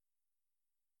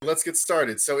Let's get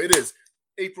started. So it is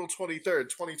April 23rd,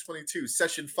 2022,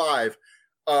 session 5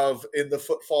 of In the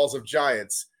Footfalls of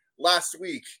Giants. Last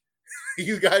week,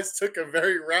 you guys took a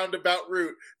very roundabout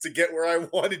route to get where I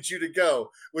wanted you to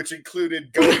go, which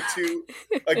included going to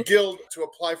a guild to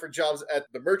apply for jobs at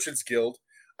the Merchants Guild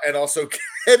and also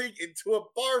getting into a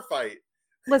bar fight.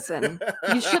 Listen,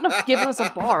 you shouldn't have given us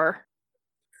a bar.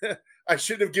 I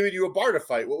shouldn't have given you a bar to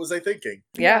fight. What was I thinking?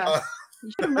 Yeah. You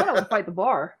should have known I would fight the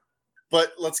bar.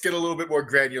 But let's get a little bit more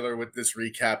granular with this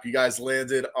recap. You guys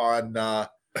landed on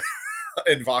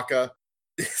in Vaca.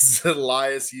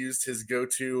 Elias used his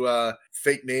go-to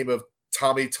fake name of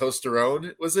Tommy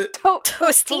Tosterone, was it?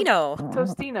 Tostino.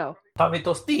 Tostino. Tommy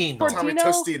Tostino. Tommy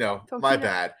Tostino. My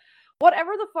bad.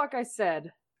 Whatever the fuck I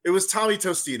said. It was Tommy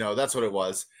Tostino. That's what it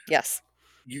was. Yes.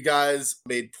 You guys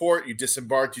made port. You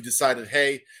disembarked. You decided,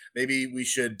 hey, maybe we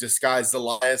should disguise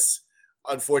Elias.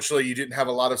 Unfortunately, you didn't have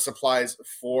a lot of supplies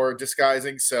for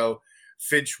disguising, so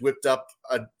Finch whipped up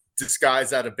a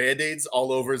disguise out of Band-Aids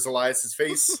all over Elias's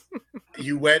face.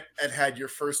 You went and had your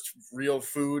first real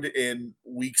food in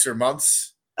weeks or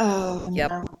months. Oh, yep.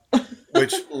 No.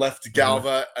 Which left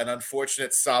Galva an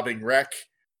unfortunate sobbing wreck.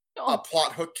 A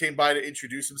plot hook came by to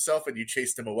introduce himself, and you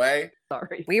chased him away.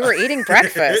 Sorry. We were eating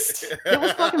breakfast. It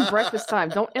was fucking breakfast time.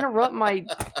 Don't interrupt my...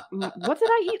 What did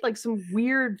I eat? Like some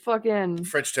weird fucking...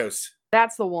 French toast.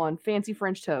 That's the one. Fancy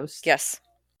French toast. Yes.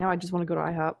 Now I just want to go to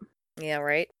IHOP. Yeah,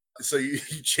 right? So you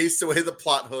chased away the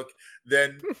plot hook,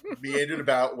 then meandered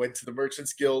about, went to the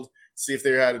Merchants Guild, see if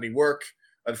they had any work.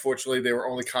 Unfortunately, they were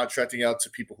only contracting out to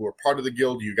people who were part of the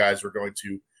guild. You guys were going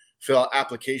to fill out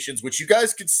applications, which you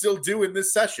guys could still do in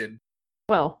this session.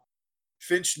 Well,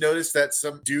 Finch noticed that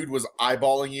some dude was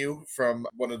eyeballing you from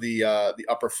one of the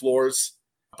upper floors,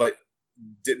 but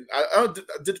didn't.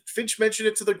 Did Finch mention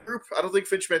it to the group? I don't think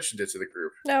Finch mentioned it to the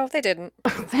group. No, they didn't.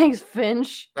 Thanks,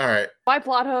 Finch. All right. Bye,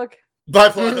 plot hook. Bye,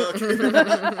 plot hook.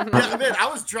 Yeah, man, I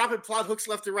was dropping plot hooks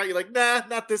left and right. You're like, nah,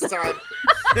 not this time.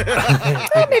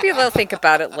 Maybe they'll think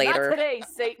about it later. Not today,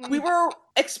 Satan. We were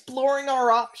exploring our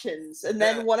options, and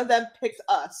then one of them picked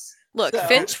us. Look, So.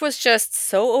 Finch was just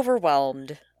so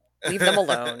overwhelmed. Leave them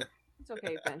alone. It's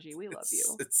okay, Benji. We love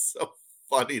you. It's so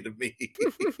funny to me.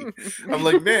 I'm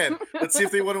like, man, let's see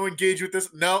if they want to engage with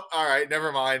this. No, all right,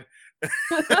 never mind.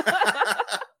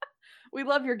 We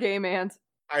love your gay man.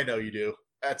 I know you do.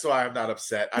 That's why I'm not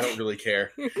upset. I don't really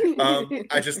care.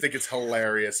 I just think it's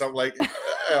hilarious. I'm like,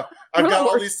 I've got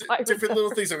all these different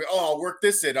little things. I'm like, oh, I'll work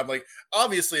this in. I'm like,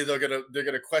 obviously they're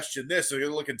gonna question this. They're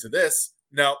gonna look into this.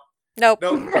 No. Nope.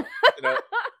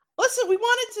 Listen, we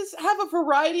wanted to have a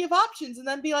variety of options and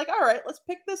then be like, all right, let's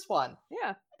pick this one.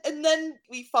 Yeah. And then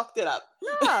we fucked it up.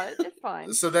 No, it's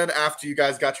fine. So then after you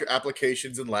guys got your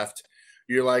applications and left,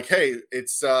 you're like, hey,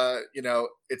 it's 5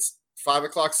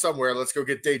 o'clock somewhere. Let's go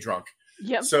get day drunk.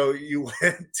 Yep. So you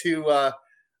went to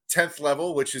 10th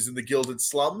level, which is in the Gilded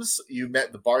Slums. You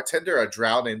met the bartender, a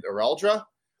drow named Ereldra,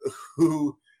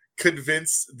 who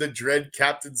convinced the Dread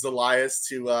Captain Elias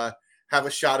to have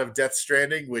a shot of Death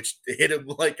Stranding, which hit him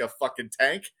like a fucking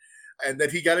tank. And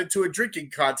then he got into a drinking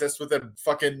contest with a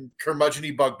fucking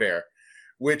curmudgeon-y bugbear,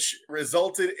 which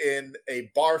resulted in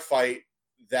a bar fight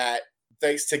that,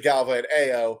 thanks to Galva and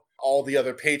Ao, all the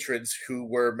other patrons who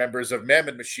were members of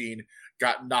Mammon Machine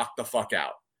got knocked the fuck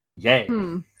out. Yay.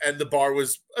 And the bar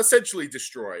was essentially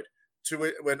destroyed. To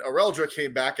it, when Ereldra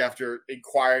came back after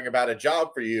inquiring about a job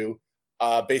for you,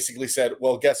 basically said,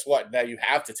 well, guess what? Now you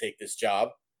have to take this job.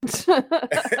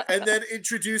 And then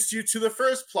introduced you to the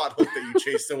first plot hook that you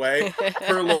chased away,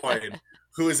 Purloin,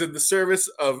 who is in the service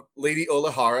of Lady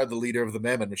Olahara, the leader of the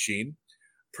Mammon Machine.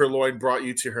 Purloin brought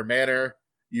you to her manor.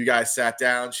 You guys sat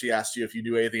down. She asked you if you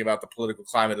knew anything about the political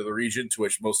climate of the region, to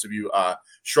which most of you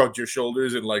shrugged your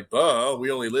shoulders and like, "Buh,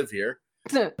 we only live here."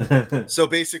 So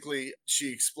basically, she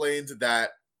explained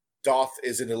that Doth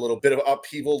is in a little bit of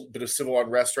upheaval, bit of civil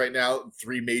unrest right now.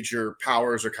 3 major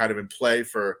powers are kind of in play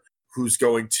for who's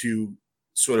going to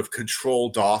sort of control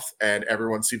Doth, and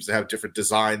everyone seems to have different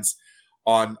designs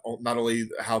on not only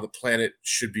how the planet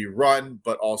should be run,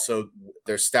 but also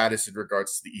their status in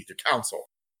regards to the Ether Council.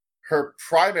 Her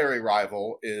primary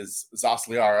rival is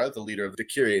Zasliara, the leader of the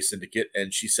Kyrie Syndicate,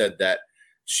 and she said that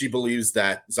she believes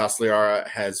that Zasliara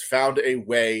has found a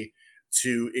way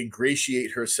to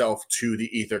ingratiate herself to the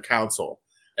Ether Council.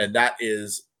 And that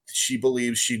is, she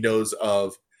believes she knows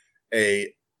of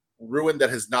a ruin that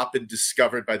has not been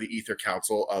discovered by the Ether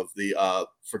Council of the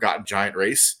Forgotten Giant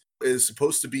race. It is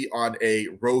supposed to be on a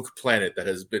rogue planet that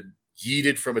has been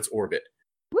yeeted from its orbit.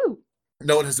 Woo!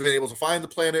 No one has been able to find the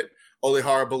planet.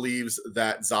 Olihara believes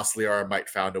that Zasliara might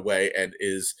found a way and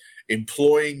is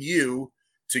employing you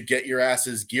to get your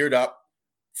asses geared up,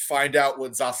 find out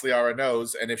what Zasliara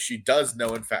knows, and if she does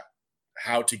know, in fact,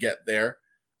 how to get there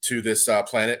to this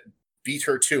planet, beat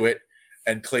her to it,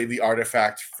 and claim the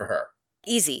artifact for her.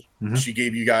 Easy. Mm-hmm. She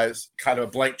gave you guys kind of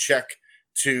a blank check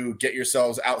to get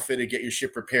yourselves outfitted, get your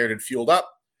ship repaired and fueled up,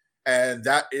 and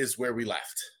that is where we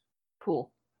left.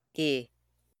 Cool. Yeah.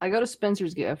 I go to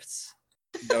Spencer's Gifts.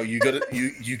 No, you go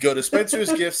to you go to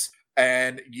Spencer's Gifts,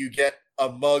 and you get a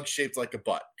mug shaped like a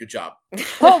butt. Good job.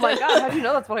 Oh my god, how do you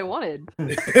know that's what I wanted?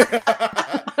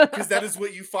 Because that is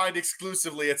what you find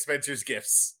exclusively at Spencer's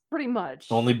Gifts. Pretty much.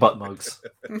 Only butt mugs.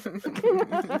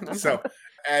 So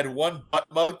add one butt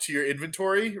mug to your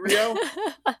inventory, Rio.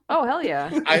 Oh, hell yeah.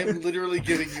 I am literally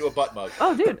giving you a butt mug.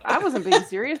 Oh, dude, I wasn't being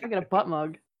serious. I get a butt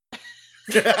mug.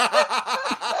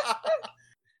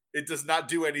 It does not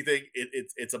do anything.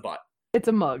 It's a butt. It's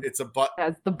a mug. It's a butt. It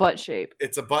has the butt shape.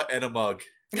 It's a butt and a mug.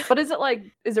 But is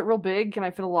it real big? Can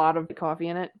I fit a lot of coffee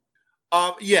in it?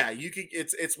 Yeah, you can.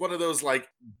 It's one of those like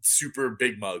super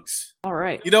big mugs. All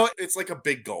right. You know what? It's like a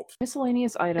big gulp.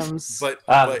 Miscellaneous items. But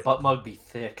The butt mug be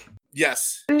thick.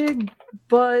 yes, Big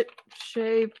butt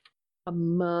shape, a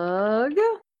mug,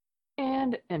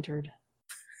 and entered.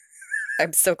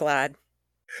 I'm so glad.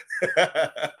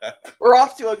 We're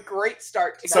off to a great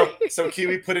start tonight. so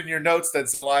Kiwi, put in your notes that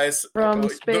Slice From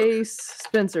Space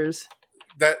Spencer's.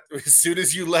 that as soon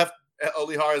as you left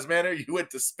Olihara's Manor, you went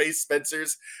to Space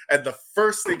Spencer's, and the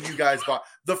first thing you guys bought,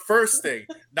 the first thing,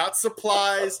 not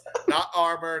supplies, not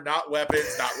armor, not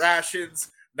weapons, not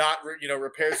rations, not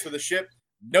repairs for the ship.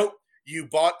 Nope, you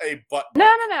bought a butt.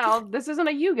 No. This isn't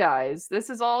a you guys. This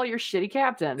is all your shitty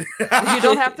captain. You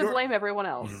don't have to blame everyone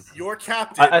else. Your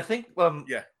captain. I think.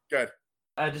 Yeah, good.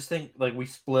 I just think like we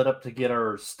split up to get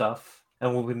our stuff,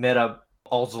 and when we met up,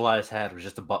 all Zelias had was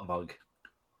just a butt mug.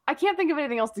 I can't think of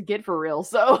anything else to get for real,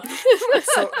 so.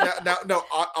 So no,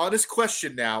 honest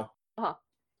question now. Uh-huh.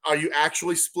 Are you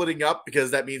actually splitting up?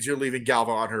 Because that means you're leaving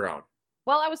Galva on her own.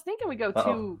 Well, I was thinking we go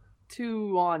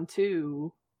two on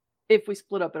two if we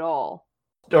split up at all.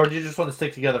 Or do you just want to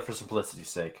stick together for simplicity's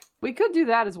sake? We could do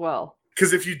that as well.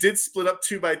 Because if you did split up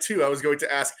 2 by 2, I was going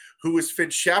to ask who is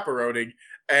Finch chaperoning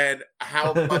and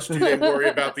how much do they worry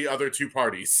about the other two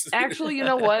parties? Actually, you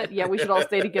know what? Yeah, we should all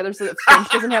stay together so that Finch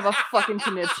doesn't have a fucking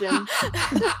conniption.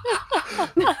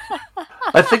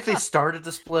 I think they started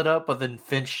to split up, but then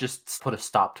Finch just put a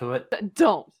stop to it.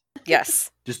 Don't.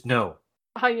 Yes. Just no.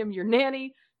 I am your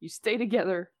nanny. You stay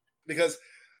together. Because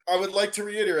I would like to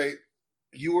reiterate,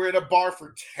 you were in a bar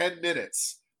for 10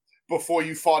 minutes before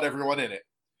you fought everyone in it.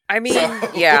 I mean,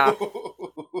 yeah.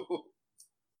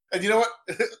 And you know what?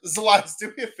 Zelias,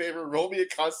 do me a favor. Roll me a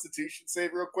Constitution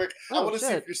save real quick. I want to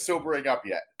see if you're sobering up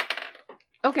yet.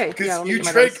 Okay. Because you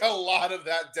drank a lot of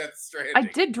that Death Stranding. I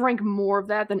did drink more of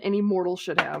that than any mortal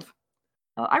should have.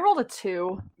 I rolled a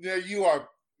 2. Yeah, you are.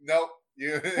 Nope.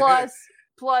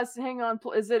 Plus, hang on.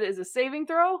 Is it a saving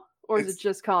throw? Or is it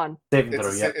just con? Saving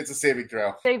throw, yeah. It's a saving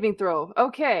throw. Saving throw.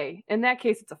 Okay. In that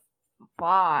case, it's a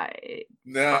 5.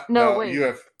 No, wait. You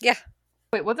have... Yeah.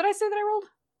 Wait, what did I say that I rolled?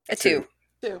 A 2.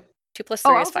 2. 2 plus Oh,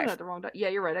 3 I is was looking 5. at the wrong die. Yeah,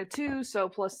 you're right. I have 2, so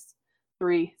plus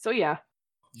 3. So yeah.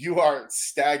 You are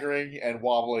staggering and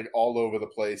wobbling all over the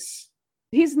place.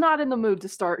 He's not in the mood to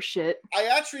start shit. I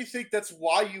actually think that's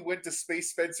why you went to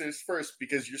Space Spencer's first,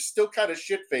 because you're still kind of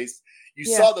shit-faced. You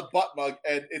saw the butt mug,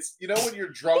 and it's, when you're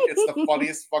drunk, it's the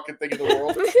funniest fucking thing in the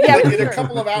world. Yeah, like, in sure. a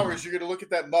couple of hours, you're going to look at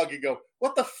that mug and go,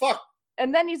 what the fuck?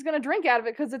 And then he's going to drink out of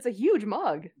it because it's a huge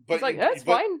mug. But It's like, that's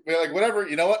fine. You're like, whatever,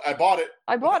 you know what? I bought it.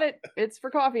 I bought it. It's for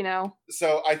coffee now.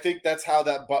 So I think that's how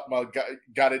that butt mug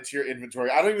got into your inventory.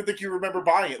 I don't even think you remember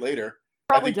buying it later.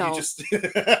 Probably I think don't. You just...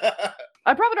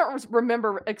 I probably don't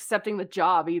remember accepting the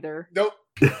job either. Nope.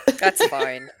 That's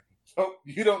fine. Nope.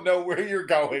 You don't know where you're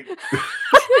going.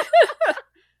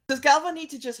 Does Galva need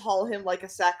to just haul him like a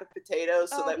sack of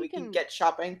potatoes so that we can get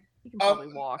shopping? He can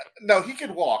probably walk. No, he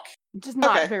can walk. Just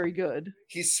not very good.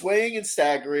 He's swaying and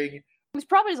staggering. He's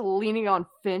probably just leaning on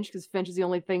Finch because Finch is the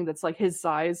only thing that's like his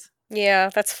size. Yeah,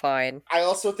 that's fine. I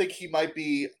also think he might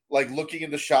be like looking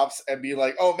in the shops and be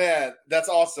like, "Oh man, that's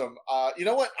awesome. You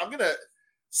know what?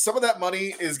 Some of that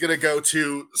money is gonna go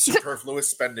to superfluous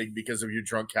spending because of your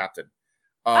drunk captain."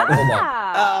 Hold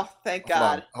on. Oh, thank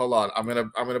God. Hold on. I'm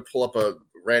gonna pull up a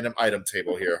random item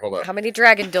table here. Hold on. How many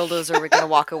dragon dildos are we going to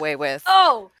walk away with?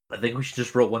 Oh! I think we should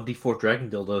just roll 1d4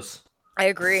 dragon dildos. I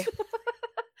agree.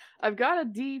 I've got a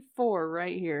D4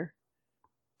 right here.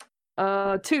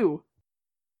 2.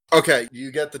 Okay,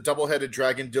 you get the double-headed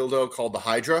dragon dildo called the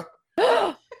Hydra.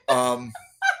 Go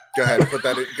ahead, put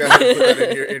that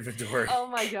in your inventory. Oh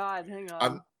my God, hang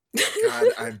on.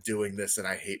 I'm doing this and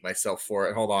I hate myself for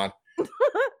it. Hold on.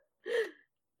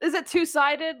 Is it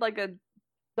two-sided? Like a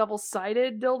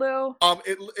double-sided dildo?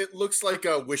 It looks like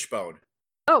a wishbone.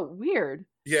 Oh, weird.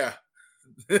 Yeah.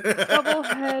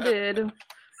 Double-headed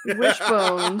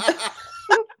wishbone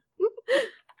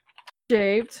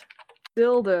shaped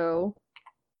dildo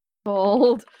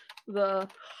called the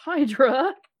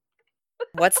Hydra.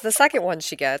 What's the second one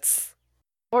she gets?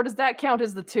 Or does that count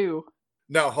as the 2?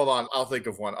 No, hold on. I'll think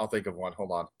of one.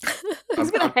 Hold on.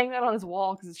 He's gonna hang that on his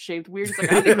wall because it's shaped weird. He's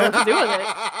like, I don't even know what to do with it.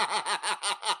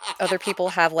 Other people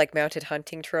have like mounted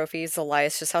hunting trophies.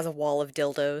 Elias just has a wall of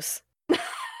dildos.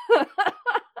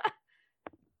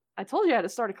 I told you I had to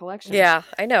start a collection. Yeah,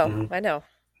 I know. Mhm. I know.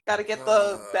 Gotta get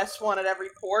the best one at every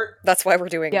port. That's why we're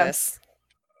doing Yeah. this.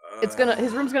 His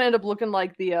room's gonna end up looking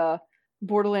like the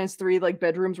Borderlands 3 like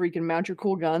bedrooms where you can mount your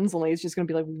cool guns, only it's just gonna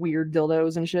be like weird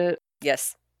dildos and shit.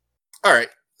 Yes. All right.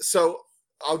 So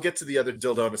I'll get to the other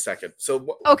dildo in a second.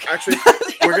 So Okay. actually,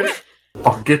 we're gonna.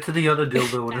 I'll get to the other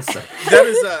dildo in a second. That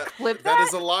is a Flip that that?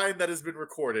 is a line that has been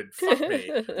recorded. Fuck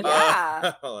me.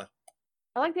 Yeah. Hold on.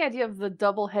 I like the idea of the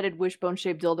double-headed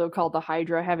wishbone-shaped dildo called the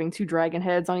Hydra having 2 dragon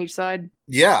heads on each side.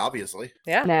 Yeah, obviously.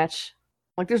 Yeah. Natch.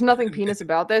 Like, there's nothing penis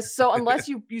about this, so unless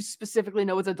you specifically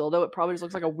know it's a dildo, it probably just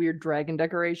looks like a weird dragon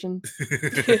decoration,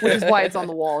 which is why it's on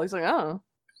the wall. He's like, oh.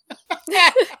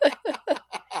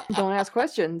 Don't ask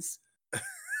questions. I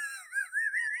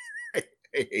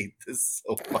hate this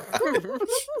so much.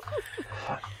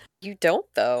 You don't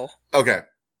though. Okay.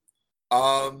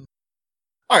 All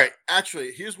right.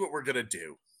 Actually, here's what we're gonna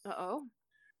do. Uh-oh.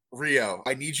 Rio,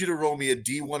 I need you to roll me a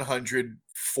D100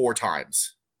 4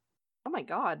 times. Oh my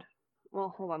god. Well,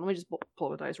 hold on. Let me just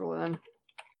pull up a dice roller then.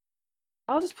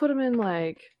 I'll just put them in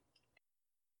like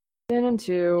 10 and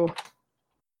 2,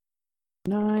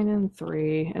 9 and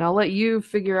 3, and I'll let you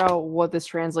figure out what this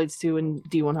translates to in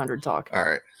D100 talk. All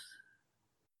right.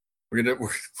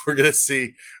 We're gonna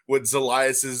see what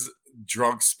Zelias's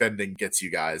drunk spending gets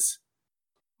you guys.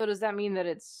 So does that mean that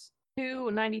it's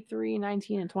 2, 93,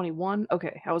 19, and 21?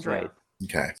 Okay, I was right.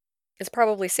 Okay. It's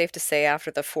probably safe to say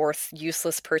after the 4th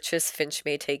useless purchase, Finch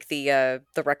may take the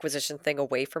requisition thing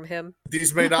away from him.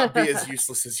 These may not be as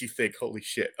useless as you think. Holy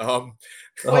shit. Wait,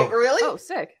 really? Oh,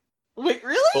 sick. Wait,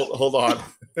 really? Hold on.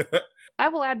 I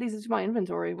will add these into my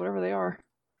inventory, whatever they are.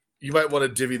 You might want to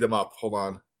divvy them up. Hold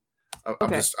on.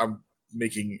 Okay. I'm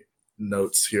making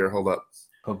notes here. Hold up.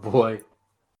 Oh boy.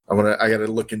 I gotta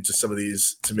look into some of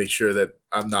these to make sure that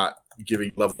I'm not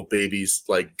giving level babies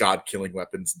like god killing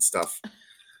weapons and stuff.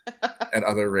 And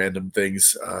other random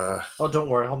things. Oh, don't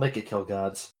worry. I'll make it kill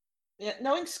gods. Yeah,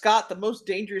 knowing Scott, the most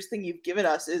dangerous thing you've given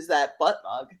us is that butt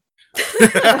mug.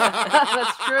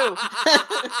 That's true.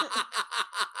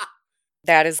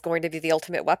 That is going to be the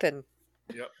ultimate weapon.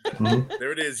 Yep. Mhm.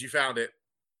 There it is. You found it.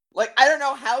 Like, I don't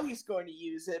know how he's going to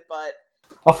use it, but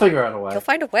I'll figure out a way. He'll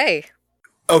find a way.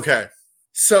 Okay.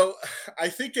 So I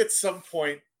think at some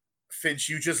point, Finch,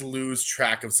 you just lose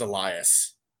track of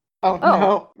Zelias. oh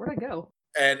Oh, where'd I go?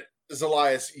 And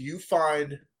Zelias, you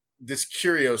find this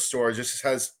curio store just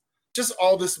has just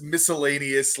all this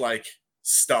miscellaneous like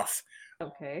stuff.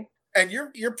 Okay. And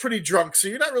you're pretty drunk, so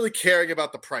you're not really caring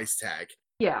about the price tag.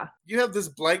 Yeah. You have this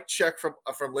blank check from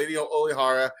Lady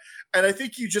Olihara, and I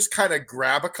think you just kind of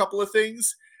grab a couple of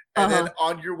things, and then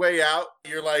on your way out,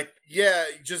 you're like, yeah,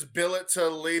 you just bill it to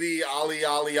Lady Ali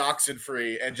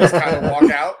Oxenfree and just kind of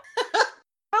walk out.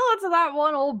 Tell it to that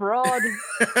one old broad.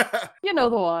 You know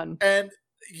the one. And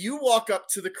you walk up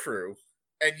to the crew,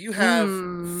 and you have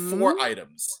 4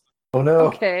 items. Oh no.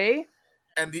 Okay.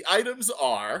 And the items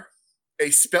are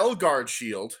a spell guard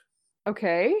shield,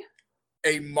 Okay.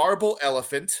 a marble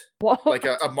elephant, Whoa. like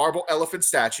a marble elephant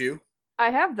statue,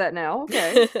 I have that now.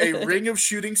 Okay. a ring of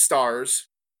shooting stars,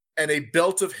 and a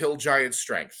belt of hill giant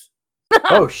strength.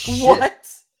 Oh shit. what?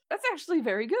 That's actually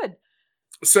very good.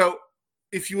 So,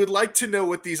 if you would like to know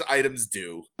what these items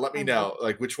do, let me know.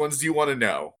 Like, which ones do you want to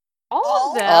know?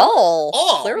 All of them. Oh,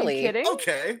 Oh, clearly. Are you kidding?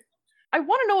 Okay. I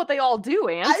want to know what they all do,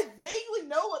 Ant. I vaguely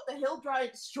know what the Hill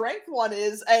Giant Strength one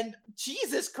is, and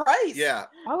Jesus Christ. Yeah.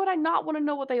 Why would I not want to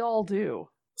know what they all do?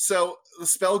 So, the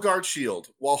spell guard shield.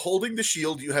 While holding the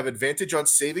shield, you have advantage on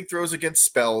saving throws against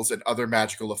spells and other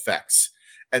magical effects.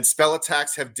 And spell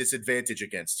attacks have disadvantage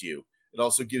against you. It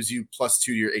also gives you +2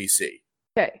 to your AC.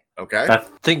 Okay. Okay? I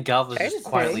think Galva's Okay. just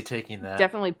quietly taking that.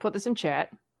 Definitely put this in chat.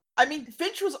 I mean,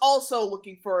 Finch was also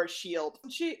looking for a shield.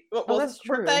 That's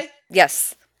true. Birthday?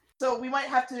 Yes. So we might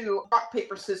have to rock,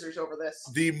 paper, scissors over this.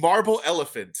 The marble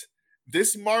elephant.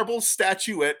 This marble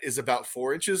statuette is about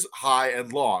 4 inches high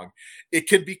and long. It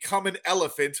can become an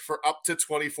elephant for up to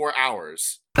 24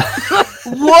 hours.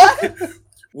 What?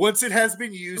 Once it has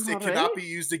been used, it Alright. cannot be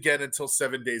used again until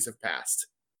 7 days have passed.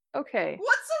 Okay.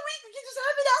 What's the reason? You just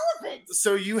have an elephant.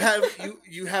 So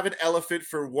you have an elephant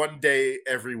for one day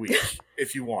every week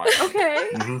if you want. Okay.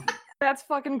 Mhm. That's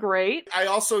fucking great. I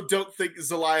also don't think,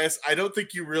 Zelias, I don't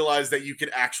think you realize that you can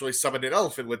actually summon an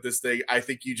elephant with this thing. I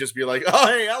think you just be like, oh,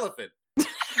 hey, elephant.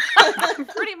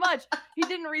 Pretty much. He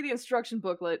didn't read the instruction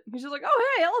booklet. He's just like,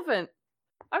 oh, hey, elephant.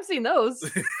 I've seen those.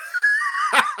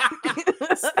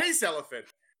 Space elephant.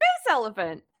 Space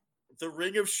elephant. The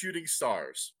Ring of Shooting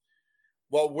Stars.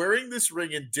 While wearing this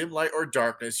ring in dim light or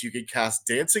darkness, you can cast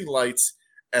dancing lights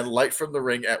and light from the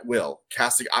ring at will.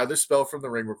 Casting either spell from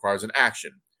the ring requires an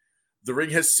action. The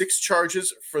ring has 6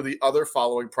 charges for the other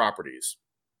following properties.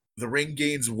 The ring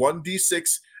gains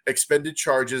 1d6 expended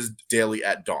charges daily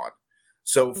at dawn.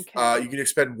 So Okay. you can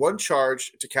expend 1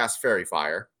 charge to cast Fairy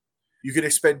Fire. You can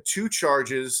expend 2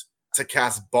 charges to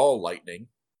cast Ball Lightning.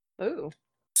 Ooh.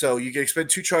 So you can expend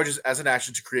 2 charges as an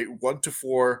action to create 1 to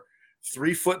 4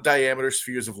 3-foot diameter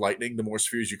spheres of lightning. The more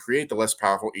spheres you create, the less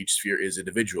powerful each sphere is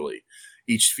individually.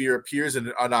 Each sphere appears in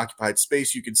an unoccupied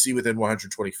space you can see within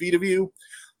 120 feet of you.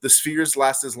 The spheres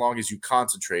last as long as you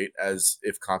concentrate, as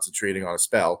if concentrating on a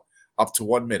spell, up to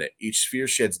 1 minute. Each sphere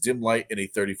sheds dim light in a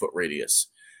 30-foot radius.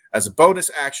 As a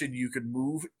bonus action, you can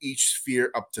move each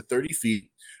sphere up to 30 feet,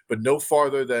 but no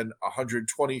farther than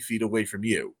 120 feet away from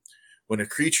you. When a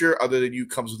creature other than you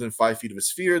comes within 5 feet of a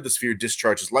sphere, the sphere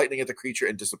discharges lightning at the creature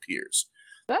and disappears.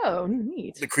 Oh,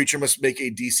 neat. The creature must make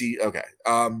a DC. Okay.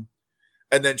 And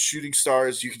then shooting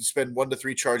stars, you can spend 1 to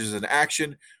 3 charges as an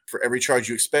action. For every charge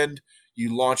you expend,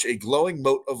 you launch a glowing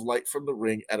mote of light from the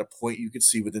ring at a point you can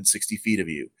see within 60 feet of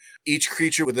you. Each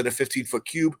creature within a 15-foot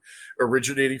cube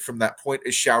originating from that point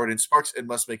is showered in sparks and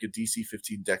must make a DC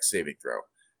 15 Dex saving throw,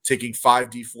 taking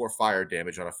 5d4 fire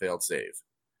damage on a failed save.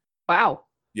 Wow.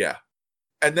 Yeah.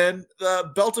 And then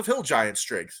the Belt of Hill Giant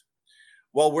Strength.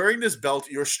 While wearing this belt,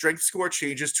 your strength score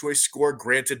changes to a score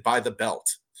granted by the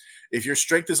belt. If your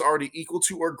strength is already equal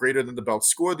to or greater than the belt's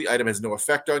score, the item has no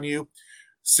effect on you.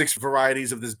 6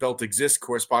 varieties of this belt exist,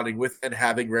 corresponding with and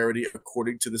having rarity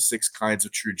according to the 6 kinds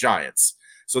of true giants.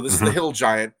 So this is the Hill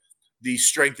Giant. The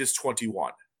strength is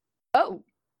 21. Oh.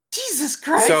 Jesus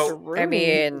Christ. So, I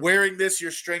mean, wearing this, your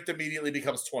strength immediately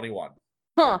becomes 21.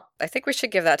 Huh. I think we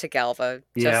should give that to Galva,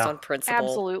 just Yeah. on principle.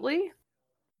 Absolutely.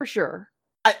 For sure.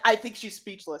 I think she's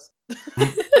speechless.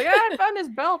 Like, I found this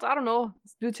belt. I don't know.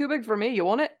 It's too big for me. You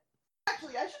want it?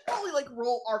 Actually, I should probably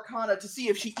roll Arcana to see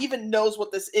if she even knows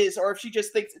what this is, or if she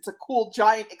just thinks it's a cool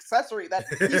giant accessory that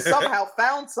he somehow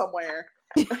found somewhere.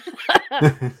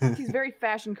 He's very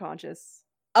fashion conscious.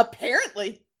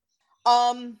 Apparently.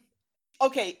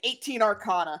 Okay, 18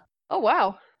 Arcana. Oh,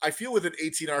 wow. I feel with an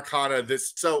 18 Arcana,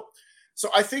 so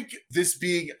I think this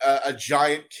being a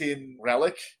giantkin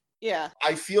relic, Yeah.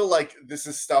 I feel like this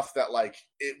is stuff that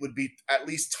it would be at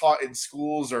least taught in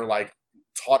schools or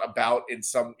taught about in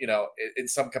some in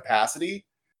some capacity.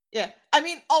 Yeah. I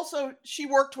mean, also, she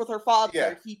worked with her father.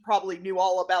 Yeah. He probably knew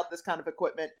all about this kind of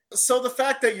equipment. So the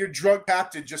fact that your drug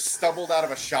captain just stumbled out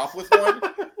of a shop with one,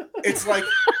 it's like,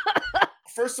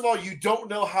 first of all, you don't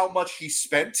know how much he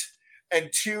spent, and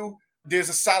 2, there's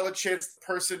a solid chance the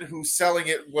person who's selling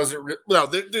it wasn't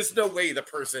there's no way the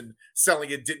person selling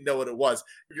it didn't know what it was.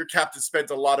 Your captain spent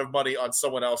a lot of money on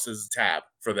someone else's tab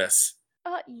for this.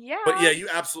 Yeah. But yeah, you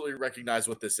absolutely recognize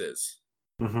what this is.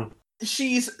 Mhm.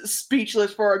 She's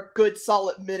speechless for a good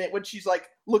solid minute when she's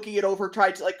looking it over,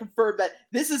 trying to confirm that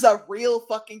this is a real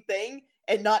fucking thing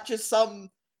and not just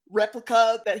some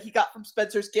replica that he got from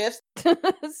Spencer's Gifts.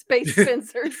 Space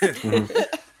Spencers.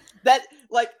 That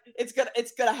it's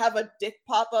gonna have a dick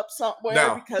pop up somewhere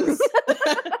No. because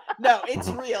no, it's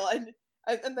real. And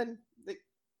then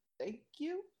thank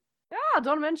you. Yeah,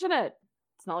 don't mention it.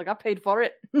 It's not like I paid for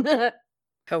it.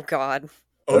 Oh God.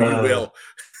 Oh, you will.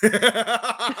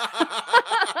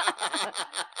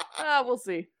 We'll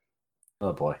see.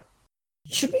 Oh boy.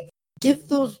 Should we give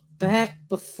those back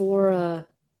before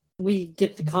we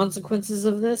get the consequences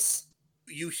of this?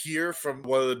 You hear from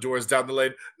one of the doors down the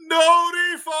lane, no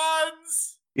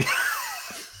refunds!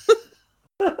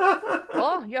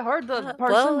 Well, you heard the person.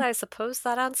 Well, I suppose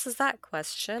that answers that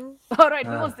question. All right,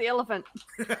 who wants the elephant?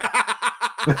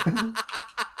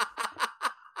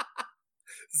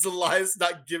 Zelias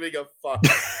not giving a fuck.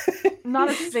 Not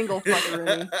a single fucking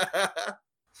really.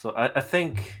 So I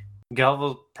think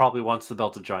Galva probably wants the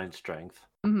Belt of Giant Strength.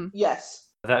 Mm-hmm. Yes.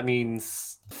 That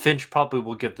means Finch probably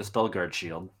will get the Spellguard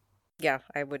Shield. Yeah,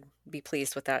 I would be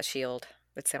pleased with that shield.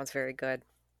 It sounds very good.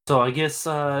 So I guess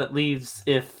it leaves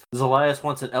if Zelias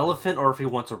wants an elephant or if he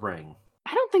wants a ring.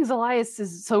 I don't think Zelias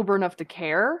is sober enough to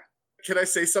care. Can I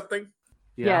say something?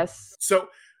 Yeah. Yes. So,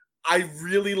 I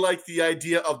really like the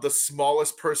idea of the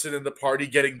smallest person in the party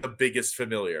getting the biggest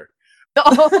familiar.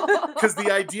 Because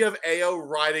the idea of Ao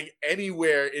riding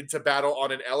anywhere into battle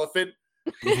on an elephant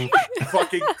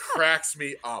fucking cracks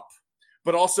me up.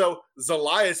 But also,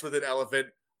 Zelias with an elephant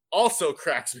also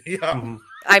cracks me up.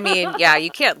 I mean, yeah, you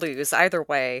can't lose either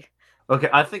way. Okay,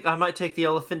 I think I might take the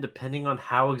elephant depending on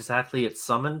how exactly it's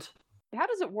summoned. How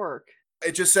does it work?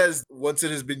 It just says once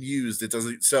it has been used, it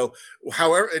doesn't. So,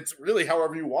 however, it's really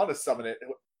however you want to summon it.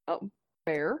 Oh,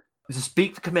 fair. Just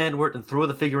speak the command word and throw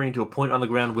the figurine to a point on the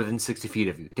ground within 60 feet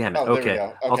of you. Damn it. Oh, there we Okay.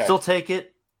 go. I'll Okay. still take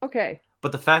it, Okay.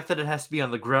 but the fact that it has to be on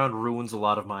the ground ruins a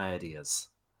lot of my ideas.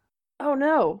 Oh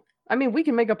no. I mean, we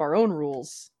can make up our own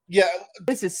rules. Yeah.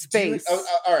 This is do you- space.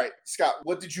 all right, Scott.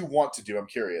 What did you want to do? I'm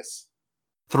curious.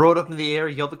 Throw it up in the air,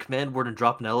 yell the command word, and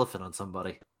drop an elephant on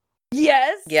somebody.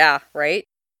 Yes. Yeah, right?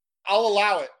 I'll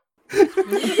allow it.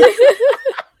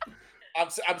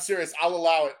 I'm serious. I'll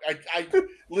allow it. I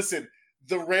listen.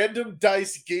 The random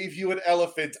dice gave you an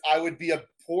elephant. I would be a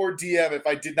poor DM if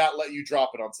I did not let you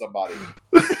drop it on somebody.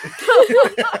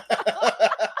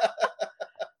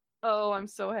 Oh, I'm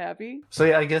so happy. So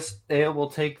yeah, I guess Aya will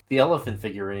take the elephant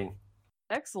figurine.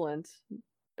 Excellent.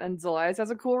 And Zelias has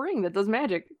a cool ring that does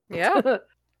magic. Yeah.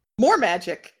 More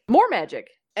magic. More magic.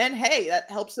 And hey, that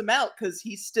helps him out because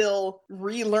he's still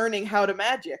relearning how to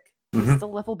magic.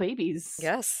 Still level babies.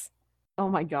 Yes. Oh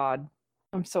my god.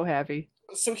 I'm so happy.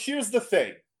 So here's the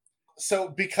thing. So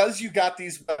because you got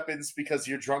these weapons because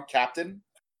you're drunk captain,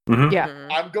 Yeah. Mhm.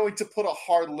 I'm going to put a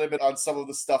hard limit on some of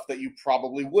the stuff that you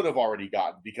probably would have already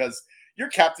gotten because your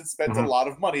captain spent a lot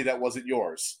of money that wasn't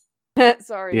yours.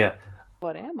 Sorry. Yeah.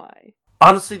 What am I?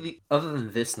 Honestly, other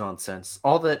than this nonsense,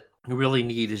 all that you really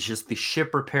need is just the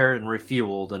ship repaired and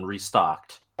refueled and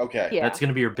restocked. Okay. Yeah. That's going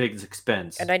to be your biggest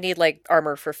expense. And I need, like,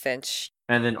 armor for Finch.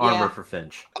 And then armor Yeah. for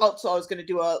Finch. Also, I was going to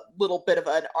do a little bit of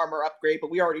an armor upgrade,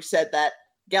 but we already said that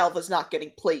Galva's not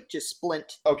getting plate, just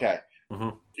splint. Okay.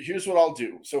 Here's what I'll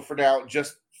do. So for now,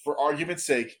 just for argument's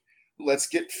sake, let's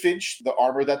get Finch the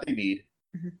armor that they need,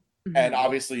 and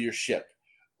obviously your ship.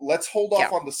 Let's hold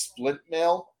off on the splint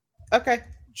mail Okay.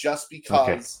 just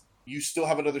because you still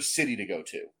have another city to go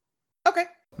to. Okay.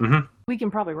 We can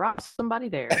probably rock somebody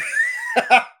there.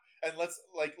 And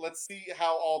let's see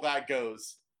how all that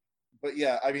goes. But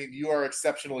yeah, I mean, you are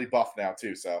exceptionally buff now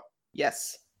too, so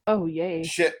Yes. Oh yay.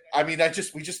 shit. I mean,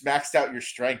 we just maxed out your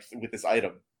strength with this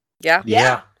item. Yeah.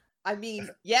 Yeah. I mean,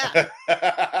 yeah.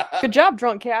 Good job,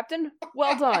 drunk captain.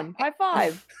 Well done. High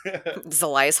five.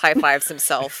 Zelias high fives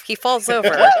himself. He falls over.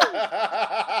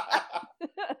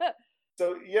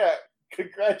 So yeah,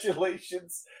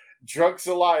 congratulations, Drunk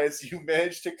Elias. You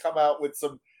managed to come out with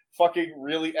some fucking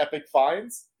really epic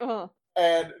finds, Uh-huh.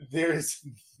 and there's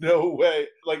no way.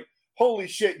 Like, holy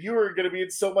shit, you are going to be in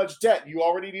so much debt. You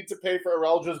already need to pay for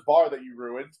Ereldra's bar that you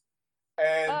ruined,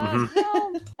 and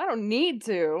Well, I don't need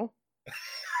to.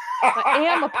 I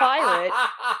am a pirate.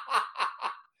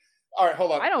 All right,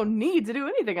 hold on. I don't need to do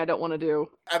anything I don't want to do.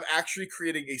 I'm actually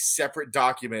creating a separate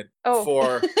document Oh.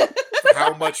 for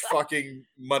how much fucking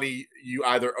money you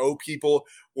either owe people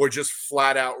or just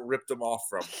flat out rip them off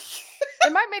from.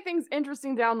 It might make things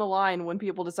interesting down the line when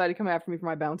people decide to come after me for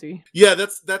my bounty. Yeah,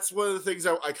 that's one of the things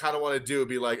I kind of want to do.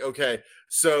 Be like, okay,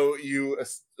 so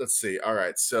let's see. All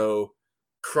right, so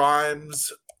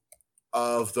crimes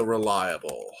of the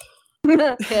reliable.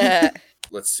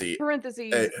 Let's see.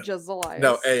 Parentheses, just Zelias.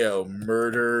 No, AO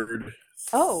murdered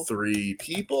Oh. 3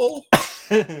 people,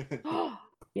 Yay.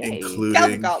 Galva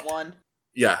including got one.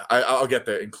 yeah, I'll get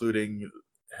there, including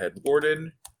head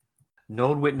warden. No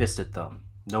one witnessed it, though.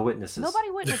 No witnesses. Nobody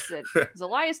witnessed it.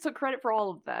 Zelias took credit for all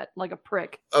of that, like a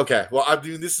prick. Okay, well, I'm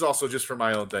doing this is also just for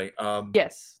my own thing.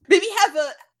 Yes. Maybe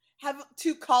have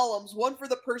 2 columns, one for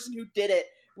the person who did it,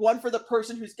 one for the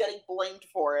person who's getting blamed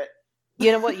for it.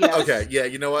 You know what? Yeah. Okay, yeah,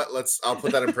 you know what? I'll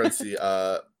put that in parentheses.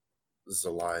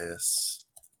 Zelias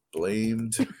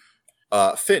blamed.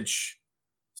 Finch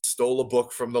stole a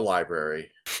book from the library.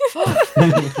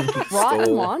 Rotten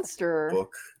Stole monster.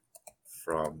 Book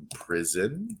from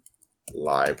prison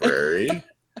library.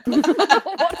 What a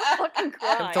fucking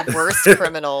I'm crime. the worst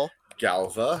criminal.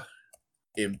 Galva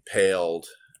impaled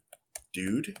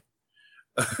dude.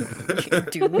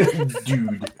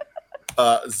 Dude.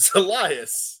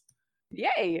 Zelias.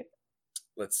 Yay.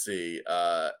 Let's see.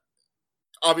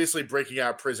 Obviously, breaking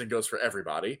out of prison goes for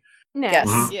everybody. Nah.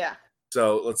 Yes. Yeah.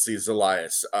 So let's see.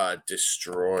 Zelias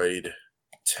destroyed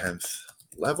 10th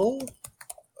level.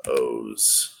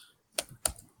 Owes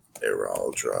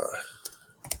Eraldra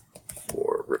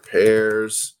for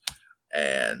repairs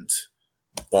and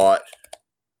bought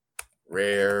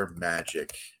rare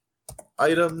magic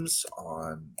items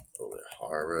on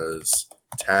Olihara's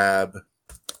tab,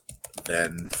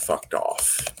 then fucked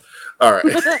off. All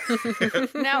right.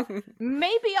 Now,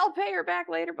 maybe I'll pay her back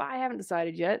later, but I haven't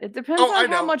decided yet. It depends I on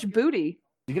how know. much booty.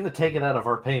 You're gonna take it out of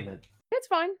our payment. It's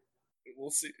fine. We'll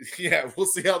see. Yeah, we'll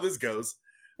see how this goes.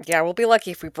 Yeah, we'll be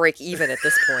lucky if we break even at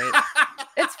this point.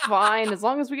 It's fine. As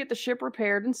long as we get the ship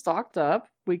repaired and stocked up,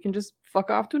 we can just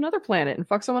fuck off to another planet and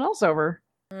fuck someone else over.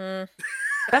 Mm.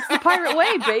 That's the pirate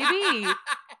way, baby.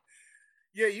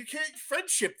 Yeah, you can't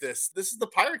friendship this. This is the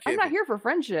pirate I'm game. not here for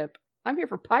friendship. I'm here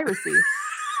for piracy.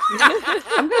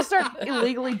 I'm gonna start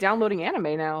illegally downloading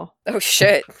anime now. Oh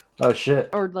shit. Oh shit.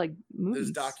 Or like movies.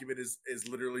 This document is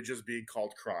literally just being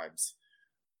called crimes.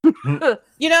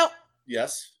 You know,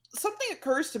 Yes. something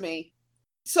occurs to me.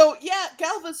 So yeah,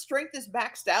 Galva's strength is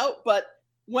maxed out, but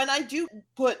when I do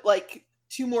put like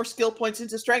 2 more skill points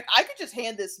into strength, I could just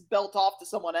hand this belt off to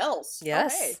someone else.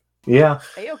 Yes. hey. Yeah.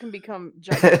 Ao can become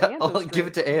gigantic. I'll give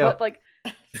it to Ao. But like,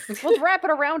 let's wrap it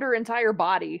around her entire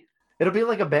body. It'll be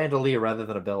like a bandolier rather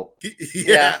than a belt.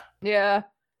 Yeah. Yeah.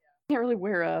 Can't really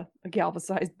wear a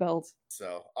galvanized belt.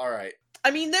 So, all right. I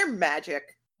mean, they're magic.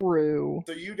 True.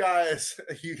 So you guys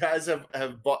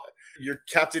have bought, your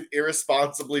captain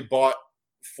irresponsibly bought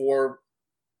 4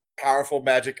 powerful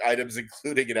magic items,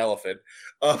 including an elephant.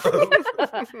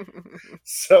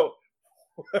 So,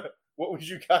 what would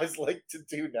you guys like to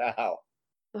do now?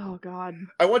 Oh God.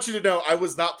 I want you to know I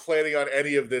was not planning on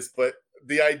any of this, but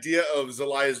the idea of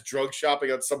Zelia's drug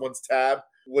shopping on someone's tab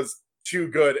was too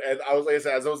good. And I was, like I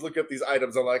said, as I was looking up these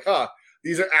items, I'm like,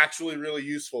 these are actually really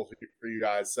useful for you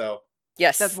guys. So,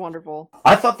 Yes. That's wonderful.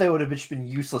 I thought they would have just been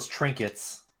useless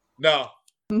trinkets. no.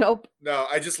 Nope. No,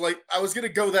 I was going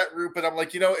to go that route, but I'm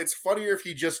like, it's funnier if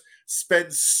he just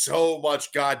spends so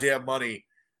much goddamn money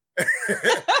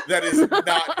that is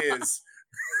not his.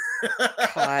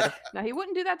 God. Now he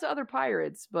wouldn't do that to other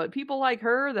pirates, but people like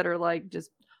her that are like just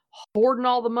hoarding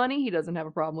all the money, he doesn't have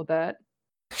a problem with that.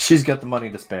 She's got the money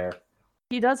to spare.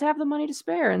 He does have the money to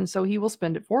spare, and so he will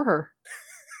spend it for her.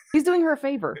 He's doing her a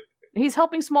favor. He's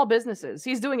helping small businesses.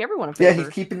 He's doing everyone a Yeah, favor. he's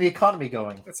keeping the economy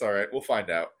going. That's all right. We'll find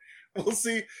out. We'll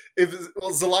see if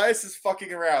Zelias is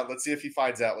fucking around. Let's see if he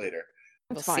finds out later.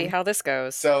 We'll That's see fine. how this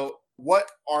goes. So,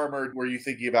 what armor were you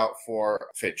thinking about for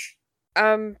Finch?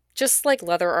 Just like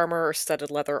leather armor or studded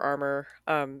leather armor.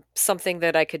 Something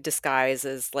that I could disguise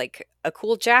as like a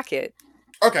cool jacket.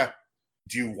 Okay.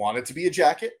 Do you want it to be a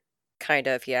jacket? Kind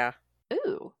of, yeah.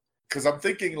 Ooh. Because I'm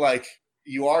thinking like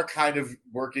you are kind of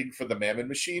working for the Mammon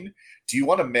Machine. Do you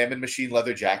want a Mammon Machine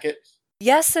leather jacket?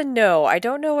 Yes and no. I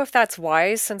don't know if that's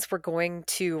wise since we're going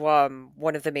to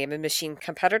one of the Mammon Machine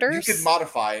competitors. You can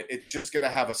modify it. It's just going to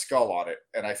have a skull on it.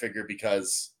 And I figure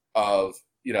because of,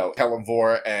 Helen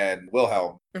Vor and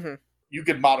Wilhelm, you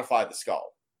could modify the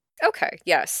skull. Okay,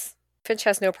 yes. Finch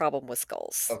has no problem with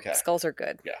skulls. Okay. Skulls are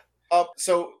good.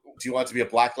 So do you want it to be a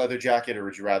black leather jacket or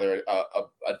would you rather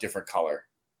a different color?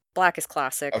 Black is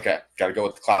classic. Okay. Got to go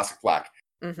with the classic black.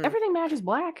 Mhm. Everything matches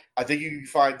black. I think you can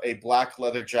find a black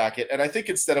leather jacket. And I think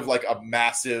instead of like a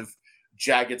massive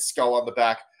jagged skull on the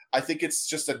back, I think it's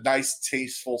just a nice,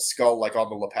 tasteful skull like on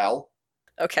the lapel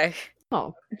Okay.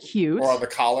 Oh, cute. or on the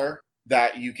collar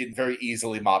that you can very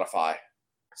easily modify.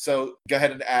 So go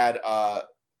ahead and add,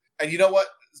 and you know what?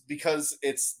 Because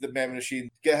it's the Mammon Machine,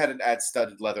 go ahead and add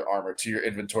studded leather armor to your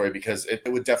inventory because it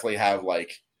would definitely have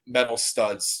like metal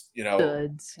studs,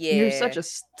 Studs. Yeah. You're such a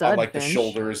stud. on like the Finch.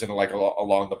 shoulders and like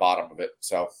along the bottom of it.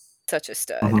 So Such a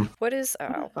stud. Mhm. What is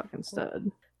You're a fucking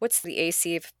stud. what's the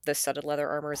AC of the studded leather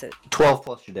armor? Is it 12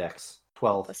 plus your dex.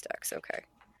 12. plus dex? Okay.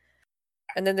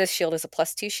 And then this shield is a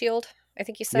 +2 shield, I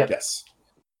think you said? Yep. yes.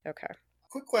 Okay.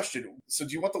 Quick question. So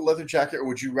do you want the leather jacket or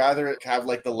would you rather it have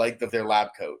like the length of their lab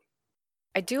coat?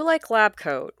 I do like lab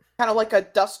coat. Kind of like a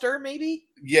duster, maybe?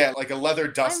 Yeah, like a leather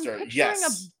duster. I'm picturing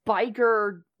Yes. a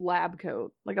biker lab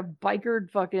coat, like a biker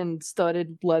fucking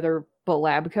studded leather but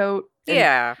lab coat. And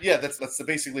Yeah. Yeah, that's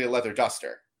basically a leather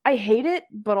duster. I hate it,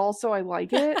 but also I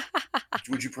like it.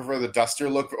 Would you prefer the duster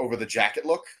look over the jacket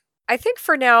look? I think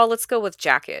for now, let's go with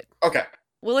jacket. Okay.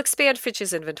 We'll expand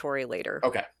Finch's inventory later.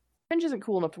 Okay. Finch isn't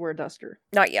cool enough to wear a duster.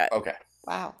 Not yet. Okay.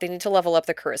 Wow. They need to level up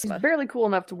the He's charisma. barely cool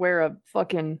enough to wear a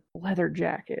fucking leather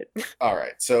jacket. All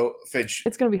right. So Finch,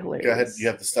 It's gonna be hilarious. go ahead. You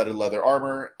have the studded leather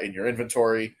armor in your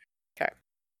inventory. Okay.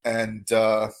 And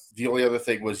the only other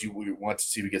thing was we want to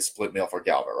see if we get split mail for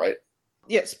Galva, right?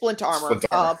 Yeah, splint armor. Splint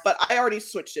armor. But I already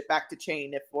switched it back to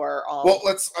chain if we're Well,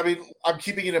 I'm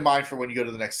keeping it in mind for when you go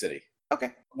to the next city.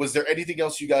 Okay. Was there anything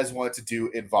else you guys wanted to do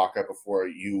in Vaca before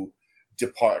you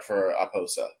depart for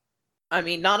Aposa? I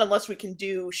mean, not unless we can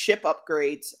do ship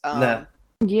upgrades. Nah.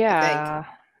 Yeah.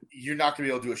 You're not going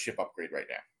to be able to do a ship upgrade right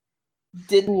now.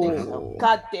 Didn't think Cool. so.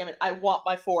 God damn it! I want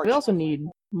my forge. We also need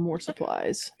more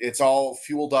supplies. It's all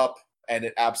fueled up, and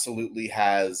it absolutely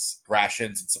has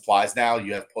rations and supplies now.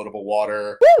 You have potable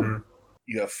water. Woo!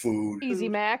 You have food. Easy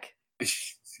Mac.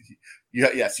 You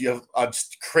have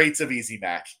crates of Easy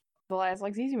Mac. Elias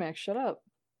likes Easy Mac. Shut up.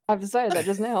 I've decided that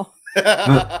just now.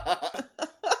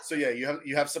 So yeah,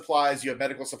 you have supplies, you have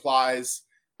medical supplies,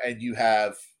 and you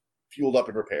have fueled up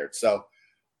and repaired. So,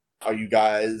 are you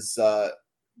guys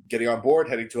getting on board,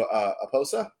 heading to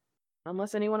Aposa?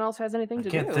 Unless anyone else has anything I to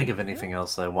can't do. think of anything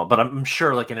else I want, but I'm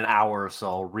sure like in an hour or so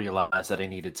I'll realize that I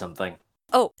needed something.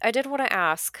 Oh, I did want to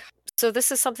ask. So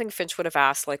this is something Finch would have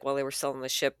asked, like while they were still on the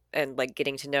ship and like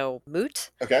getting to know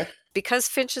Moot. Okay. Because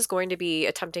Finch is going to be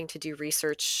attempting to do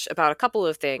research about a couple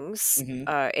of things,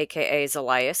 aka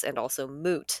Zelias and also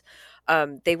Moot.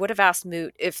 They would have asked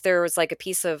Moot if there was like a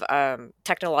piece of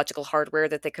technological hardware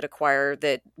that they could acquire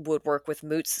that would work with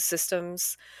Moot's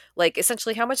systems. Like,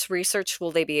 essentially, how much research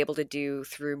will they be able to do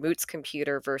through Moot's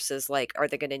computer versus, like, are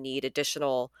they going to need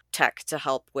additional tech to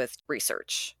help with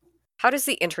research? How does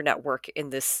the internet work in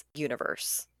this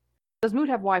universe? Does Moot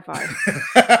have Wi-Fi?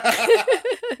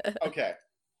 Okay.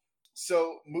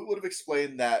 So Moot would have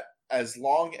explained that as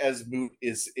long as Moot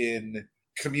is in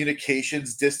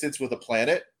communications distance with a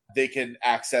planet, they can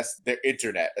access their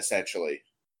internet, essentially.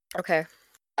 Okay.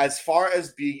 As far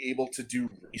as being able to do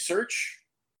research,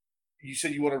 you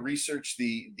said you want to research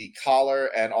the collar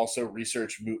and also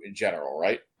research Moot in general,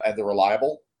 right? And the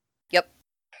reliable? Yep.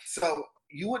 So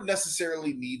you wouldn't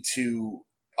necessarily need to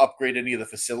upgrade any of the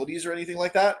facilities or anything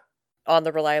like that. On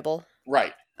the reliable?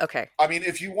 Right. Okay. I mean,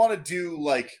 if you want to do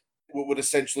like what would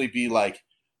essentially be like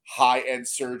high-end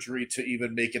surgery to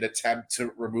even make an attempt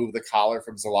to remove the collar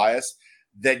from Zelias,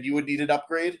 then you would need an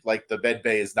upgrade. Like the med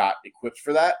bay is not equipped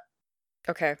for that.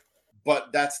 Okay.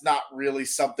 But that's not really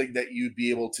something that you'd be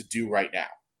able to do right now.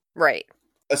 Right.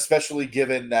 Especially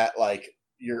given that like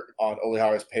you're on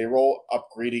Olihara's payroll,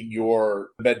 upgrading your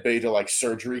med bay to like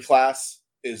surgery class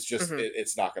is just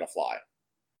it's not going to fly.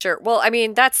 Sure. Well, I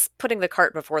mean, that's putting the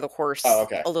cart before the horse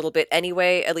okay. a little bit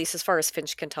anyway, at least as far as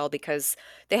Finch can tell, because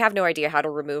they have no idea how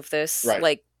to remove this. Right.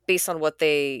 Like, based on what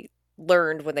they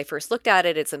learned when they first looked at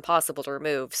it, it's impossible to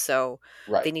remove. So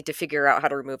they need to figure out how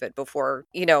to remove it before,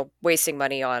 wasting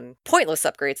money on pointless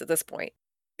upgrades at this point.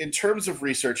 In terms of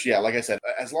research, yeah, like I said,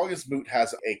 as long as Moot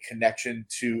has a connection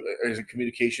to, or is a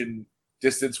communication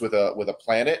distance with a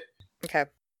planet, okay,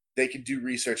 they can do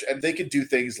research, and they can do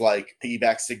things like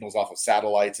piggyback signals off of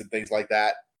satellites and things like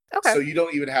that. Okay. So you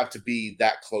don't even have to be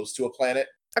that close to a planet.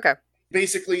 Okay.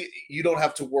 Basically, you don't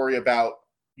have to worry about,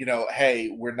 hey,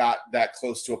 we're not that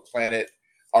close to a planet.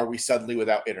 Are we suddenly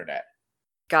without internet?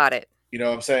 Got it. You know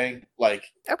what I'm saying? Like,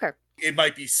 okay, it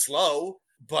might be slow,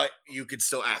 but you can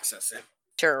still access it.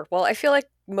 Sure. Well, I feel like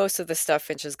most of the stuff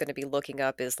Finch is going to be looking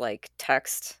up is like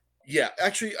text. Yeah,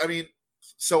 actually, I mean,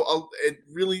 so it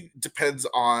really depends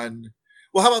on.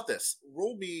 Well, how about this?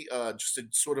 Roll me just a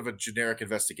sort of a generic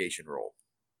investigation roll.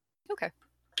 Okay.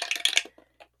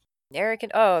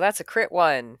 Oh, that's a crit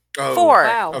one. Oh, 4.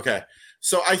 Wow. Okay.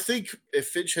 So I think if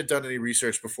Finch had done any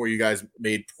research before you guys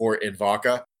made port in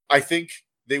Vaca, I think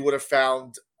they would have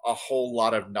found a whole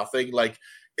lot of nothing. Like,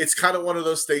 it's kind of one of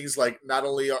those things, like, not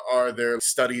only are there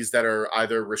studies that are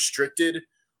either restricted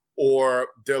or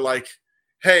they're like,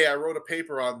 hey, I wrote a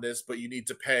paper on this, but you need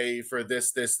to pay for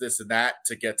this, and that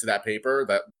to get to that paper.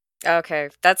 Okay.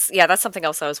 That's something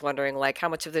else I was wondering, like how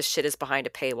much of this shit is behind a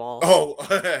paywall. Oh,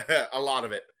 a lot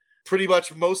of it. Pretty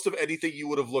much most of anything you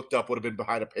would have looked up would have been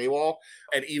behind a paywall.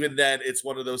 And even then, it's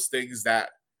one of those things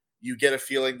that you get a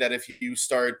feeling that if you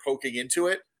started poking into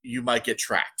it, you might get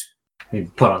tracked. Maybe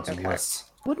put on some lists.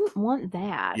 Wouldn't want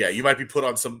that. Yeah, you might be put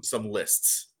on some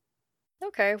lists.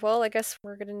 Okay, well, I guess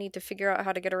we're going to need to figure out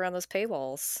how to get around those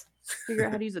paywalls. Figure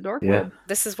out how to use the dark Yeah. web.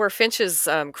 This is where Finch's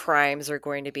crimes are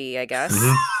going to be, I guess.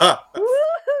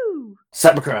 Woohoo!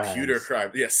 Cybercrime. Computer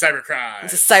crime. Yeah, cybercrime.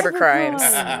 It's a cyber crimes.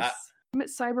 Commit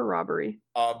cyber robbery.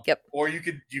 Yep. Or you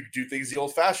could do things the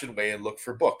old-fashioned way and look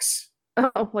for books.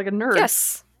 Oh, like a nerd.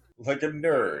 Yes. Like a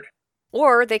nerd.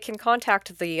 Or they can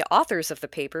contact the authors of the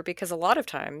paper, because a lot of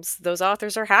times those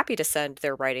authors are happy to send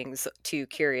their writings to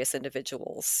curious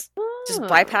individuals. Just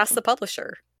bypass the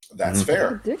publisher. That's A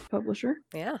fair. dick publisher.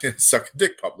 Yeah. Suck a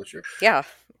dick, publisher. Yeah.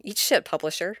 Eat shit,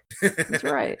 publisher. That's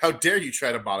right. How dare you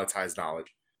try to monetize knowledge?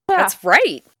 That's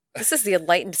right. This is the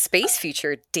enlightened space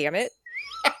future, damn it.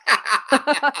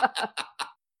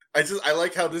 I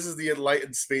like how this is the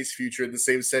enlightened space future. In the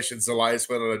same session, Zelias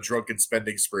went on a drunken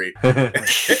spending spree and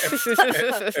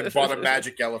bought a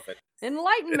magic elephant.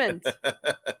 Enlightenment.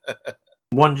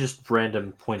 One just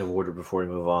random point of order before we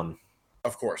move on.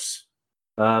 Of course.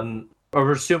 Or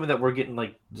we're assuming that we're getting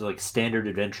like standard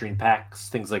adventuring packs,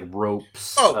 things like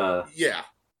ropes. Oh, yeah,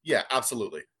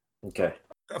 absolutely. Okay.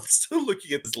 I'm still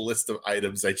looking at this list of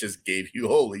items I just gave you.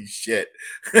 Holy shit!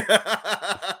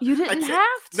 You didn't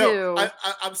have to. No,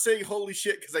 I'm saying holy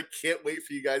shit because I can't wait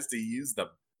for you guys to use them.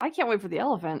 I can't wait for the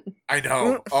elephant. I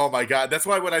know. Oh my god. That's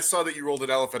why when I saw that you rolled an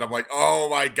elephant, I'm like, oh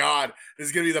my god, this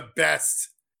is gonna be the best.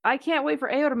 I can't wait for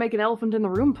Ao to make an elephant in the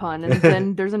room pun, and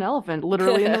then there's an elephant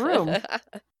literally in the room.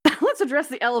 Let's address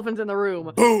the elephant in the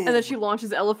room. Boom! And then she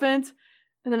launches elephant,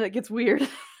 and then it gets weird.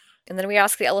 And then we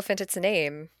ask the elephant its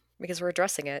name, because we're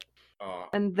addressing it.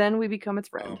 And then we become its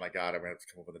friend. Oh my god, I'm gonna have to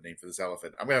come up with a name for this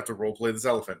elephant. I'm gonna have to roleplay this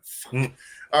elephant.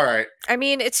 Alright. I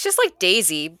mean, it's just like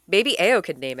Daisy. Maybe Ao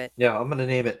could name it. Yeah, I'm gonna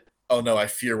name it. Oh no, I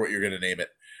fear what you're gonna name it.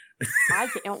 I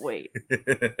can't wait.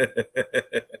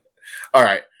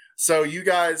 Alright. So you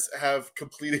guys have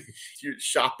completed your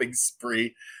shopping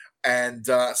spree. And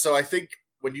so I think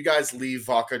when you guys leave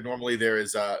Vodka, normally there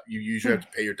is you usually have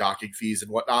to pay your docking fees and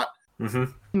whatnot.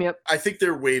 Mm-hmm. Yep. I think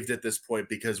they're waived at this point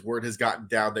because word has gotten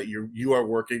down that you are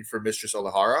working for Mistress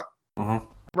Olihara.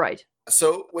 Right.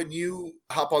 So when you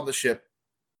hop on the ship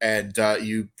and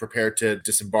you prepare to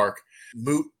disembark,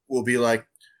 Moot will be like,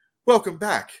 "Welcome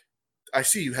back. I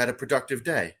see you had a productive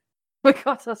day." We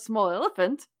got a small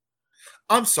elephant.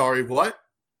 I'm sorry, what?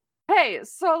 Hey,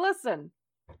 so listen,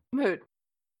 Moot.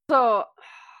 So,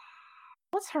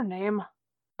 what's her name?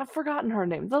 I've forgotten her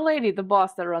name. The lady, the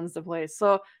boss that runs the place.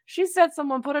 So she said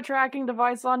someone put a tracking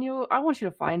device on you. I want you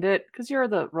to find it because you're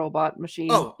the robot machine.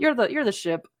 Oh. You're the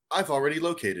ship. I've already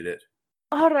located it.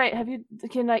 All right.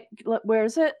 Where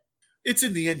is it? It's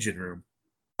in the engine room.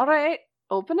 All right.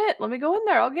 Open it. Let me go in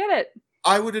there. I'll get it.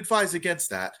 I would advise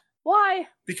against that. Why?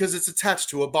 Because it's attached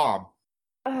to a bomb.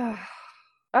 All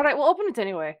right. Well, open it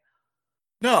anyway.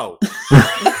 No.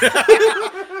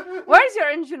 Where's your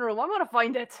engine room? I'm gonna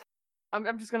find it.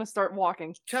 I'm just gonna start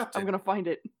walking. Captain. I'm gonna find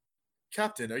it.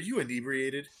 Captain, are you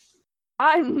inebriated?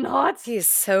 I'm not. He's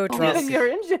so I'm drunk. in your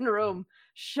engine room.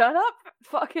 Shut up,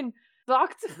 fucking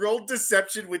doctor. Roll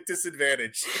deception with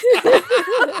disadvantage.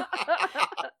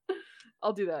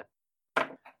 I'll do that.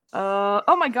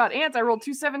 Oh my god, Ant, I rolled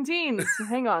 2 17s.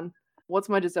 Hang on. What's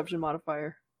my deception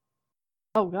modifier?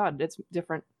 Oh god, it's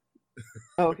different.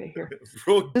 Oh, okay, here.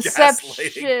 Roll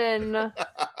Deception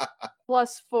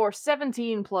plus 4.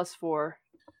 17 plus 4.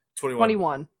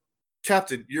 21.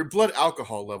 Captain, your blood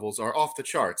alcohol levels are off the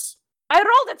charts. I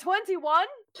rolled a 21?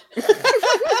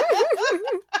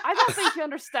 I don't think you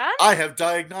understand. I have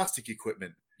diagnostic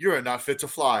equipment. You are not fit to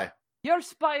fly. You're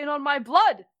spying on my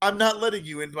blood. I'm not letting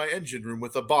you in my engine room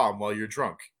with a bomb while you're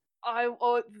drunk.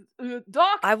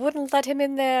 Doc? I wouldn't let him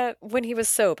in there when he was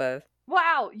sober.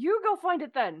 Wow, you go find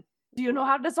it then. Do you know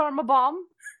how to disarm a bomb?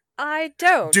 I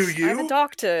don't. Do you? I'm a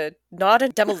doctor, not a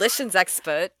demolitions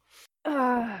expert.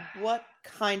 What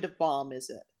kind of bomb is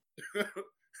it?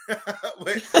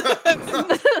 Wait,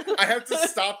 I have to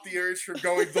stop the urge from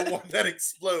going the one that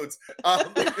explodes.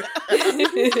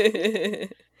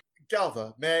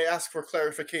 Galva, may I ask for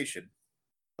clarification?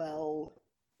 Well,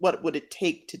 what would it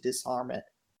take to disarm it?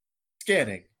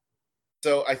 Scanning.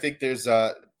 So I think there's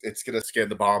it's gonna scan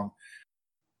the bomb,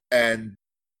 and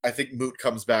I think Moot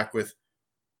comes back with,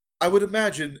 I would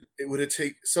imagine it would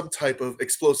take some type of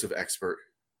explosive expert.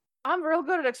 I'm real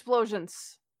good at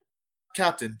explosions.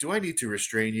 Captain, do I need to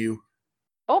restrain you?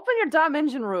 Open your damn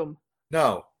engine room.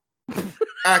 No.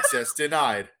 Access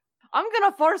denied. I'm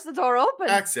gonna force the door open.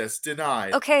 Access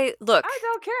denied. Okay, look. I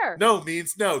don't care. No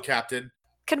means no, Captain.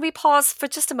 Can we pause for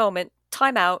just a moment?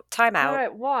 Time out.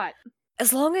 Alright, what?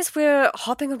 As long as we're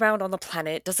hopping around on the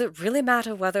planet, does it really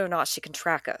matter whether or not she can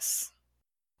track us?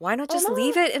 Why not just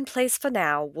leave it in place for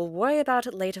now? We'll worry about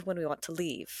it later when we want to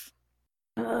leave.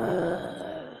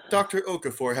 Dr.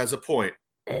 Okafor has a point.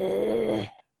 Yeah,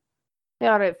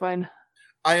 alright, fine.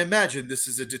 I imagine this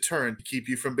is a deterrent to keep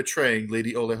you from betraying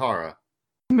Lady Olihara.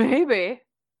 Maybe.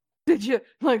 Did you?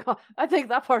 I think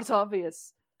that part's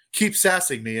obvious. Keep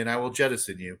sassing me and I will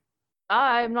jettison you.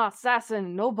 I'm not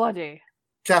sassing nobody.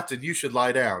 Captain, you should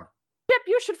lie down. Chip,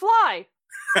 you should fly.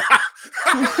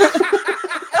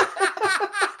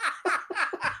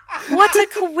 What a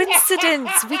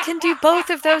coincidence! We can do both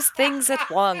of those things at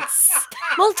once.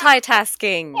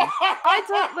 Multitasking.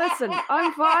 Listen,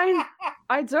 I'm fine.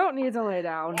 I don't need to lay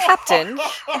down. Captain,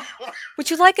 would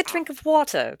you like a drink of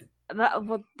water? That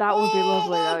would be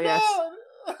lovely, though, yes.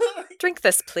 Drink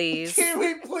this, please. Can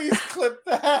we please clip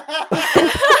that?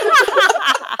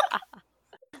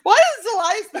 Why is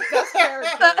Elias the best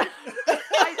character?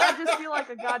 I just feel like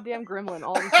a goddamn gremlin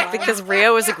all the time. Because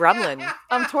Rio is a gremlin.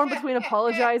 I'm torn between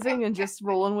apologizing and just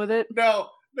rolling with it. No,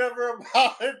 never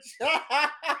apologize. I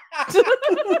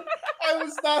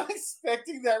not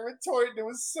expecting that retort, and it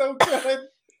was so good.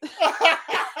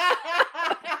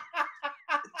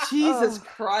 Jesus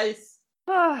Christ.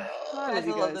 I Guys, love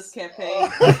you I love guys. this campaign.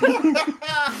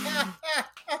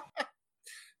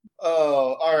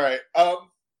 Oh, all right.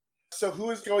 So who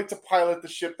is going to pilot the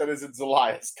ship that is in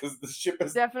Zelias? Because the ship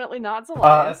is Definitely not Zelias.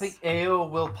 I think AO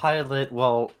will pilot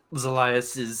while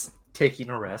Zelias is taking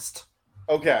a rest.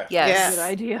 okay. Yes. Good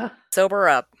idea. Sober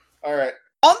up. All right.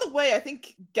 On the way, I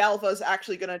think Galva's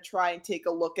actually going to try and take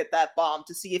a look at that bomb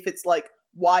to see if it's, like,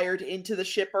 wired into the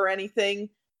ship or anything.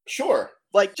 Sure.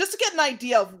 Like, just to get an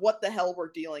idea of what the hell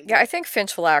we're dealing Yeah, I with. think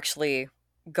Finch will actually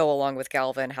go along with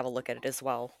Galva and have a look at it as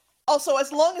well. Also,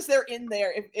 as long as they're in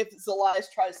there, if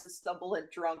Zelias tries to stumble in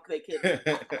drunk, they can...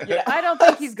 Yeah. I don't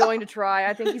think he's going to try.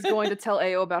 I think he's going to tell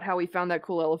AO about how he found that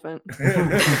cool elephant.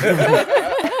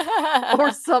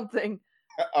 Or something.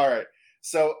 All right.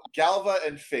 So Galva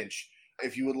and Finch,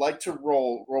 if you would like to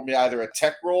roll me either a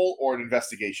tech roll or an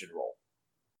investigation roll.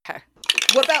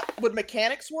 What about... Would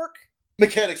mechanics work?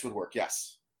 Mechanics would work,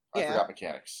 yes. I Yeah. forgot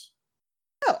mechanics.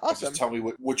 Oh, awesome. Just tell me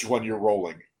which one you're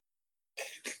rolling.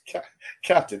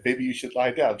 Captain, maybe you should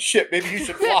lie down. Shit, maybe you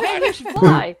should fly. Maybe you should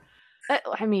fly.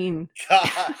 I mean... God,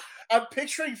 I'm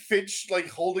picturing Finch, like,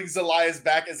 holding Zelias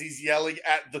back as he's yelling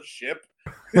at the ship.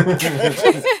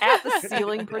 at the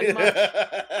ceiling, pretty much.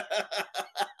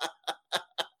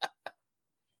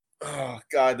 Oh,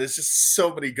 God, there's just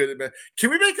so many good... Can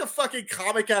we make a fucking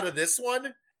comic out of this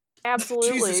one?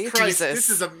 Absolutely. Jesus Christ, Jesus. this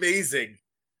is amazing.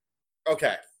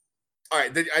 Okay. All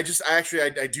right, then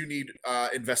I do need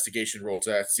investigation roll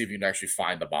to see if you can actually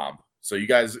find the bomb. So you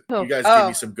guys give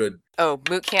me some good... Oh,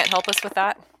 Moot can't help us with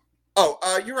that?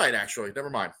 Oh, you're right, actually. Never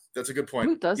mind. That's a good point.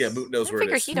 Moot does. Yeah, Moot knows I where it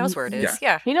figure is. he knows where it is. Yeah.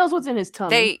 Yeah. He knows what's in his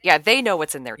tummy. They know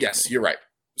what's in there. Yes, you're right.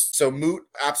 So Moot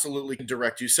absolutely can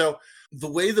direct you. So the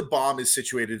way the bomb is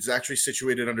situated is actually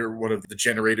situated under one of the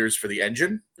generators for the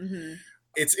engine. Mm-hmm.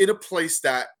 It's in a place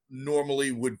that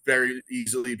normally would very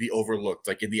easily be overlooked,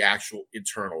 like in the actual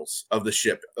internals of the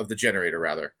ship, of the generator,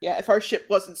 rather. Yeah, if our ship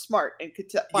wasn't smart and could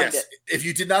find Yes, it. if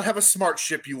you did not have a smart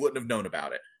ship, you wouldn't have known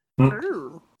about it.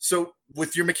 Ooh. So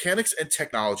with your mechanics and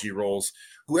technology rolls,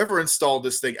 whoever installed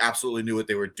this thing absolutely knew what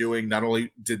they were doing. Not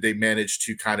only did they manage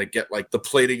to kind of get like the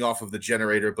plating off of the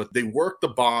generator, but they worked the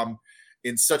bomb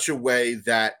in such a way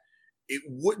that it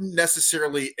wouldn't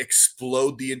necessarily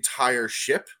explode the entire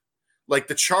ship. Like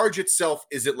the charge itself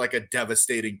isn't like a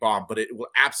devastating bomb, but it will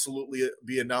absolutely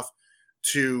be enough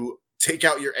to take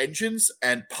out your engines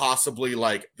and possibly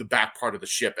like the back part of the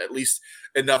ship, at least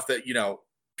enough that, you know,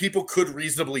 people could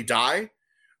reasonably die,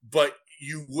 but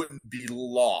you wouldn't be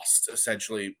lost,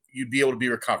 essentially. You'd be able to be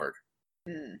recovered.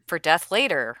 For death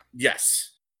later.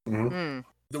 Yes. Hmm.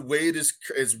 The way it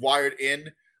is wired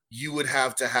in, you would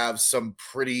have to have some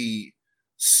pretty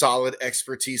solid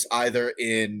expertise either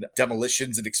in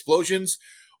demolitions and explosions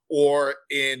or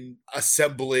in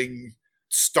assembling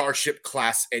Starship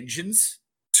class engines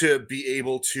to be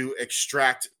able to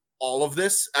extract all of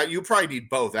this. You probably need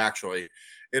both, actually,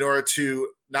 in order to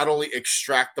not only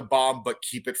extract the bomb, but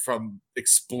keep it from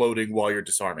exploding while you're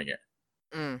disarming it.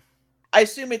 Mm. I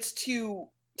assume it's too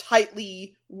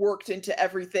tightly worked into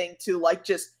everything to, like,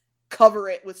 just cover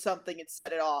it with something and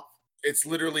set it off. It's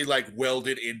literally like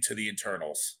welded into the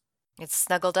internals. It's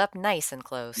snuggled up nice and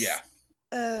close. Yeah.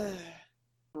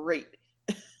 Great.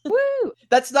 Woo!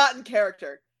 That's not in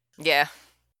character. Yeah.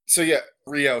 So yeah,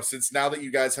 Rio, since now that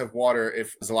you guys have water,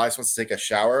 if Zelias wants to take a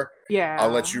shower, Yeah. I'll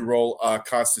let you roll a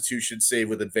Constitution save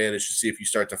with advantage to see if you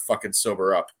start to fucking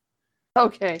sober up.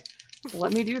 Okay.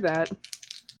 Let me do that.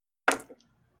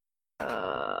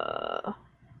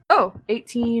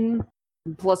 18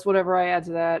 plus whatever I add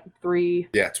to that. 3.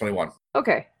 Yeah, 21.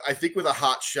 Okay. I think with a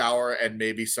hot shower and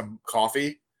maybe some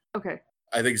coffee, Okay.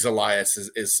 I think Zelias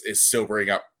is sobering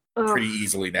up pretty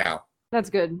easily now. That's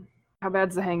good. How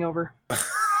bad's the hangover?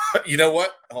 You know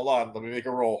what? Hold on, let me make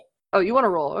a roll. Oh, you want to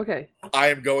roll? Okay. I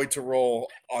am going to roll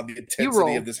on the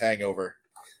intensity of this hangover.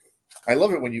 I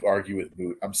love it when you argue with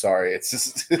Moot. I'm sorry. It's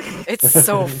just... It's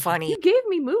so funny. You gave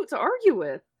me Moot to argue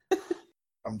with.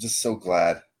 I'm just so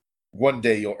glad. One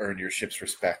day you'll earn your ship's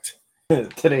respect.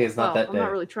 Today is not Well, that I'm day.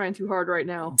 not really trying too hard right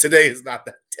now. Today is not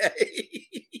that day.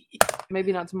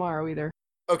 Maybe not tomorrow either.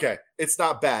 Okay, it's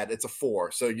not bad. It's a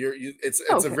 4, so it's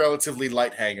Okay. a relatively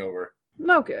light hangover.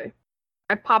 Okay.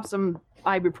 I pop some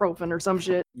ibuprofen or some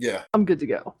shit. Yeah, I'm good to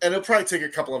go. and it'll probably take a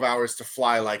couple of hours to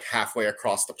fly like halfway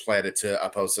across the planet to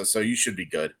Aposa, so you should be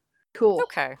good. Cool.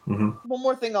 Okay. One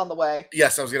more thing on the way.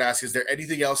 Yes, I was going to ask: is there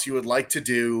anything else you would like to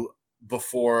do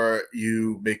before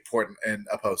you make port in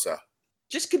Aposa?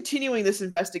 Just continuing this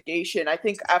investigation, I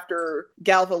think after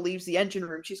Galva leaves the engine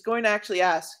room, she's going to actually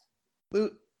ask,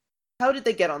 Moot, How did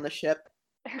they get on the ship?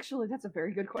 Actually, that's a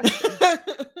very good question.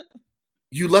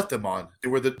 You let them on. They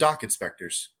were the dock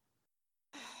inspectors.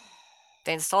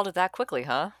 They installed it that quickly,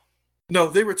 huh? No,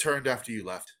 they returned after you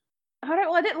left.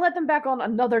 Well, I didn't let them back on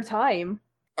another time.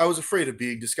 I was afraid of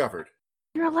being discovered.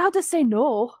 You're allowed to say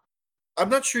no. I'm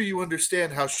not sure you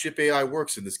understand how ship AI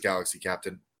works in this galaxy,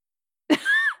 Captain.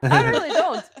 I really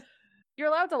don't. You're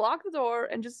allowed to lock the door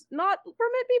and just not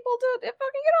permit people to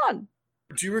fucking get on.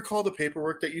 Do you recall the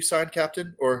paperwork that you signed,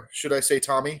 Captain? Or should I say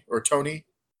Tommy? Or Tony?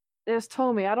 There's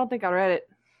Tommy. I don't think I read it.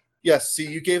 Yes, see,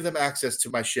 you gave them access to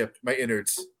my ship, my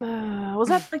innards. Was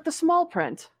that like the small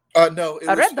print? No.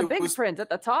 I read the big print at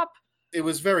the top. It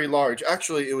was very large.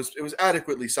 Actually, it was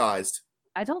adequately sized.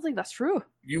 I don't think that's true.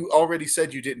 You already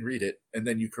said you didn't read it, and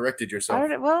then you corrected yourself.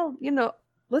 Well,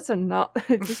 listen, no,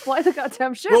 just fly the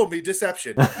goddamn ship. Roll me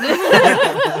deception.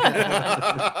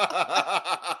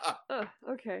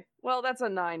 Okay, well, that's a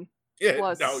 9. Yeah,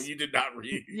 Plus. no, you did not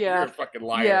read. Yeah. You're a fucking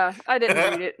liar. Yeah, I didn't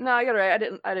read it. No, you're right.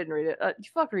 I didn't read it.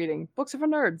 Fuck reading. Books are for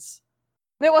nerds.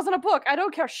 It wasn't a book. I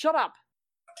don't care. Shut up.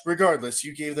 Regardless,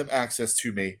 you gave them access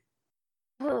to me.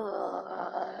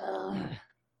 All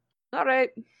right.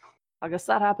 I guess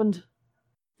that happened.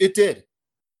 It did.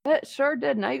 It sure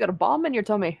did. Now you got a bomb in your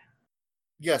tummy.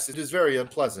 Yes, it is very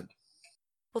unpleasant.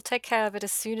 We'll take care of it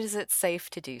as soon as it's safe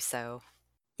to do so.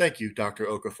 Thank you, Dr.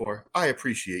 Okafor. I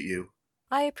appreciate you.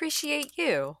 I appreciate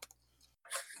you.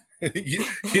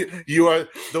 you are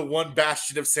the one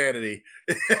bastion of sanity.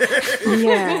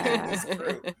 Yeah.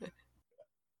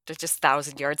 They're just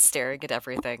 1,000 yards staring at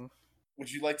everything.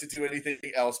 Would you like to do anything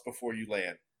else before you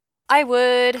land? I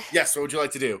would. Yes, what would you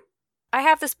like to do? I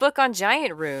have this book on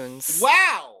giant runes.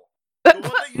 Wow! The one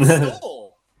that you stole!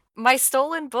 My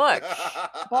stolen book.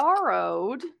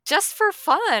 Borrowed. Just for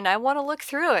fun, I want to look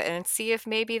through it and see if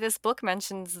maybe this book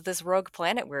mentions this rogue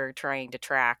planet we're trying to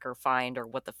track or find or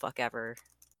what the fuck ever.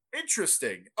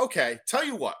 Interesting. Okay, tell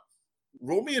you what.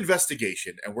 Roll me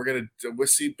investigation, and we'll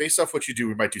see, based off what you do,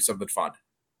 we might do something fun.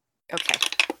 Okay.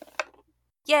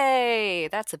 Yay!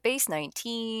 That's a base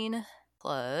 19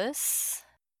 plus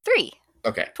 3.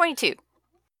 Okay. 22.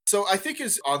 So I think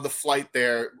is on the flight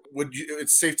there,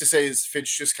 it's safe to say is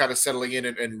Finch just kind of settling in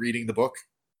and reading the book?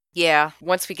 Yeah,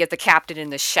 once we get the captain in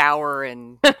the shower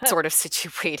and sort of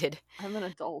situated. I'm an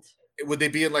adult. Would they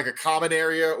be in like a common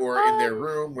area or in their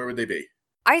room? Where would they be?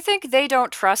 I think they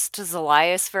don't trust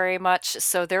Zelias very much,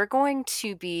 so they're going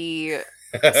to be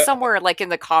somewhere like in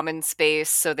the common space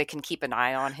so they can keep an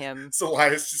eye on him. So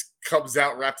Elias just comes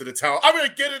out wrapped in a towel. I'm going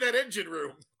to get in that engine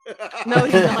room. No,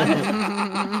 he's not.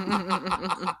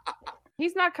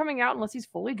 He's not coming out unless he's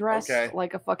fully dressed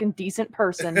like a fucking decent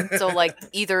person. So, like,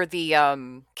 either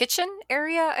the kitchen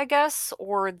area, I guess,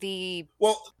 or the...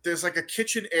 Well, there's like a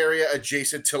kitchen area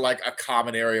adjacent to like a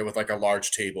common area with like a large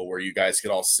table where you guys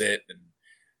can all sit and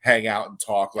hang out and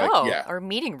talk. Like, our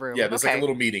meeting room. Yeah, there's like a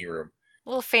little meeting room. A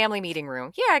little family meeting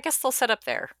room. Yeah, I guess they'll set up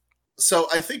there. So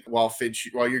I think while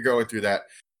you're going through that,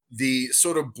 the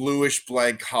sort of bluish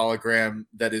blank hologram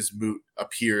that is Moot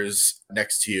appears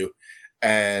next to you,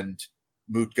 and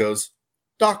Moot goes,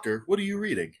 "Doctor, what are you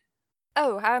reading?"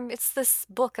 Oh, it's this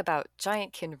book about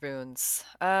giantkin runes.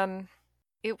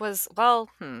 It was, I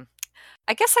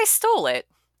guess I stole it.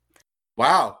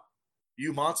 Wow,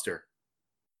 you monster.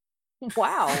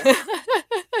 Wow.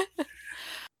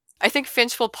 I think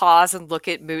Finch will pause and look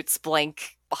at Moot's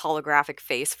blank holographic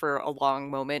face for a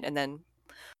long moment, and then...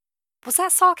 Was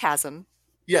that sarcasm?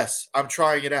 Yes, I'm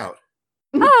trying it out.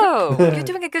 Oh, you're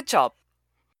doing a good job.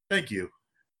 Thank you.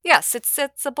 Yes, it's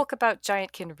a book about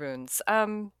giantkin runes.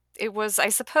 It was, I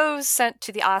suppose, sent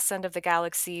to the arse end of the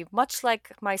galaxy, much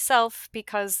like myself,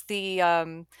 because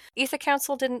the Ether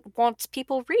Council didn't want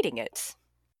people reading it.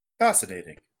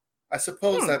 Fascinating. I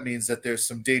suppose that means that there's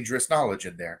some dangerous knowledge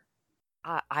in there.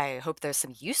 I hope there's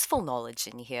some useful knowledge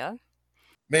in here.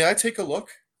 May I take a look?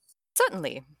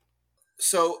 Certainly.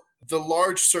 So, the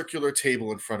large circular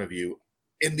table in front of you,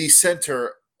 in the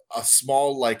center, a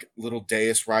small, like, little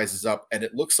dais rises up, and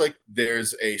it looks like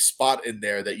there's a spot in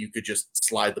there that you could just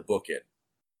slide the book in.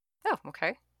 Oh,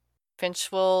 okay.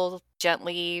 Finch will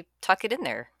gently tuck it in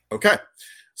there. Okay.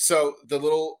 So, the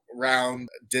little round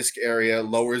disc area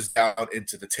lowers down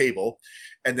into the table,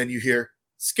 and then you hear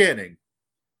scanning.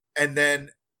 And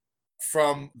then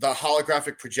from the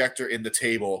holographic projector in the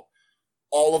table,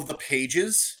 all of the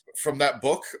pages from that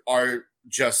book are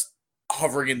just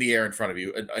hovering in the air in front of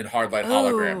you in hardline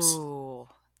holograms. Ooh,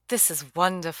 this is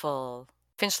wonderful.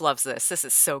 Finch loves this. This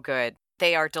is so good.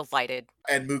 They are delighted.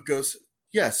 And Moot goes,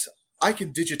 "Yes, I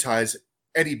can digitize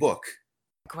any book.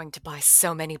 I'm going to buy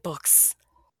so many books."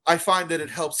 I find that it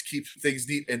helps keep things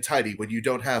neat and tidy when you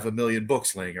don't have a million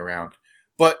books laying around.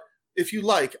 But If you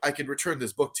like, I can return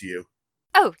this book to you.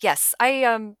 Oh, yes.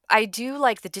 I do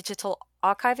like the digital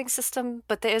archiving system,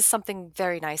 but there is something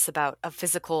very nice about a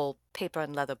physical paper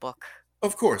and leather book.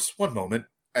 Of course, one moment.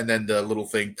 And then the little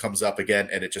thing comes up again,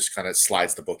 and it just kind of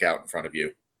slides the book out in front of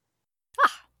you.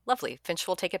 Ah, lovely. Finch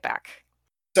will take it back.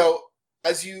 So,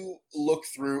 as you look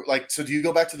through, so do you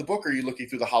go back to the book, or are you looking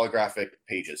through the holographic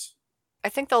pages? I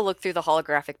think they'll look through the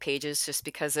holographic pages just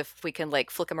because if we can,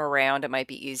 flick them around, it might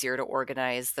be easier to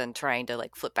organize than trying to,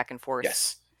 flip back and forth.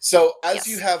 Yes. So, as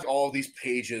you have all these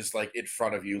pages, in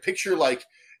front of you, picture, how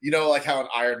in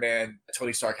Iron Man,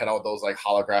 Tony Stark had all those,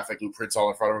 holographic blueprints all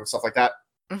in front of him and stuff like that?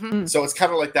 Mm-hmm. So, it's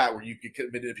kind of like that, where you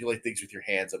can manipulate things with your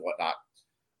hands and whatnot.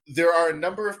 There are a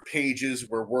number of pages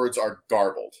where words are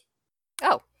garbled.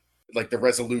 Oh. The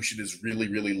resolution is really,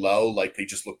 really low, they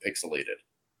just look pixelated.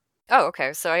 Oh,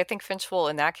 okay. So I think Finch will,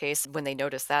 in that case, when they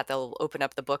notice that, they'll open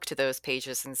up the book to those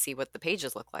pages and see what the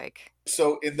pages look like.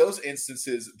 So in those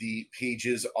instances, the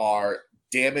pages are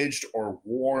damaged or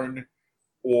worn,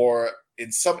 or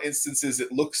in some instances,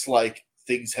 it looks like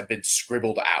things have been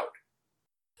scribbled out.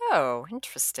 Oh,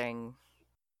 interesting.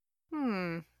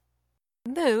 Moot,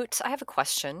 I have a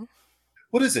question.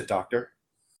 What is it, Doctor?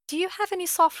 Do you have any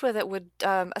software that would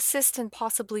assist in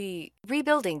possibly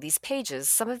rebuilding these pages?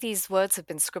 Some of these words have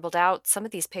been scribbled out. Some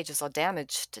of these pages are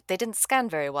damaged. They didn't scan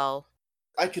very well.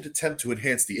 I could attempt to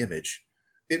enhance the image.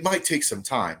 It might take some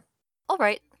time. All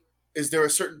right. Is there a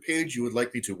certain page you would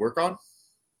like me to work on?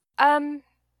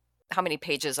 How many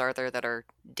pages are there that are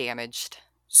damaged?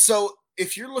 So,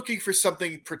 if you're looking for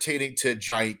something pertaining to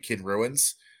giant kin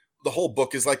ruins, the whole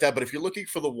book is like that, but if you're looking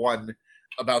for the one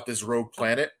about this rogue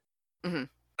planet, mm-hmm.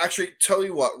 Actually, tell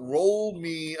you what, roll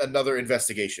me another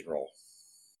investigation roll.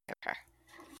 Okay.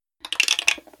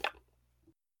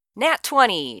 Nat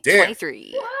 20. Damn.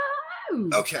 23. Woo!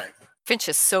 Okay. Finch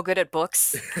is so good at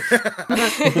books.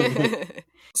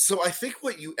 So I think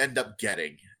what you end up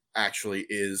getting, actually,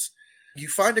 is you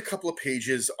find a couple of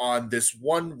pages on this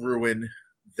one ruin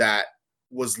that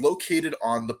was located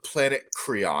on the planet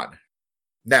Creon.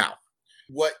 Now,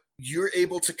 what you're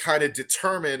able to kind of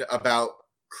determine about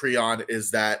Creon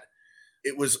is that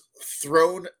it was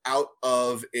thrown out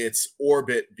of its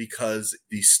orbit because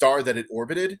the star that it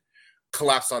orbited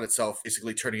collapsed on itself,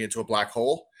 basically turning into a black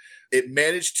hole. It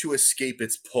managed to escape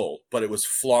its pull, but it was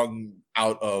flung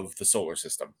out of the solar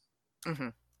system. Mm-hmm.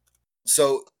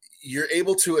 So you're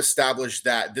able to establish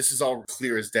that this is all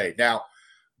clear as day. Now,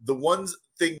 the one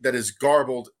thing that is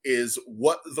garbled is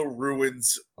what the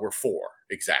ruins were for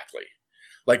exactly.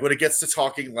 When it gets to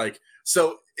talking,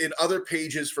 so in other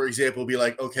pages, for example, be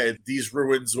like, okay, these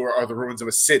ruins are the ruins of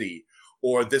a city,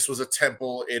 or this was a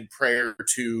temple in prayer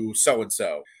to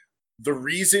so-and-so. The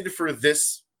reason for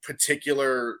this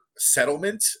particular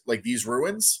settlement, these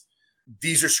ruins,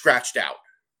 these are scratched out.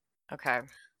 Okay.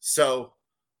 So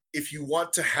if you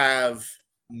want to have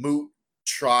Moot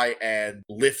try and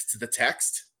lift the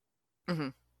text, mm-hmm.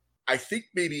 I think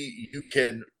maybe you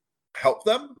can help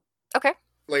them. Okay.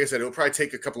 Like I said, it'll probably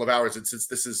take a couple of hours, and since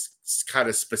this is kind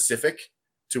of specific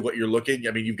to what you're looking,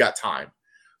 I mean, you've got time.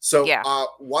 So yeah.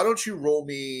 Why don't you roll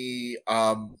me,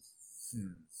 what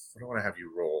do I want to have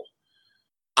you roll?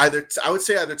 I would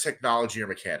say either technology or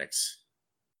mechanics.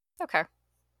 Okay.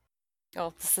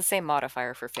 Well, it's the same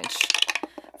modifier for Finch.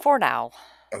 For now.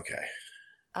 Okay.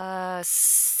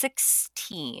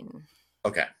 16.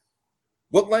 Okay.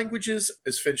 What languages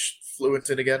is Finch fluent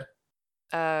in again?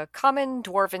 Common,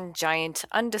 Dwarven, Giant,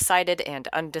 Undecided, and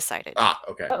Undecided. Ah,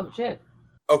 okay. Oh, shit.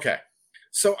 Okay.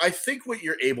 So I think what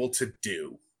you're able to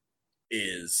do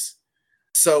is...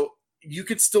 So you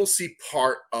could still see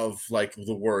part of,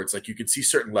 the words. You could see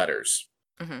certain letters.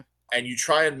 Mm-hmm. And you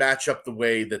try and match up the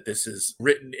way that this is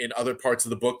written in other parts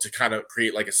of the book to kind of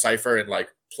create, a cipher and,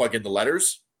 plug in the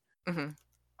letters. Mm-hmm.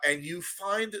 And you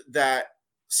find that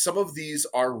some of these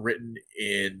are written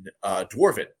in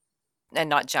Dwarven. And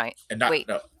not Giant. And not, Wait.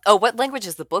 No. Oh, what language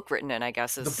is the book written in, I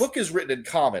guess? The book is written in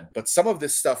Common, but some of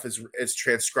this stuff is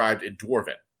transcribed in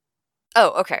Dwarven.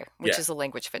 Oh, okay. Which is a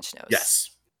language Finch knows.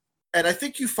 Yes. And I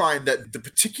think you find that the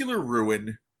particular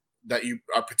ruin that you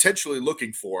are potentially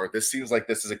looking for, this seems like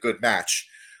this is a good match,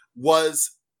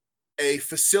 was a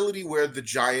facility where the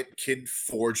giant kin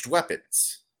forged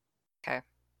weapons. Okay.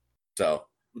 So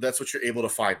that's what you're able to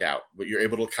find out. But you're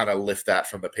able to kind of lift that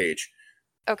from the page.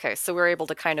 Okay, so we're able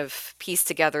to kind of piece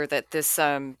together that this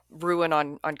ruin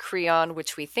on Creon,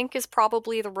 which we think is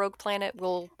probably the rogue planet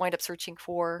we'll wind up searching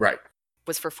for, right,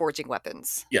 was for forging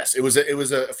weapons. Yes, it was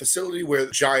a facility where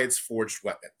giants forged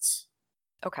weapons.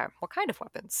 Okay, what kind of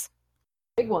weapons?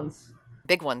 Big ones.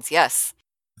 Big ones, yes.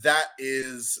 That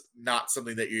is not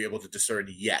something that you're able to discern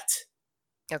yet.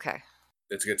 Okay.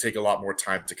 it's going to take a lot more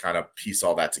time to kind of piece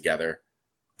all that together.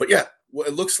 But yeah,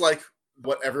 it looks like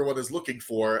what everyone is looking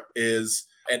for is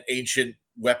an ancient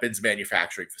weapons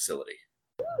manufacturing facility.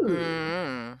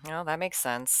 Well, that makes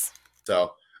sense.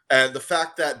 So, and the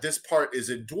fact that this part is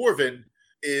in Dwarven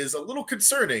is a little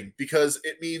concerning because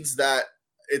it means that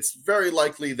it's very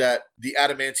likely that the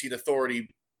Adamantine Authority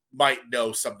might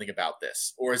know something about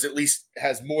this, or is at least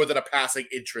has more than a passing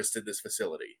interest in this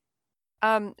facility.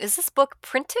 Is this book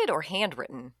printed or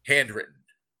handwritten? Handwritten.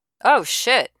 Oh,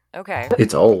 shit. Okay.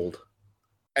 It's old.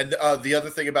 And the other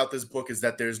thing about this book is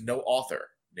that there's no author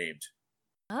named.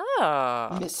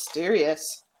 Oh.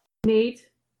 Mysterious. Neat.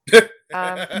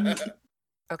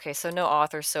 Okay, so no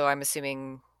author, so I'm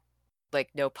assuming, like,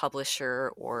 no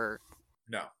publisher or...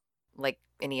 No. Like,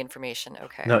 any information.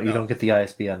 Okay. No, you don't get the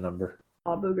ISBN number.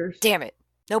 Aw, boogers. Damn it.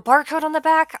 No barcode on the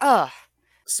back? Ugh.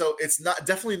 So it's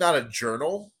definitely not a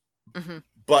journal, Mm-hmm.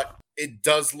 but it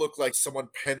does look like someone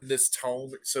penned this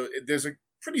tome. So there's a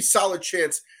pretty solid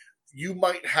chance you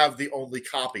might have the only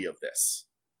copy of this.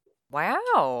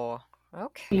 Wow. Seems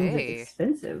Okay.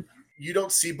 expensive. You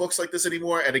don't see books like this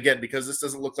anymore. And again, because this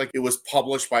doesn't look like it was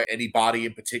published by anybody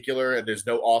in particular, and there's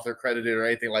no author credited or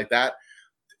anything like that,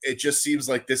 it just seems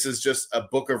like this is just a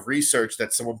book of research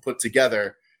that someone put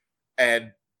together.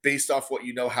 And based off what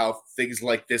you know how things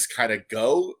like this kind of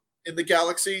go in the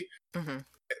galaxy,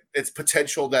 it's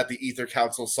potential that the Ether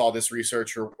Council saw this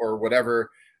research or whatever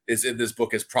is in this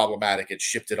book as problematic and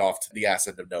shipped it off to the ass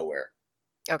end of nowhere.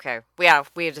 Okay. Yeah,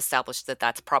 we had established that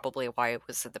that's probably why it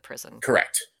was in the prison.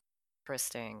 Correct.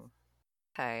 Interesting.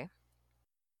 Okay.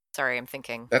 Sorry, I'm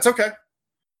thinking. That's okay.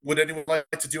 Would anyone like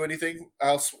to do anything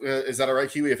else? Is that all right,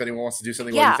 Kiwi? If anyone wants to do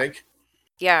something, Yeah. what do you think?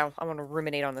 Yeah, I want to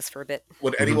ruminate on this for a bit.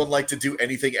 Would anyone like to do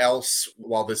anything else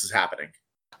while this is happening?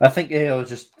 I think AO is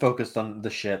just focused on the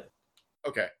ship.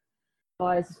 Okay.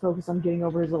 Elias is focused on getting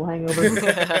over his little hangover.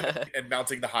 And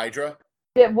mounting the Hydra?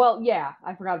 Yeah, well, yeah,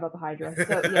 I forgot about the Hydra.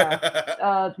 So,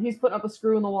 yeah. He's putting up a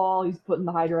screw in the wall, he's putting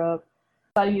the Hydra up.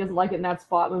 Deciding he doesn't like it in that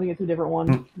spot, moving it to a different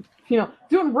one. You know,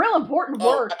 doing real important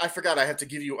work. I forgot I had to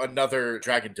give you another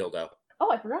dragon dildo.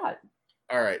 Oh, I forgot.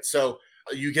 All right, so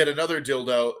you get another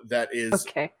dildo that is...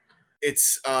 Okay.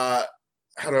 It's, how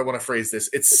do I want to phrase this?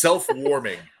 It's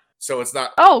self-warming, so it's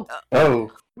not... Oh!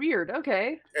 Oh. Weird,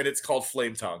 okay. And it's called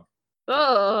Flame Tongue.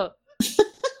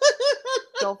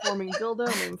 Self-forming dildo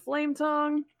named Flame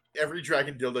Tongue. Every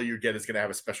dragon dildo you get is going to have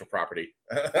a special property.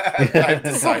 I've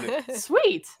decided.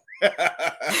 Sweet! This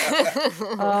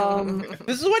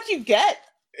is what you get.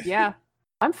 Yeah.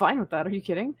 I'm fine with that. Are you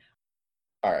kidding?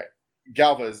 All right.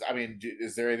 Galva,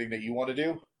 is there anything that you want to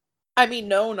do? I mean,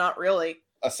 no, not really.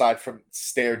 Aside from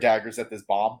stare daggers at this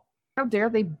bomb? How dare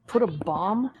they put a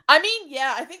bomb? I mean,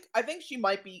 yeah, I think she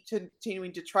might be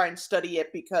continuing to try and study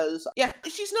it because, yeah,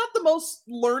 she's not the most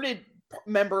learned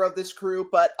member of this crew,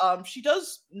 but she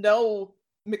does know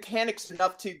mechanics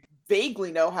enough to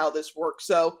vaguely know how this works.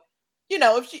 So, you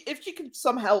know, if she can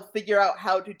somehow figure out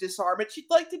how to disarm it, she'd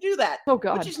like to do that. Oh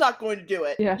god. But she's not going to do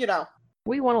it. Yeah. You know.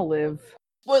 We want to live.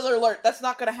 Spoiler alert, that's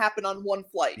not going to happen on one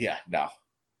flight. Yeah, no.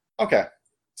 Okay.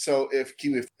 So if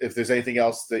there's anything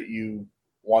else that you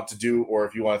want to do, or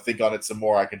if you want to think on it some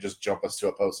more, I can just jump us to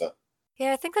a posa.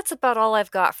 Yeah, I think that's about all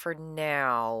I've got for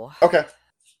now. Okay.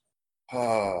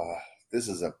 This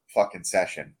is a fucking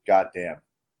session. Goddamn.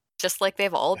 Just like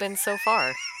they've all been so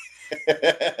far.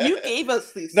 You gave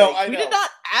us these No, things. I We know. did not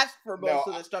ask for most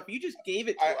No, of this stuff. You just gave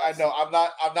it to I us. know. I'm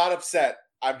not upset.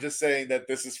 I'm just saying that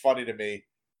this is funny to me.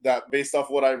 That based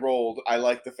off what I rolled, I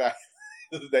like the fact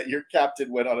that your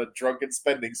captain went on a drunken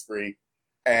spending spree,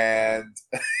 and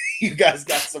you guys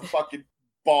got some fucking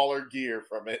baller gear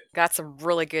from it. Got some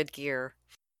really good gear.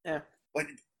 Like,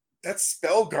 that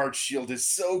Spellguard shield is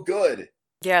so good.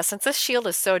 Yeah, since this shield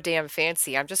is so damn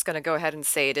fancy, I'm just gonna go ahead and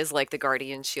say it is like the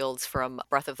Guardian shields from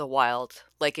Breath of the Wild.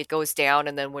 Like, it goes down,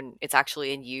 and then when it's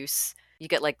actually in use, you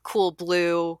get like cool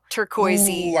blue,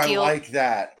 turquoisey Ooh, I deal. like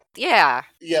that. Yeah.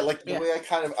 Yeah, like the Yeah. way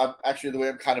the way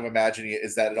I'm kind of imagining it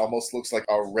is that it almost looks like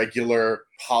a regular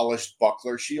polished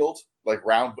buckler shield, like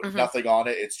round, but Mhm. nothing on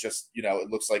it. It's just, it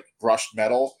looks like brushed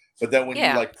metal. But then when you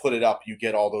Yeah. like put it up, you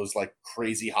get all those like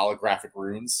crazy holographic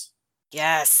runes.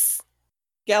 Yes.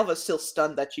 Galva's still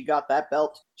stunned that she got that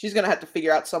belt. She's going to have to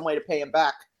figure out some way to pay him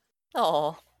back.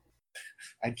 Oh.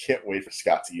 I can't wait for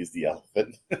Scott to use the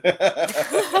elephant.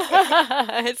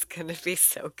 It's gonna be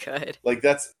so good. Like,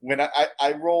 that's when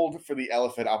I rolled for the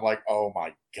elephant. I'm like, oh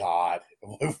my god.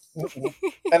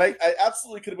 And I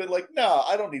absolutely could have been like, no,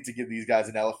 I don't need to give these guys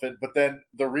an elephant. But then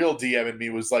the real DM in me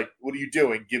was like, what are you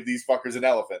doing? Give these fuckers an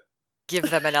elephant. Give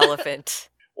them an elephant.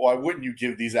 Why wouldn't you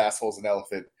give these assholes an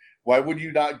elephant? Why would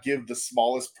you not give the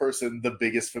smallest person the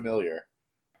biggest familiar?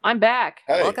 I'm back.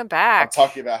 Hey, Welcome back. I'm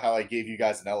talking about how I gave you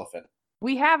guys an elephant.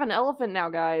 We have an elephant now,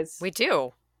 guys. We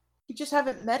do. You just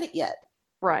haven't met it yet.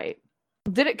 Right.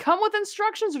 Did it come with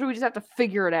instructions, or do we just have to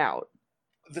figure it out?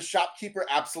 The shopkeeper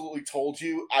absolutely told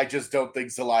you. I just don't think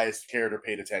Zelias cared or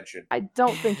paid attention. I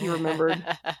don't think he remembered.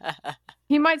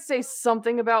 He might say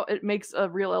something about it makes a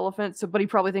real elephant, but he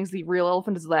probably thinks the real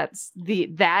elephant is like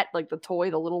the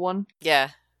toy, the little one. Yeah.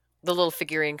 The little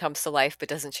figurine comes to life but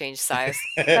doesn't change size.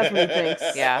 That's what he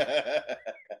thinks. Yeah.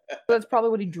 That's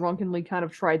probably what he drunkenly kind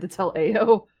of tried to tell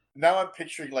Ao. Now I'm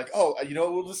picturing like, oh, you know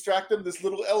what will distract them? This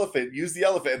little elephant. Use the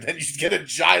elephant, and then you just get a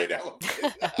giant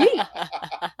elephant.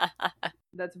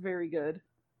 That's very good.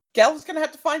 Gal's gonna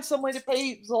have to find some way to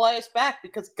pay Zelias back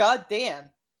because goddamn.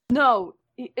 No,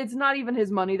 it's not even his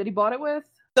money that he bought it with.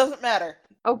 Doesn't matter.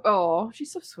 Oh,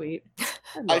 she's so sweet.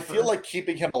 I feel like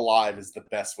keeping him alive is the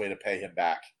best way to pay him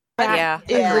back. Yeah,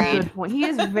 Is a agreed. good point. He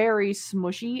is very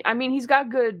smushy. I mean, he's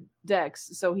got good dex,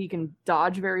 so he can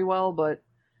dodge very well, but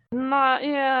he's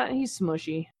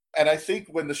smushy. And I think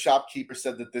when the shopkeeper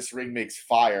said that this ring makes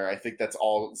fire, I think that's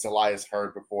all Zelias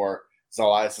heard before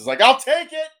Zelias is like, I'll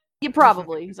take it! Yeah,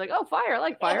 probably. He's like, oh, fire. I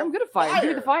like fire. I'm good at fire. Give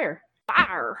me the fire.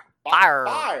 Fire. Fire.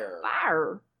 Fire!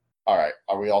 Fire. All right,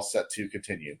 are we all set to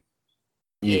continue?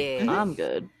 Yeah. I'm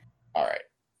good. All right.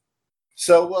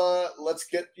 So let's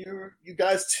get you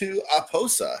guys to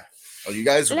Aposa. Are you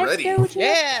guys ready? Let's go to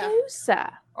Yeah.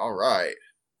 Aposa. All right.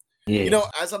 Yeah. You know,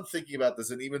 as I'm thinking about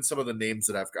this, and even some of the names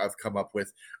that I've come up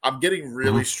with, I'm getting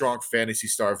really strong Phantasy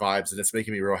Star vibes, and it's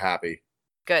making me real happy.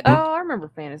 Good. Oh, I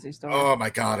remember Phantasy Star. Oh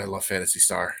my god, I love Phantasy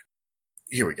Star.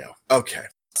 Here we go. Okay.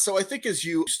 So I think as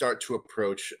you start to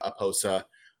approach Aposa,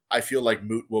 I feel like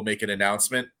Moot will make an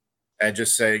announcement and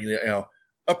just saying,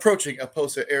 approaching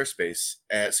Aposa airspace,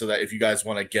 so that if you guys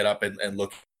want to get up and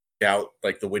look out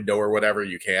like the window or whatever,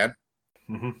 you can.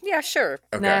 Yeah, sure.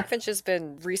 Okay. Nah. Finch has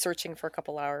been researching for a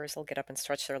couple hours. They'll get up and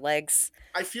stretch their legs.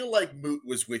 I feel like Moot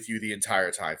was with you the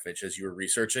entire time, Finch, as you were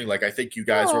researching. Like, I think you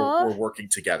guys Aw. were working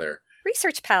together.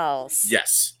 Research pals.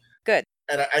 Yes. Good.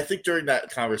 And I think during that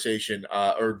conversation,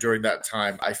 or during that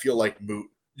time, I feel like Moot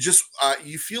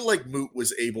you feel like Moot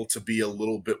was able to be a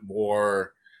little bit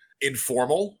more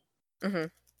informal. Mm-hmm.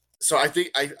 So I think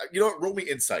roll me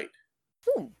insight.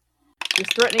 Ooh. You're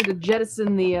threatening to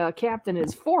jettison the captain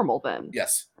is formal then.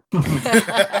 Yes.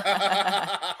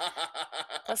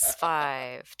 Plus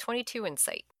 5. 22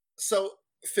 insight. So,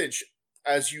 Finch,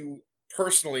 as you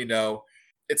personally know,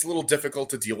 it's a little difficult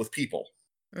to deal with people.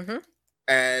 Mm-hmm.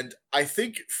 And I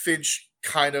think Finch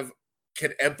kind of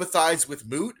can empathize with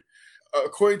Moot.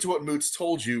 According to what Moot's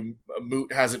told you,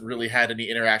 Moot hasn't really had any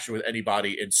interaction with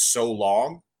anybody in so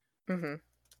long Mm-hmm.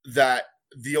 that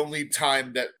the only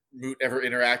time that Moot ever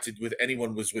interacted with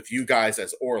anyone was with you guys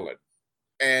as Orlin.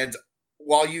 And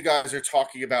while you guys are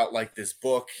talking about like this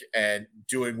book and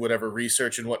doing whatever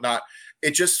research and whatnot,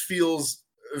 it just feels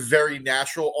very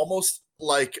natural, almost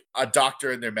like a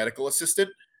doctor and their medical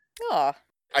assistant. Aw.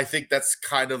 I think that's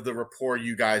kind of the rapport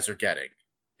you guys are getting.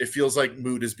 It feels like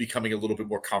Moot is becoming a little bit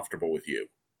more comfortable with you.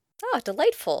 Oh,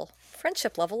 delightful.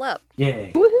 Friendship level up.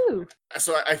 Yay. Woohoo!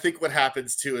 So I think what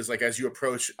happens too is like as you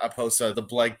approach Aposa, the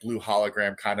blank blue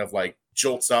hologram kind of like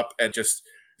jolts up and just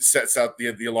sets out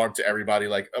the alarm to everybody,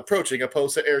 like approaching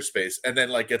Aposa airspace, and then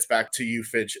like gets back to you,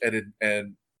 Finch,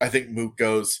 and I think Moot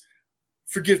goes,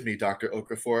 "Forgive me, Dr.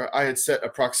 Okafor, I had set a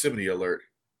proximity alert."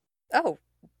 Oh,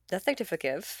 nothing to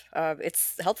forgive.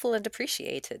 It's helpful and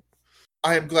appreciated.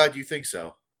 I am glad you think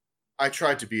so. I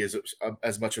tried to be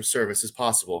as much of service as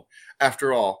possible.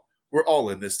 After all, we're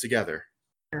all in this together.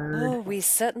 Oh, we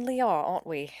certainly are, aren't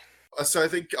we? So I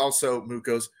think also Moot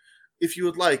goes, if you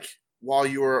would like, while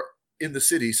you are in the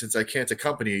city, since I can't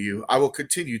accompany you, I will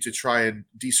continue to try and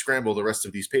descramble the rest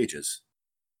of these pages.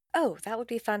 Oh, that would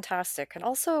be fantastic. And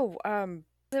also,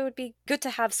 it would be good to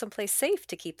have someplace safe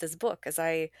to keep this book, as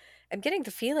I am getting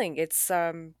the feeling it's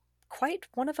quite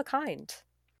one of a kind.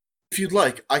 If you'd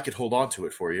like, I could hold on to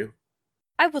it for you.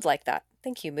 I would like that.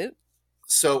 Thank you, Moot.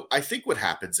 So I think what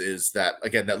happens is that,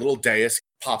 again, that little dais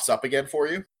pops up again for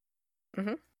you.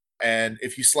 Mhm. And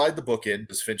if you slide the book in,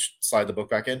 does Finch slide the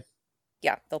book back in?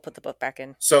 Yeah, they'll put the book back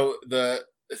in. So the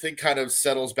thing kind of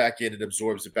settles back in and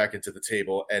absorbs it back into the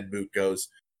table, and Moot goes,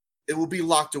 "It will be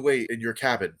locked away in your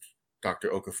cabin, Dr.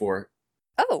 Okafor."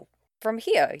 Oh, from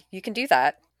here, you can do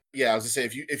that. Yeah, I was going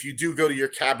to say, if you do go to your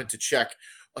cabin to check,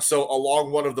 so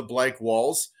along one of the blank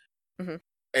walls, Mhm.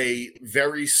 a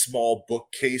very small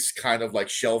bookcase kind of like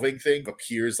shelving thing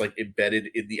appears like embedded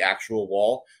in the actual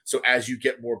wall. So as you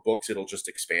get more books, it'll just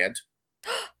expand.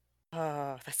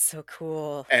 Oh, that's so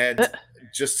cool. And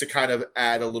just to kind of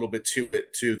add a little bit to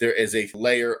it too, there is a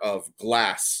layer of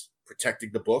glass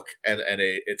protecting the book, and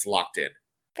it's locked in.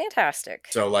 Fantastic.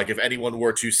 So, like, if anyone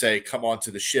were to say, come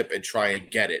onto the ship and try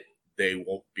and get it, they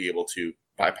won't be able to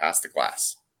bypass the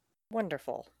glass.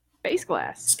 Wonderful. Space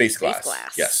glass. Space glass. Space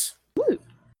glass. Yes. Woo.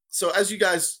 So as you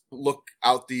guys look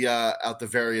out the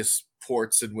various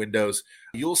ports and windows,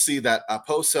 you'll see that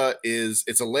Aposa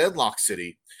it's a landlocked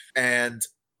city, and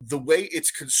the way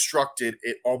it's constructed,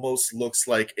 it almost looks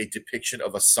like a depiction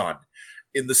of a sun.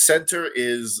 In the center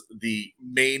is the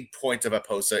main point of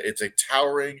Aposa. It's a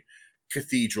towering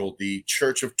cathedral, the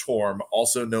Church of Torm,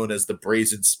 also known as the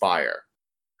Brazen Spire.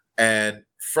 And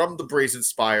from the Brazen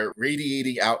Spire,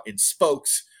 radiating out in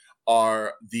spokes,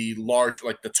 are the large,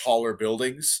 like the taller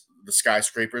buildings, the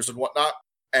skyscrapers and whatnot.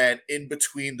 And in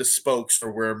between the spokes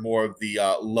are where more of the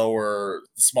lower,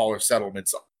 smaller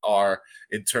settlements are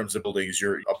in terms of buildings,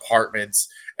 your apartments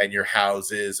and your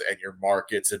houses and your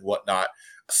markets and whatnot.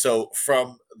 So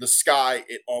from the sky,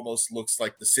 it almost looks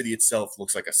like the city itself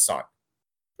looks like a sun.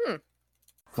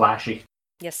 Flashy.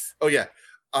 Yes. Oh, yeah.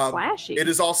 Flashy. It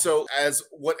is also, as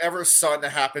whatever sun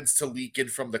happens to leak in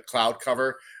from the cloud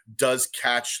cover does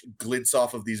catch glints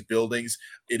off of these buildings,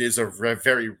 it is a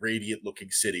very radiant looking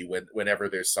city whenever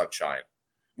there's sunshine,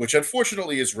 which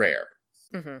unfortunately is rare.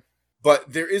 Mm-hmm.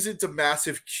 But there isn't a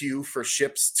massive queue for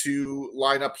ships to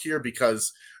line up here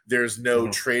because there's no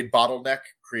trade bottleneck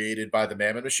created by the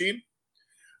Mammon Machine.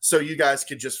 So you guys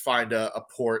can just find a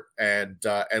port and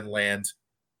land.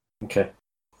 Okay.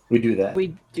 We do that.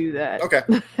 We do that. Okay.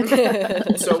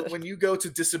 So when you go to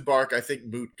disembark, I think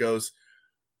Moot goes,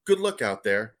 good luck out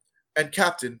there. And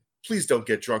Captain, please don't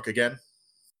get drunk again.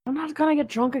 I'm not gonna get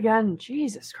drunk again.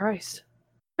 Jesus Christ.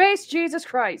 Face Jesus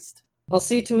Christ. I'll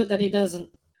see to it that he doesn't.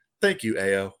 Thank you,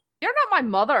 Ao. You're not my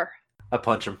mother. I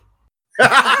punch him.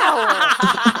 I've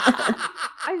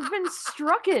been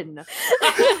strucken.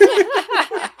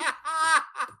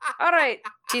 All right.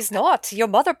 She's not. Your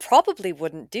mother probably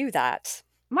wouldn't do that.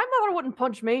 My mother wouldn't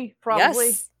punch me, probably.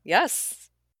 Yes. Yes.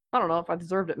 I don't know if I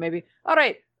deserved it, maybe. All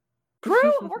right.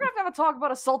 Crew, we're going to have a talk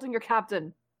about assaulting your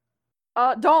captain.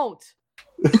 Don't.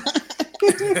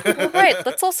 All right.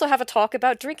 Let's also have a talk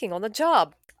about drinking on the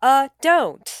job.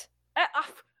 Don't.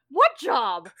 What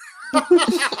job?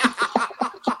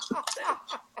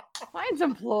 Mine's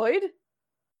employed.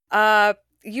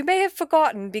 You may have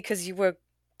forgotten because you were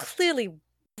clearly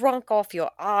drunk off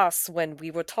your ass when we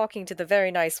were talking to the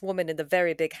very nice woman in the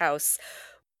very big house.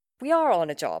 We are on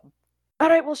a job.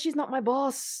 Alright, well, she's not my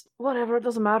boss. Whatever, it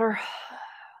doesn't matter.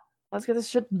 Let's get this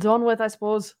shit done with, I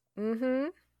suppose. Mm-hmm.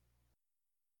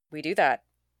 We do that.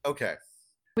 Okay.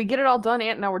 We get it all done,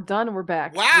 Aunt, now we're done and we're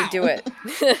back. Wow. We do it.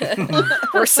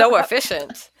 We're so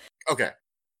efficient. Okay.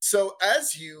 So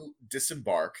as you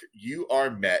disembark, you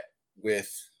are met with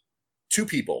two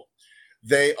people.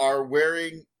 They are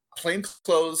wearing plain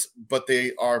clothes, but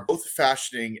they are both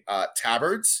fashioning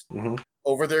tabards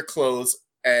over their clothes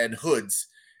and hoods.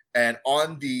 And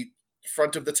on the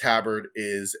front of the tabard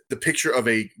is the picture of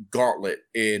a gauntlet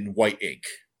in white ink.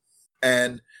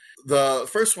 And the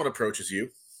first one approaches you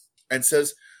and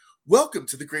says, "Welcome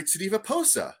to the great city of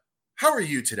Aposa. How are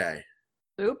you today?"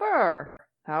 Super.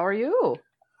 How are you?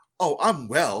 "Oh, I'm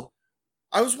well.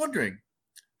 I was wondering,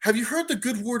 have you heard the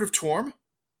good word of Torm?"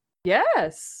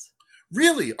 Yes.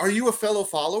 "Really? Are you a fellow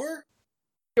follower?"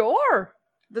 Sure.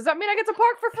 Does that mean I get to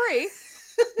park for free?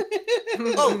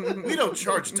 "Oh, we don't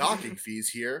charge docking fees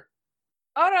here."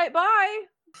 All right, bye.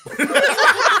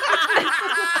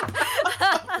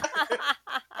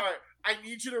 All right, I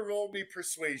need you to roll me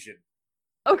persuasion.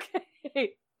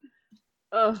 Okay.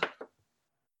 Oh,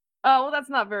 well, that's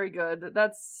not very good.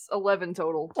 That's 11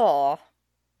 total. Aw.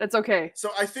 That's okay.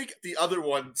 So I think the other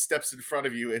one steps in front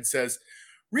of you and says,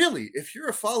 "Really, if you're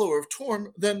a follower of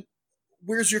Torm, then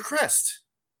where's your crest?"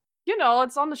 You know,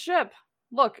 it's on the ship.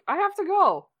 Look, I have to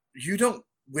go. "You don't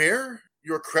wear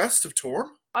your crest of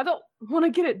Torm?" I don't want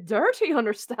to get it dirty,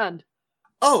 understand?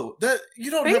 "Oh, that you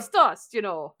don't Face have..." dust, you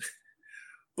know.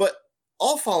 "But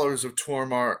all followers of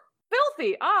Torm are..."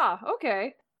 Filthy. Ah,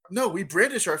 okay. "No, we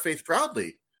brandish our faith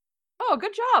proudly." Oh,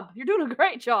 good job. You're doing a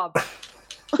great job.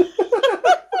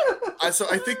 So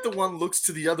I think the one looks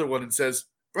to the other one and says,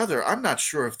 "Brother, I'm not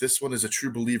sure if this one is a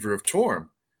true believer of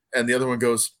Torm." And the other one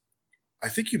goes, "I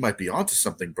think you might be onto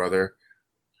something, brother.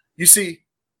 You see,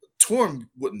 Torm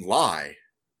wouldn't lie.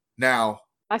 Now..."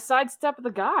 I sidestep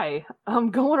the guy. I'm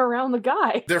going around the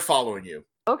guy. They're following you.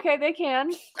 Okay, they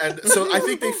can. And so I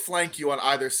think they flank you on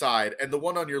either side, and the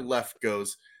one on your left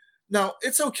goes, "Now,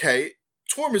 it's okay.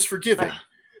 Torm is forgiving.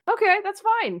 Okay, that's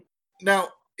fine.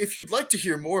 Now, if you'd like to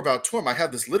hear more about Torm, I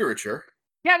have this literature."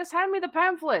 Yeah, just hand me the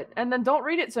pamphlet, and then don't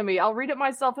read it to me. I'll read it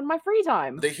myself in my free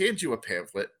time. They hand you a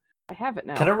pamphlet, I have it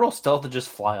now. Can I roll stealth to just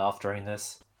fly off during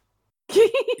this?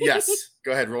 Yes.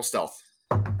 Go ahead, roll stealth.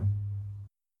 Oh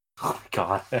my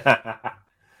god.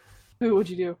 Ooh, what'd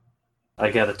you do?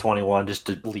 I got a 21 just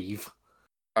to leave.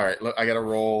 All right, look, I gotta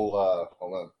roll.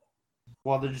 Hold on.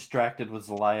 While they're distracted with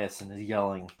Elias and is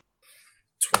yelling.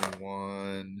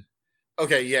 21.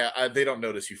 Okay, yeah, they don't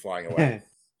notice you flying away.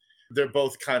 They're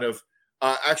both kind of.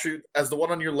 Actually, as the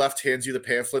one on your left hands you the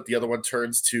pamphlet, the other one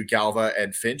turns to Galva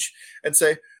and Finch and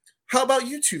say, "How about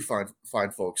you two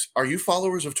fine folks? Are you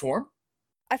followers of Torm?"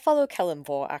 I follow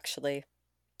Kellenvor, actually.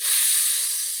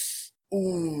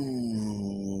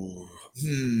 Ooh.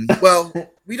 Well,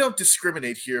 we don't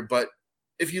discriminate here, but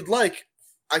if you'd like,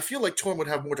 I feel like Torm would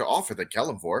have more to offer than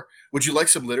Kellenvor. Would you like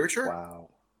some literature?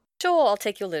 Wow. Sure, I'll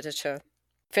take your literature.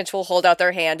 Finch will hold out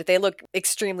their hand. They look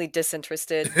extremely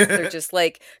disinterested. They're just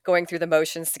like going through the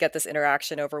motions to get this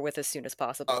interaction over with as soon as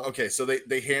possible. Okay, so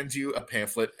they hand you a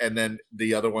pamphlet, and then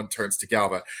the other one turns to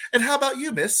Galva. And how about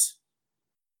you, miss?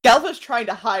 Galva's trying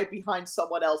to hide behind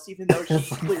someone else, even though she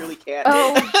clearly can't.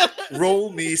 Oh.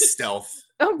 Roll me stealth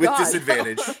Oh, with God.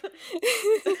 disadvantage.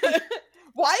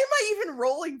 Why am I even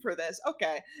rolling for this?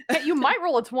 Okay. Hey, you might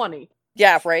roll a 20.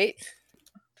 Yeah, right?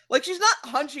 Like, she's not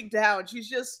hunching down. She's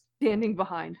just... Standing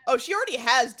behind. Oh, she already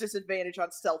has disadvantage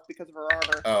on stealth because of her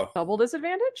armor. Oh. Double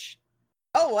disadvantage?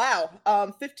 Oh, wow.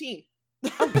 15.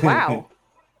 Oh, wow.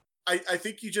 I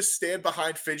think you just stand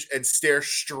behind Finch and stare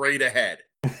straight ahead.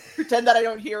 Pretend that I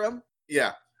don't hear him.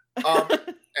 Yeah.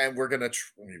 And we're gonna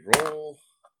let me roll.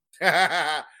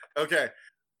 Okay.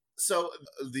 So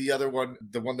the other one,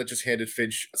 the one that just handed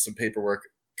Finch some paperwork,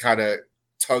 kind of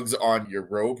tugs on your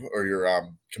robe or your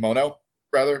kimono,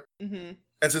 rather, Mm-hmm.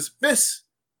 and says,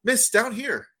 Miss, down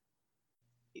here.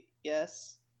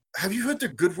 Yes. Have you heard the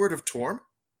good word of Torm?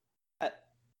 I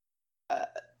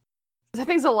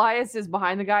think Elias is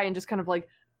behind the guy and just kind of like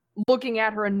looking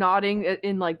at her and nodding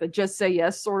in like the just say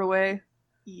yes sort of way.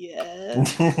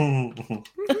 Yes.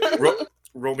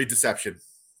 Roll me deception.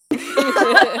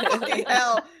 Fucking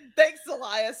hell. Thanks,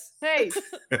 Elias. Hey,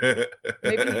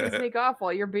 maybe you can sneak off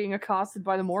while you're being accosted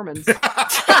by the Mormons.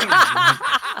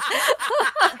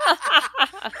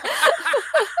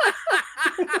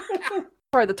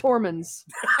 Sorry, the Tormons.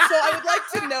 So I would like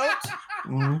to note...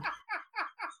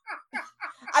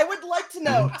 I would like to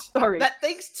note Sorry. that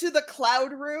thanks to the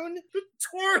cloud rune...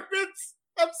 Torments!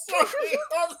 I'm sorry.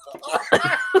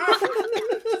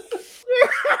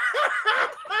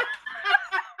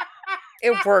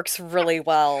 It works really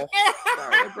well.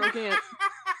 Sorry, I broke it.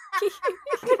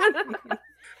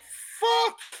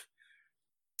 Fuck!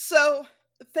 So,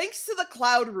 thanks to the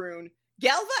cloud rune,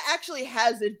 Galva actually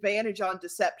has advantage on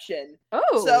deception.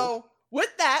 Oh. So,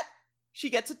 with that,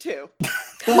 she gets a 2.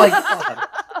 Oh my god.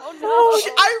 Oh no.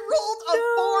 I rolled a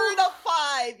 4 and a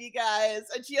 5, you guys,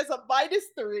 and she has a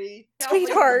 -3.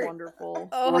 Sweetheart. Wonderful.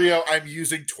 Oh. Rio, I'm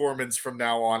using Torments from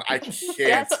now on. I can't.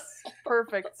 Yes.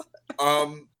 Perfect.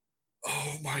 Oh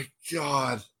my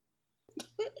god.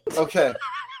 Okay.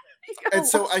 And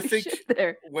so I think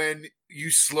there. when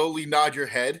you slowly nod your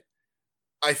head,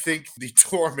 I think the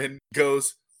Tormund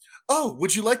goes, "Oh,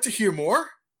 would you like to hear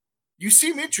more? You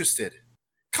seem interested.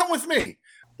 Come with me."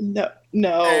 No.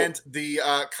 And the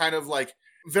kind of like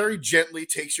very gently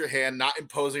takes your hand, not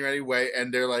imposing in any way,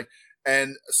 and they're like,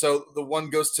 and so the one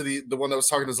goes to the one that was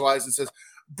talking to Elias and says,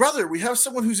 "Brother, we have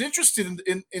someone who's interested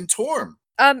in Torm."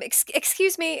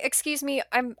 Excuse me.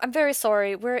 I'm very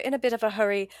sorry. We're in a bit of a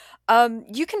hurry.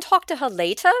 You can talk to her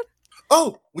later?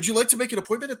 Oh, would you like to make an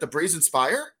appointment at the Brazen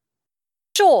Spire?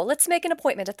 Sure, let's make an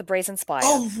appointment at the Brazen Spire.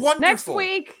 Oh, wonderful. Next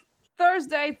week,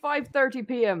 Thursday, 5:30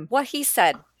 p.m. What he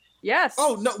said. Yes.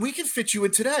 Oh, no, we can fit you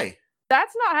in today.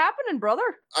 That's not happening,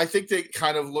 brother. I think they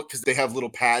kind of look, because they have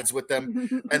little pads with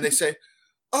them, and they say,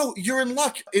 "Oh, you're in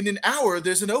luck. In an hour,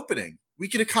 there's an opening. We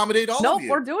can accommodate all Nope, of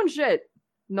you." we're doing shit.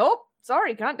 Nope.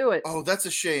 Sorry, can't do it. Oh, that's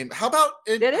a shame. How about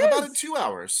in It how about is. in 2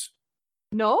 hours?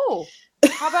 No.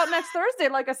 How about next Thursday,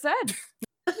 like I said?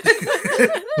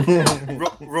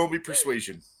 Roll me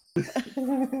persuasion.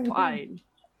 Fine.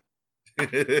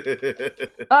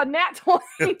 Nat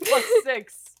 20 plus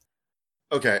 6.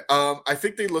 Okay. I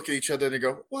think they look at each other and they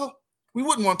go, "Well, we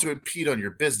wouldn't want to impede on your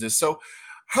business. So,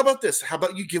 how about this? How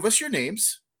about you give us your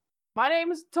names?" My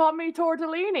name is Tommy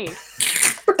Tortellini.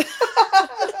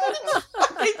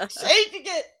 I'm changing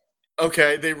it.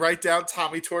 Okay, they write down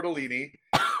Tommy Tortellini,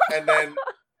 and then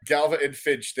Galva and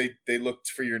Finch, they looked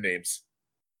for your names.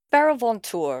 Barrow Von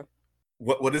Tour.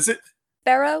 What is it?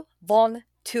 Barrow Von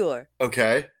Tour.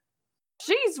 Okay.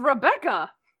 She's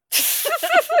Rebecca.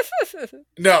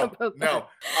 No. All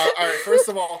right. First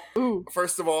of all, Ooh.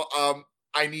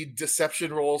 I need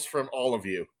deception rolls from all of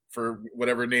you for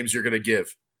whatever names you're gonna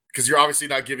give. Because you're obviously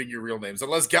not giving your real names,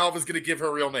 unless Galva's going to give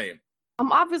her real name.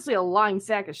 I'm obviously a lying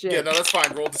sack of shit. Yeah, no, that's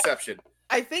fine. Roll deception.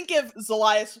 I think if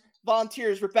Zelias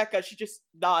volunteers Rebecca, she just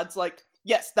nods like,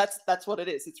 yes, that's what it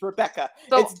is. It's Rebecca.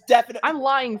 So, it's definitely. I'm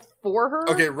lying for her?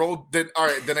 Okay, roll. Then all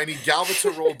right. Then I need Galva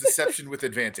to roll deception with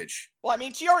advantage. Well, I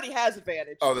mean, she already has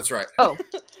advantage. Oh, that's right. Oh.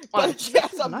 But she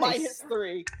has a Nice.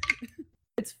 -3.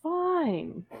 It's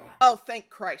fine. Oh, thank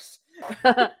Christ.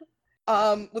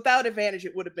 Without advantage,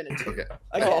 it would have been a 2. Okay.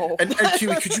 Again. And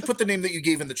Kiwi, could you put the name that you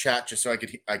gave in the chat just so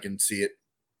I can see it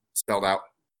spelled out?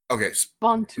 Okay,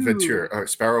 Ventura. Ventura.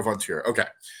 Sparrow Ventura. Okay.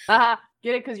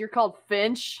 Get it? Because you're called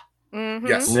Finch? Mm-hmm.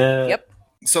 Yes. Yep.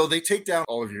 So they take down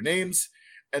all of your names,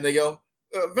 and they go,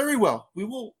 very well. We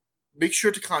will make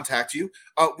sure to contact you.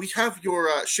 We have your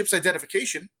ship's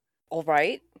identification. All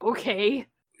right. Okay.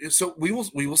 So we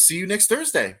will see you next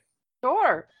Thursday.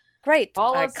 Sure. Great.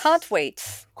 All I us- can't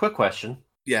wait. Quick question.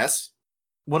 Yes.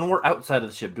 When we're outside of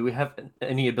the ship, do we have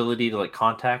any ability to like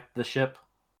contact the ship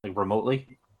like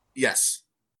remotely? Yes.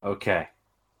 Okay.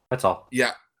 That's all.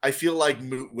 Yeah. I feel like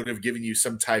Moot would have given you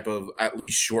some type of at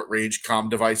least short-range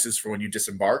comm devices for when you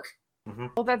disembark.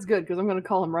 Well, that's good, because I'm going to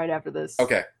call him right after this.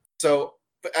 Okay. So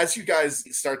but as you guys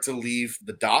start to leave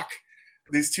the dock,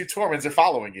 these 2 Tormons are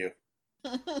following you.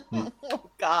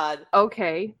 Oh, God.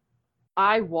 Okay.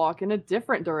 I walk in a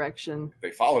different direction.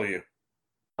 They follow you.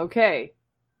 Okay.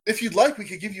 If you'd like, we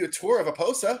could give you a tour of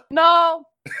Aposa. No!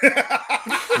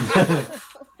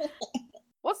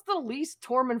 What's the least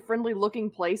Tormund-friendly looking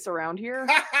place around here?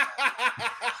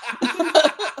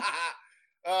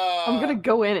 I'm going to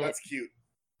go in it. That's cute.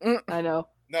 I know.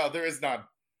 No, there is none.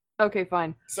 Okay,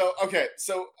 fine. So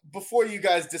before you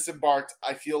guys disembarked,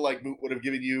 I feel like Moot would have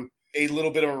given you a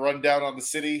little bit of a rundown on the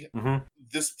city. Mm-hmm.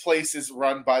 This place is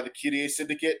run by the Kyrie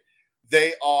Syndicate.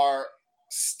 They are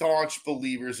staunch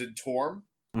believers in Torm.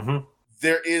 Mm-hmm.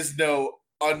 There is no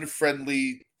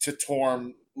unfriendly to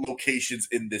Torm locations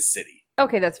in this city.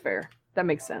 Okay, that's fair. That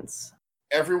makes sense.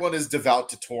 Everyone is devout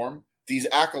to Torm. These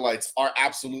acolytes are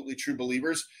absolutely true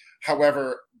believers.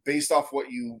 However, based off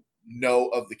what you know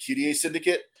of the Kyrie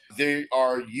Syndicate, they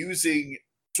are using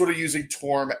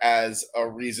Torm as a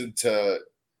reason to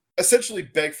essentially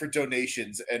beg for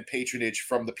donations and patronage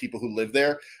from the people who live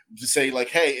there, to say like,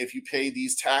 hey, if you pay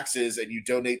these taxes and you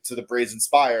donate to the Brazen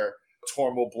Spire,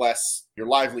 Torm will bless your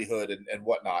livelihood and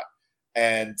whatnot.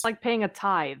 And It's like paying a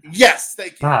tithe. yes,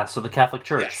 thank you. So the Catholic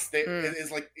Church. Yes, it is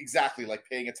like exactly like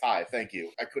paying a tithe. Thank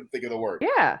you. I couldn't think of the word.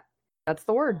 Yeah, that's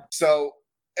the word. So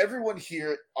everyone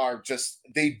here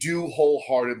they do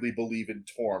wholeheartedly believe in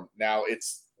Torm. Now,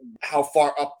 it's how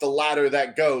far up the ladder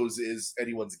that goes is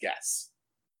anyone's guess.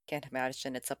 Can't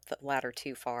imagine it's up the ladder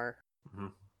too far. Mm-hmm.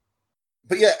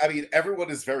 But yeah, I mean, everyone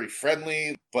is very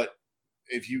friendly, but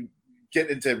if you get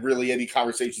into really any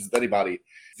conversations with anybody,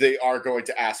 they are going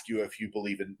to ask you if you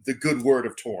believe in the good word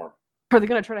of Torm. Are they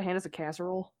going to try to hand us a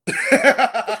casserole?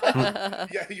 Yeah,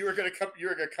 you were gonna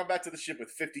come back to the ship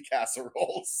with 50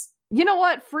 casseroles. You know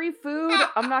what? Free food.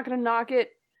 I'm not going to knock it.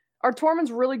 Are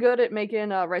Tormund's really good at making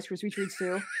Rice Krispie treats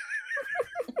too?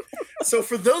 So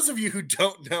for those of you who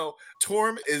don't know,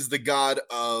 Torm is the god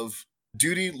of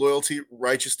duty, loyalty,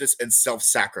 righteousness, and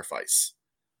self-sacrifice.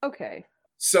 Okay.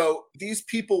 So these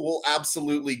people will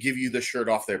absolutely give you the shirt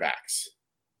off their backs.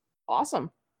 Awesome.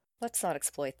 Let's not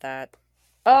exploit that.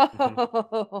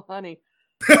 Oh, honey.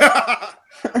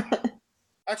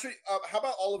 Actually, how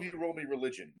about all of you roll me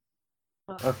religion?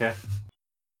 Okay.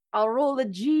 I'll roll a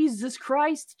Jesus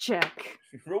Christ check.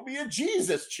 Roll me a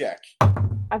Jesus check.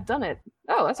 I've done it.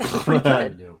 Oh, that's actually pretty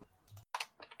good.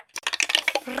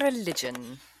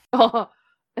 Religion.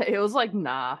 It was like,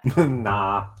 nah.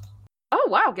 Nah. Oh,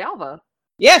 wow, Galva.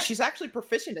 Yeah, she's actually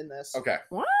proficient in this. Okay.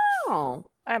 Wow.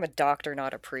 I'm a doctor,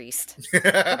 not a priest.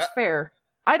 That's fair.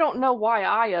 I don't know why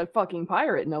I, a fucking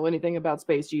pirate, know anything about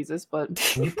Space Jesus,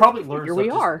 but You probably learned Here stuff we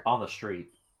just are. on the street.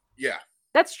 Yeah.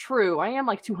 that's true. I am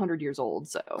like 200 years old,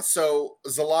 so. So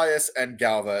Zelias and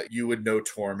Galva, you would know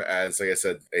Torm as, like I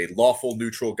said, a lawful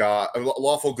neutral god, a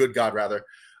lawful good god rather,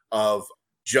 of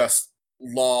just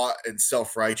law and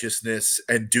self-righteousness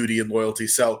and duty and loyalty.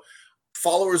 So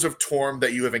followers of Torm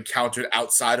that you have encountered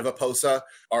outside of Aposa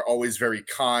are always very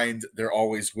kind. They're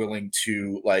always willing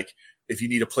to, like, if you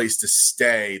need a place to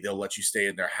stay, they'll let you stay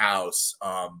in their house.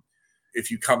 If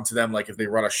you come to them, like if they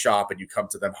run a shop and you come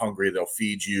to them hungry, they'll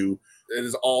feed you. It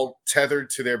is all tethered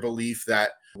to their belief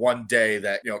that one day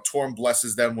that, you know, Torm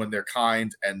blesses them when they're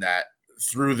kind, and that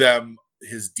through them,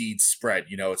 his deeds spread.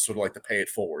 You know, it's sort of like the pay it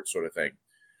forward sort of thing.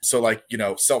 So, like, you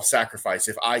know, self-sacrifice.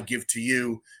 If I give to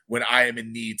you when I am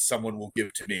in need, someone will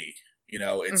give to me. You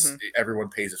know, it's everyone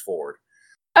pays it forward.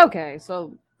 Okay,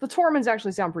 so The Tormons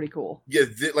actually sound pretty cool. Yeah,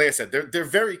 like I said, they're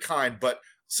very kind, but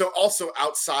so also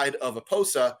outside of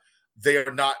Aposa, they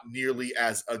are not nearly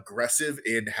as aggressive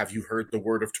in have you heard the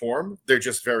word of Torm? They're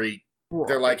just very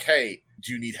they're like, hey,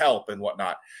 do you need help and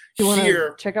whatnot. You want Here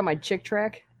to check out my chick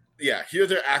track? Yeah, here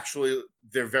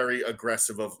they're very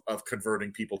aggressive of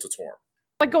converting people to Torm.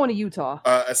 Like going to Utah.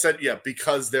 I said, yeah,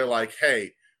 because they're like,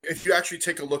 hey, if you actually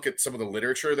take a look at some of the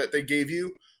literature that they gave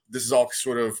you, this is all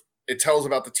sort of, it tells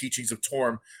about the teachings of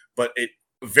Torm, but it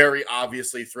very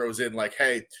obviously throws in like,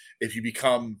 hey, if you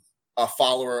become a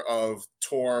follower of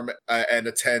Torm and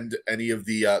attend any of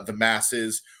the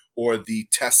masses or the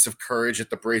tests of courage at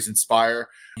the Brazen Spire,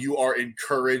 you are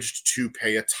encouraged to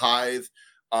pay a tithe.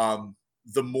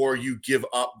 The more you give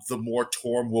up, the more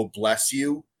Torm will bless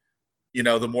you. You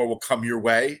know, the more will come your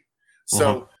way.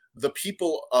 So the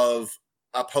people of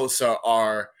Aposa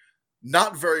are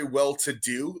not very well to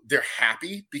do. They're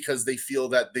happy because they feel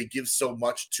that they give so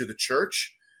much to the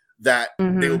church that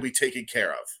they will be taken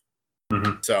care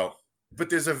of. So, but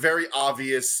there's a very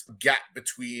obvious gap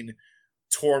between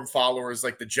Torm followers,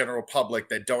 like the general public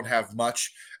that don't have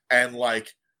much, and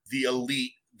like the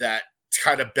elite that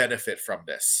kind of benefit from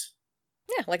this.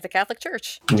 Yeah, like the Catholic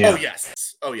Church. Yeah.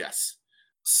 Oh yes.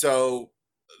 So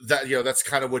that that's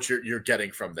kind of what you're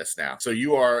getting from this now. So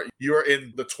you are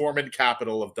in the Tormon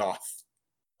capital of Doth.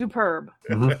 Superb.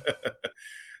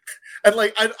 And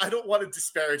like I don't want to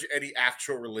disparage any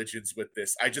actual religions with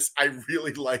this. I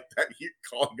really like that you're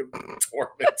calling them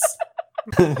Tormons.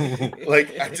 Like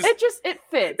it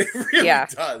fits. It really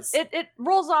does. It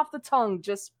rolls off the tongue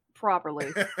just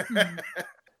properly.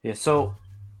 Yeah, so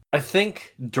I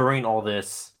think during all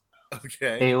this,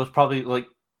 it was probably like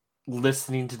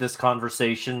listening to this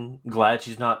conversation, glad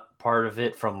she's not part of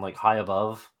it from like high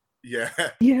above. Yeah.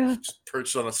 Just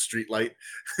perched on a streetlight.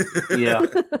 Yeah.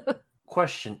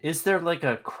 Question: is there like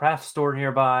a craft store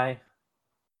nearby?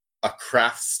 A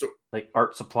craft store, like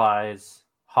art supplies,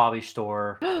 hobby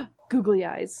store. Googly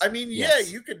eyes. I mean, yeah,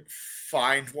 you could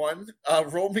find one.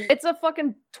 Roll me. It's a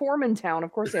fucking Tormon town.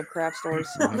 Of course they have craft stores.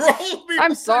 Roll me.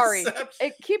 I'm sorry.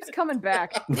 It keeps coming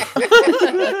back.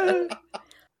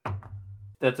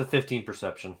 That's a 15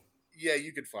 perception. Yeah,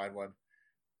 you could find one.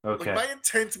 Okay. Like, my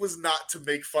intent was not to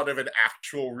make fun of an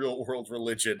actual real world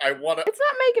religion. I want to. It's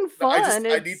not making fun.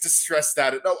 I need to stress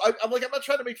that. No, I'm not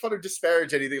trying to make fun or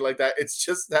disparage anything like that. It's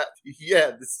just that,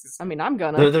 this is. I mean, I'm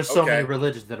gonna. There's so many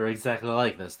religions that are exactly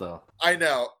like this, though. I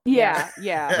know. Yeah.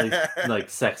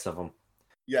 like sects of them.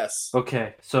 Yes.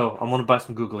 Okay, so I'm gonna buy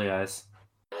some googly eyes.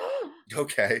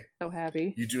 Okay. So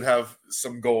happy. You do have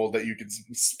some gold that you can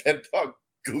spend on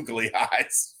googly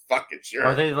eyes. Fucking sure.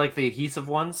 Are they like the adhesive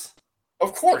ones?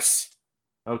 Of course.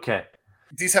 Okay.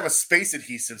 These have a space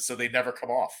adhesive, so they never come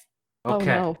off.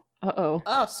 Okay. Oh, no. Uh-oh.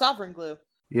 Oh, sovereign glue.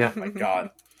 Yeah. Oh my god.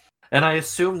 And I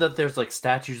assume that there's like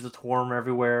statues of Torm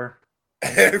everywhere.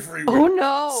 Everywhere. Oh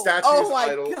no. Statues, oh my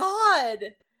idols.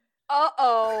 god.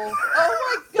 Uh-oh.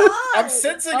 Oh my god. I'm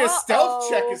sensing a stealth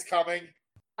check is coming.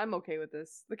 I'm okay with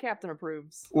this. The captain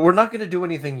approves. We're not gonna do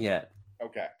anything yet.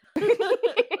 Okay.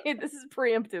 This is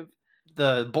preemptive.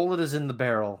 The bullet is in the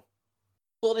barrel.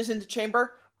 Bullet is in the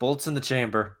chamber. Bullet's in the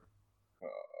chamber.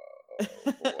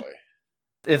 Oh boy.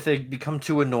 If they become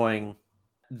too annoying,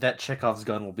 that Chekhov's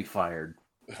gun will be fired.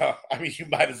 I mean, you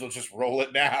might as well just roll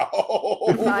it now.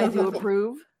 I do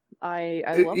approve. I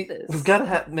love this. We've got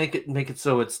to make it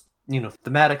so it's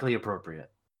thematically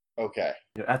appropriate. Okay.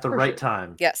 At the right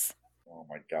time. Yes. Oh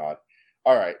my god.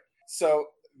 All right. So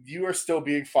you are still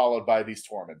being followed by these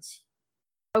Tormons.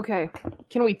 Okay.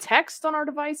 Can we text on our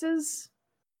devices?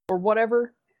 Or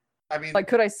whatever? I mean... Like,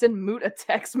 could I send Moot a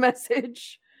text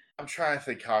message? I'm trying to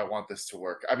think how I want this to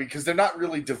work. I mean, because they're not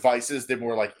really devices. They're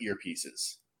more like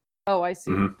earpieces. Oh, I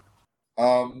see.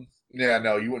 Mm-hmm. Yeah,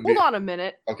 no, you wouldn't Hold on a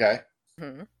minute. Okay.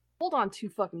 Mm-hmm. Hold on 2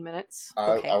 fucking minutes.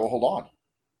 Okay. I will hold on.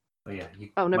 Oh, yeah.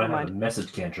 Never might mind. have a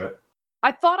message cantrip.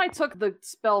 I thought I took the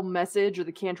spell message or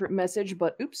the cantrip message,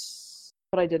 but oops.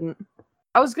 But I didn't.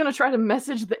 I was gonna try to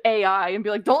message the AI and be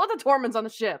like, don't let the Tormons on the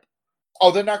ship. Oh,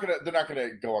 they're not gonna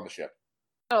go on the ship.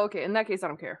 Oh, okay. In that case, I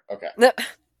don't care. Okay.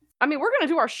 I mean, we're gonna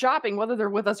do our shopping whether they're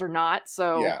with us or not.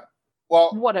 So yeah.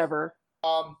 Well, whatever.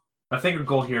 I think our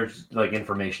goal here is like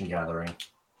information gathering,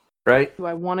 right? Do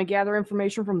I want to gather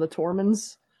information from the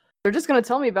Tormons? They're just gonna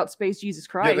tell me about Space Jesus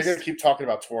Christ. Yeah, they're gonna keep talking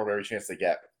about Torm every chance they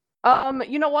get.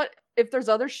 You know what? If there's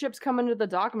other ships coming to the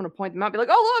dock, I'm gonna point them out. And be like,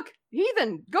 oh look,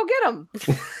 heathen, go get them.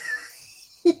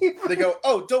 They go,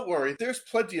 oh, don't worry. There's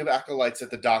plenty of acolytes at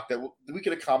the dock that we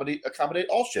can accommodate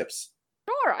all ships.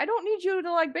 Sure, I don't need you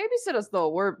to like babysit us though.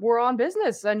 We're on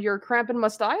business, and you're cramping my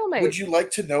style, mate. Would you like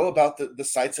to know about the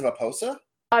sites of Aposa?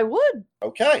 I would.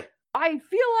 Okay. I feel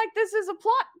like this is a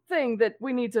plot thing that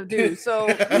we need to do. So,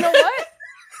 you know what?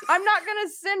 I'm not going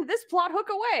to send this plot hook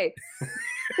away.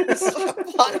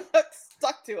 Plot hook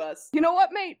stuck to us. You know what,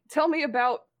 mate? Tell me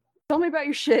about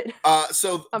your shit.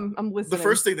 So I'm listening. the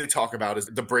first thing they talk about is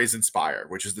the Brazen Spire,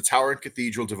 which is the tower and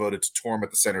cathedral devoted to Torm at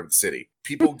the center of the city.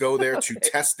 People go there to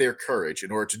test their courage.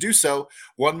 In order to do so,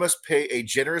 one must pay a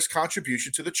generous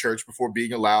contribution to the church before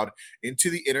being allowed into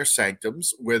the inner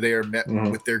sanctums, where they are met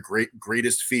with their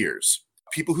greatest fears.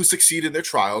 People who succeed in their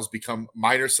trials become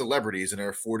minor celebrities and are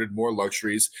afforded more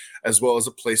luxuries, as well as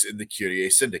a place in the Kyrie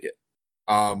Syndicate.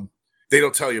 They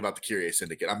don't tell you about the Kyrie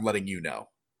Syndicate. I'm letting you know.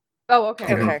 Oh,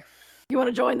 okay. You want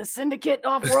to join the Syndicate,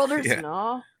 Off-Worlders? Yeah.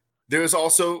 No. There is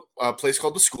also a place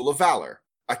called the School of Valor,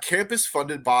 a campus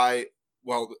funded by,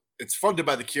 it's funded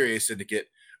by the Kyrie Syndicate,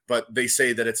 but they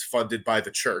say that it's funded by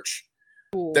the church.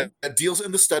 Cool. That deals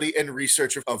in the study and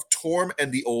research of Torm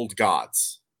and the old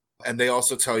gods. And they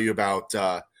also tell you about,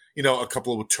 a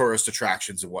couple of tourist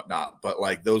attractions and whatnot. But,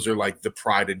 those are, the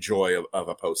pride and joy of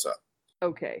Aposa.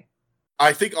 Okay.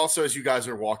 I think also as you guys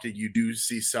are walking, you do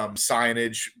see some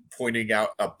signage pointing out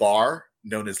a bar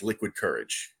known as Liquid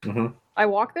Courage. Mm-hmm. I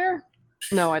walk there?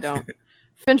 No, I don't.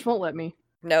 Finch won't let me.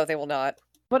 No, they will not.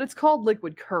 But it's called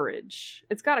Liquid Courage.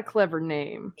 It's got a clever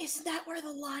name. Isn't that where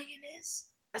the lion is?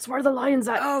 That's where the lion's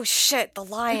at. Oh shit, the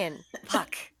lion.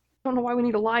 Fuck. I don't know why we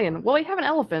need a lion. Well, we have an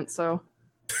elephant, so.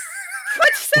 What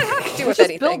does that have to do with Just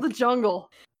anything? build the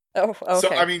jungle. Oh, okay.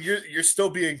 So, you're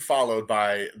still being followed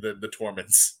by the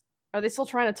Torments. Are they still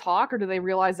trying to talk, or do they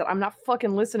realize that I'm not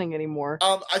fucking listening anymore?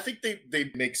 I think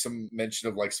they make some mention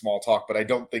of small talk, but I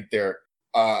don't think they're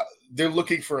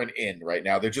looking for an inn right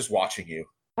now. They're just watching you.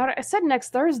 I said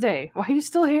next Thursday. Why are you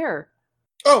still here?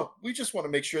 Oh, we just want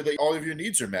to make sure that all of your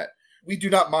needs are met. We do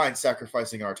not mind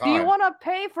sacrificing our time. Do you want to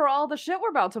pay for all the shit we're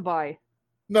about to buy?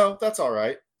 No, that's all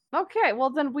right. Okay, well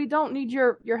then we don't need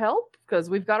your help because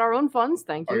we've got our own funds.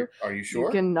 Thank you. Are you sure?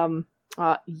 You can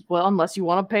well, unless you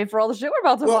want to pay for all the shit we're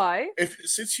about to buy.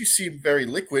 Since you seem very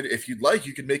liquid, if you'd like,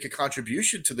 you can make a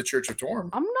contribution to the Church of Torm.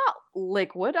 I'm not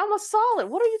liquid. I'm a solid.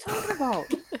 What are you talking about?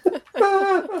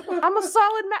 I'm a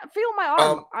solid. Feel my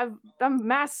arm. I'm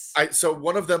mass. So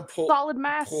one of them solid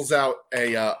mass pulls out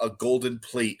a golden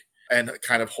plate and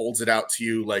kind of holds it out to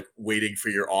you, waiting for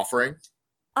your offering.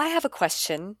 I have a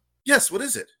question. Yes, what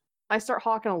is it? I start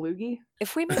hawking a loogie.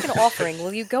 If we make an offering,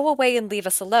 will you go away and leave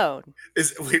us alone?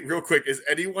 Wait, real quick, is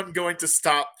anyone going to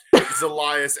stop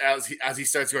Zelias as he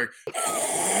starts going?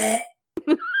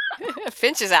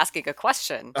 Finch is asking a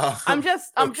question. I'm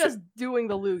just doing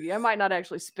the loogie. I might not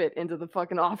actually spit into the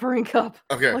fucking offering cup.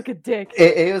 Okay. Like a dick.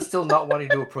 A is still not wanting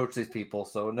to approach these people,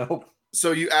 so no.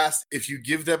 So you asked if you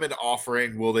give them an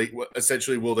offering, will they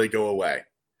go away?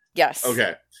 Yes.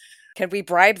 Okay. Can we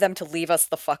bribe them to leave us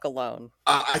the fuck alone?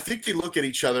 I think they look at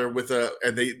each other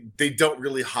and they don't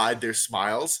really hide their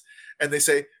smiles, and they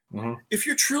say, if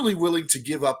you're truly willing to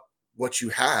give up what you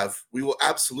have, we will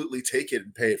absolutely take it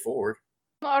and pay it forward.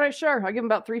 All right, sure. I give them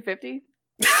about $350.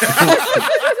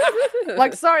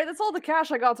 Sorry, that's all the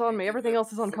cash I got on me. Everything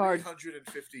else is on card.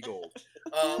 350 gold.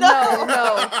 No,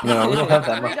 we don't have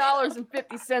that much.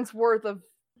 $3.50 worth of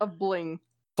bling.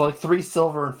 So 3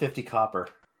 silver and 50 copper.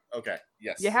 Okay.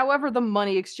 Yes. Yeah, however the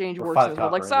money exchange Or works. 5 Is.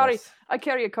 copper, Sorry, yes. I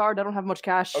carry a card. I don't have much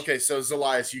cash. Okay, so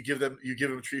Zelias, you give them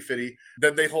 350.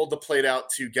 Then they hold the plate out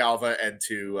to Galva and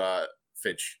to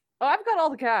Finch. Oh, I've got all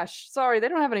the cash. Sorry, they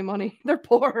don't have any money. They're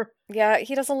poor. Yeah,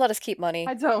 he doesn't let us keep money.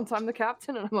 I don't. I'm the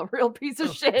captain, and I'm a real piece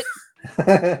of shit.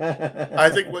 I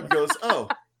think one goes, oh,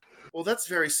 well, that's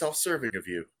very self-serving of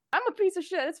you. I'm a piece of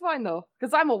shit. It's fine, though,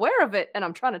 because I'm aware of it, and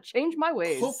I'm trying to change my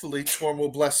ways. Hopefully, Torm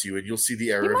will bless you, and you'll see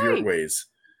the error of your ways.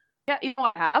 Yeah, you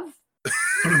know I have.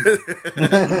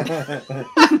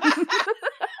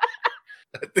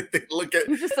 I think they look at...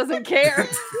 He just doesn't care.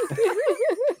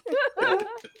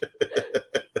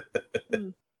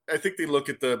 I think they look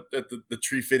at the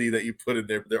tree fitty that you put in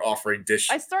their offering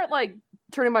dish. I start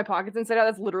turning my pockets inside out.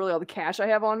 That's literally all the cash I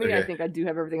have on me. Okay. I think I do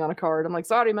have everything on a card. I'm like,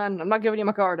 sorry, man, I'm not giving you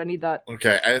my card. I need that.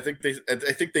 Okay, I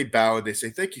think they bow and they say,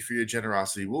 thank you for your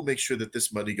generosity. We'll make sure that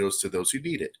this money goes to those who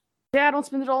need it. Yeah, don't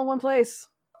spend it all in one place.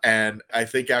 And I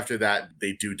think after that,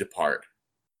 they do depart.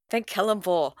 Thank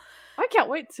Kellamvor. I can't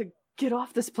wait to get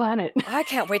off this planet. I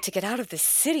can't wait to get out of this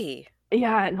city.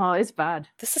 Yeah, no, it's bad.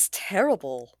 This is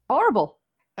terrible. Horrible.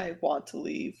 I want to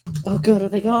leave. Oh, good. Are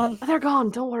they gone? They're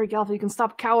gone. Don't worry, Galva. You can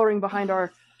stop cowering behind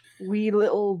our wee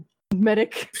little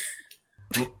medic.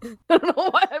 I don't know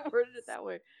why I worded it that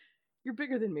way. You're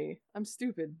bigger than me. I'm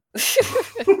stupid.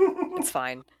 It's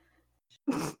fine.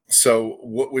 So,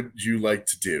 what would you like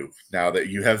to do now that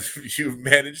you've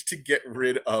managed to get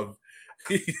rid of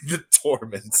the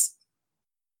Torments?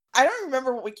 I don't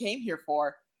remember what we came here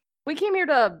for. We came here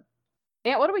to...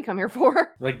 Aunt, what do we come here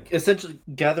for? Like, essentially,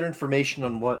 gather information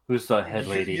on who's the head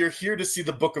lady. You're here to see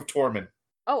the Book of Tormon.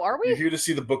 Oh, are we? You're here to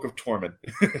see the Book of Tormon.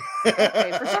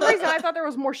 Okay, for some reason I thought there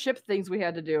was more ship things we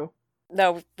had to do.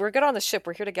 No, we're good on the ship.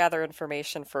 We're here to gather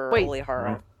information for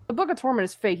Olihara. The Book of Tormon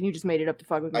is fake and you just made it up to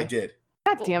fuck with me. I did.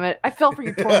 God damn it. I fell for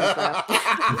your Tormon trap.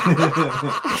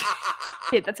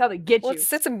 Shit, that's how they get Well, you.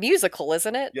 it's a musical,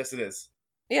 isn't it? Yes, it is.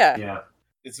 Yeah. Yeah.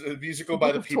 It's a musical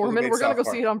by the people Tormon, who made we're gonna South go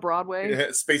Park. see it on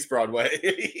Broadway. Space Broadway.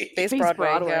 Space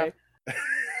Broadway. Yeah.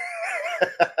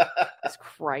 Jesus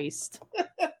Christ.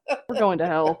 We're going to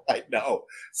hell. I know.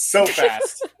 So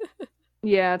fast.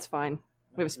 Yeah, it's fine.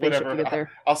 We have a spaceship to get there.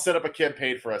 I'll set up a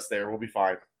campaign for us there. We'll be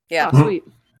fine. Yeah. Oh, sweet.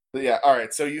 But yeah, all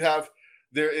right. So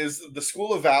there is the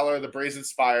School of Valor, the Brazen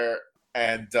Spire,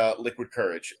 and Liquid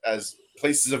Courage as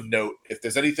places of note. If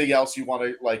there's anything else you want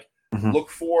to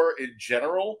look for in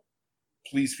general,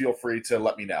 please feel free to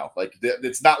let me know. Like,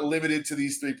 it's not limited to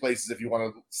these 3 places if you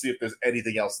want to see if there's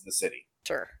anything else in the city.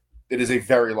 Sure. It is a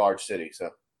very large city, so.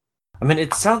 I mean,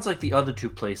 it sounds like the other 2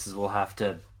 places will have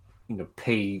to,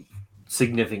 pay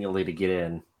significantly to get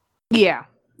in. Yeah.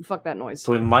 Fuck that noise.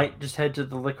 So we might just head to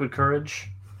the Liquid Courage?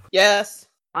 Yes.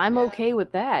 I'm okay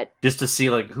with that. Just to see,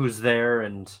 who's there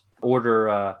and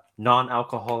order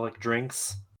non-alcoholic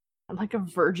drinks. I'm like a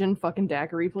virgin fucking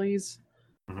daiquiri, please.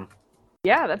 Mm-hmm.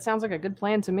 Yeah, that sounds like a good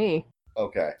plan to me.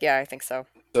 Okay. Yeah, I think so.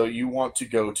 So you want to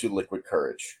go to Liquid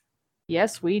Courage.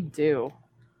 Yes, we do.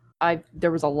 There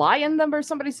was a lion number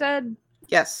somebody said.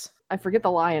 Yes. I forget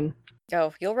the lion.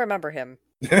 Oh, you'll remember him.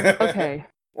 Okay.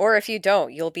 Or if you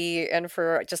don't, you'll be in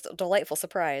for just a delightful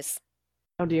surprise.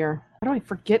 Oh dear. How do I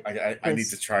forget? I need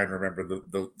to try and remember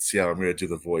see how I'm going to do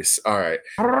the voice. All right.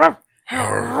 Come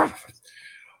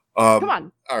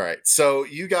on. All right. So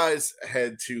you guys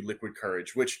head to Liquid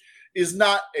Courage, which is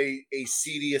not a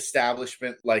seedy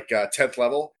establishment like 10th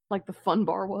level. Like the fun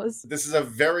bar was. This is a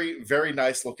very, very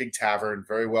nice looking tavern,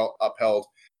 very well upheld.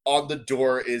 On the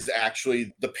door is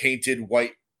actually the painted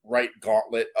white right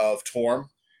gauntlet of Torm,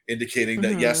 indicating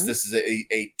that, yes, this is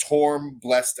a Torm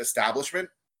blessed establishment.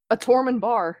 A Tormon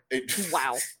bar.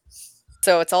 Wow.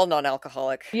 So it's all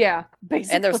non-alcoholic. Yeah,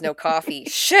 basically. And there's no coffee.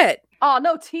 Shit! Oh,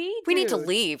 no tea? We need to Dude.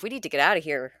 leave. We need to get out of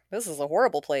here. This is a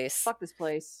horrible place. Fuck this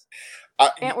place.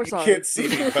 You we're sorry. can't see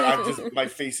me, but my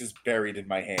face is buried in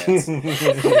my hands.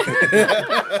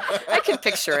 I can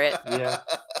picture it. Yeah.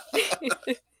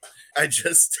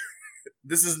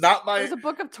 This is not my... There's a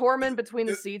book of Tormon between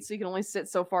the seats, so you can only sit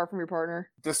so far from your partner.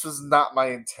 This was not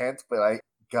my intent, but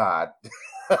God.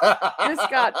 This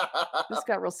got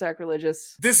real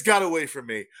sacrilegious. This got away from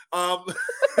me.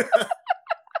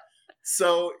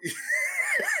 So...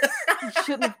 You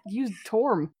shouldn't have used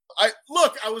Torm. I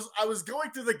was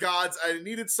going through the gods. I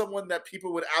needed someone that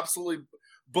people would absolutely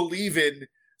believe in.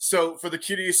 So for the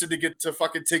Kyriasin to get to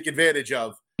fucking take advantage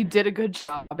of. You did a good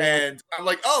job. And I'm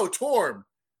like, oh, Torm.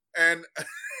 And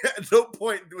at no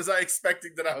point was I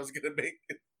expecting that I was going to make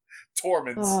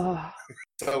Tormons.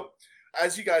 So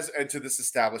as you guys enter this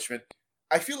establishment,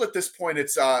 I feel at this point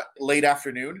it's late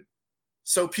afternoon.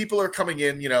 So people are coming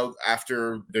in,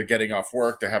 after they're getting off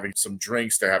work. They're having some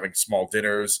drinks. They're having small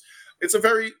dinners. It's a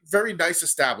very, very nice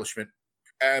establishment.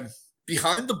 And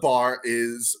behind the bar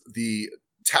is the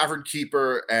tavern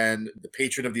keeper and the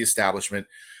patron of the establishment,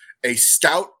 a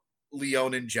stout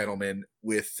Leonin gentleman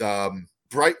with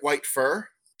bright white fur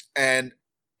and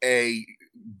a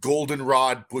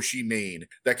goldenrod bushy mane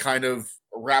that kind of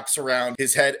wraps around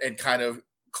his head and kind of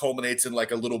culminates in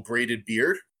like a little braided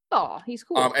beard. Oh, he's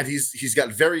cool. And he's got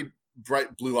very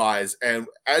bright blue eyes. And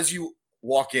as you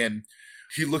walk in,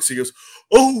 he looks and he goes,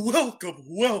 "Oh,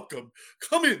 welcome.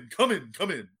 Come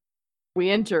in. We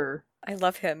enter. I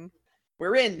love him.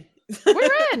 We're in. We're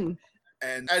in.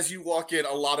 And as you walk in,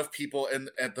 a lot of people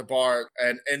at the bar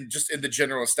and just in the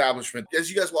general establishment,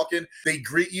 as you guys walk in, they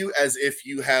greet you as if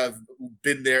you have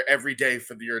been there every day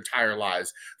for your entire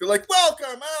lives. They're like,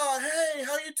 "Welcome. Oh, hey,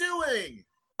 how you doing?"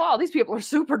 Wow, these people are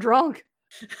super drunk.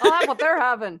 Oh, that's what they're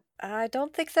having. I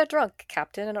don't think they're drunk,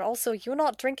 Captain, and also you're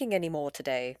not drinking anymore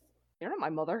today. You're not my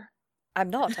mother. I'm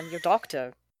not. I'm your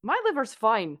doctor. My liver's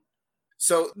fine.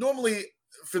 So normally,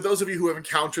 for those of you who have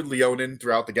encountered Leonin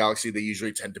throughout the galaxy, they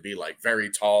usually tend to be like very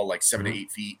tall, like 7 to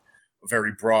 8 feet,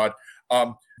 very broad.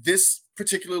 This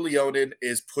particular Leonin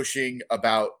is pushing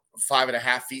about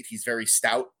 5.5 feet. He's very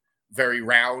stout, very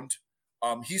round.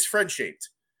 He's friend-shaped.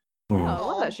 Oh, I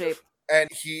love that shape. And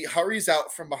he hurries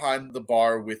out from behind the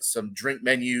bar with some drink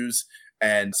menus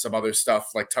and some other stuff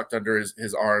like tucked under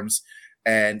his arms.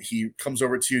 And he comes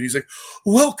over to you and he's like,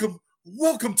 Welcome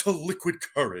to Liquid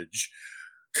Courage.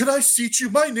 Could I seat you?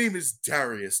 My name is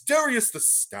Darius. Darius the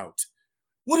Stout.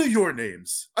 What are your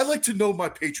names? I like to know my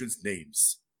patrons'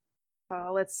 names.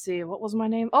 Let's see. What was my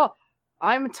name? Oh,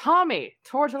 I'm Tommy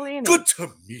Tortellini. Good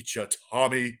to meet you,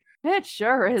 Tommy. It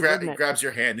sure is, isn't He it? grabs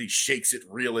your hand and he shakes it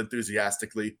real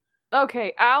enthusiastically.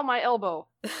 Okay, ow, my elbow.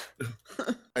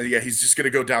 And yeah, he's just going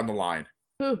to go down the line.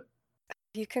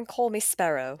 You can call me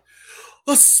Sparrow.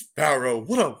 A sparrow.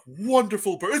 What a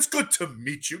wonderful bird. It's good to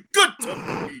meet you. Good to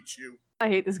meet you. I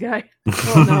hate this guy.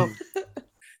 Oh, no.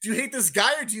 Do you hate this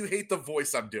guy or do you hate the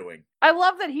voice I'm doing? I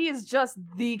love that he is just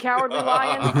the cowardly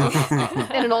lion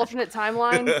in an alternate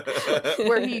timeline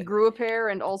where he grew a pair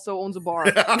and also owns a bar.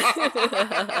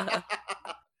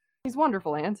 He's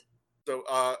wonderful, Ant. So,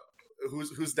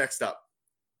 who's next up?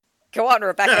 Go on,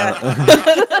 Rebecca.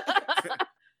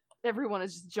 Everyone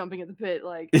is just jumping at the pit,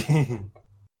 like.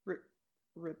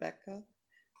 Rebecca?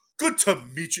 Good to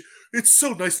meet you. It's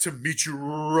so nice to meet you,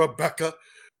 Rebecca.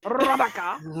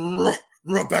 Rebecca.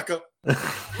 Rebecca.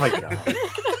 My God.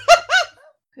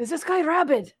 Is this guy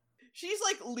rabid? She's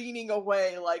like leaning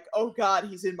away, like, oh god,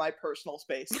 he's in my personal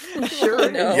space.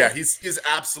 Sure, no. Yeah, he's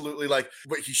absolutely like,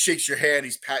 but he shakes your hand,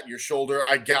 he's patting your shoulder.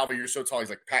 I gather you're so tall, he's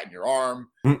like patting your arm.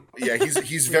 Yeah,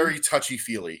 he's very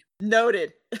touchy-feely.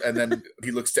 Noted. And then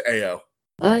he looks to Ao.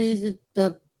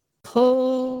 The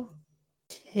potato.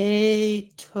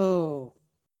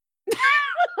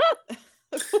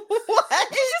 What?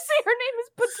 Did you say her name is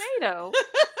Potato?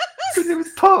 It was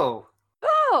Poe.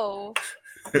 Oh.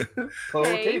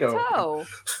 Potato.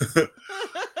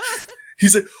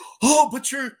 He's like, oh,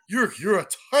 but you're a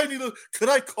tiny little. Could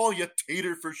I call you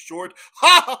Tater for short?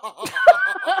 Ha!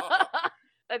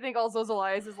 I think also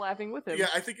Zelias is laughing with him. Yeah,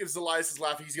 I think if Zelias is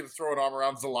laughing, he's gonna throw an arm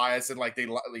around Zelias and like he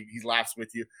laughs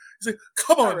with you. He's like,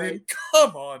 come on in,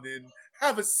 come on in,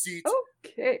 have a seat.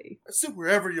 Okay. Sit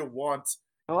wherever you want.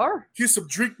 Or Here's some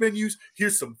drink menus.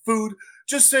 Here's some food.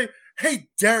 Just say, hey,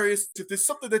 Darius, if there's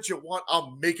something that you want,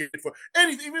 I'll make it for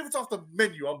anything. Even if it's off the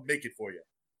menu, I'll make it for you.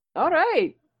 all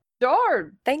right.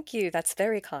 Sure. Thank you. That's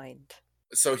very kind.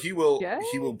 So he will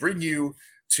bring you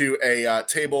to a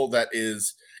table that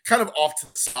is kind of off to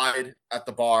the side at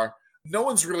the bar. No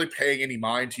one's really paying any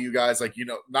mind to you guys, like, you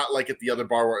know, not like at the other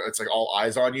bar where it's like all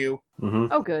eyes on you. Mm-hmm.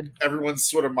 Oh, good. Everyone's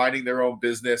sort of minding their own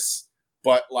business,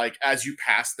 but like as you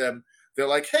pass them, they're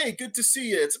like, "Hey, good to see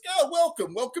you." It's like, "Oh,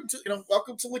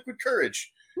 welcome to Liquid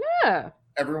Courage." Yeah.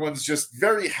 Everyone's just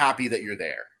very happy that you're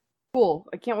there. Cool.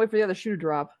 I can't wait for the other shoe to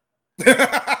drop.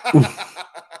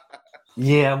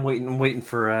 Yeah, I'm waiting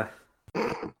for.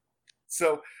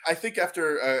 So I think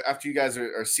after you guys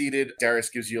are seated, Darius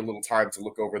gives you a little time to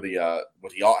look over the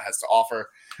what he has to offer,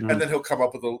 and then he'll come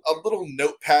up with a little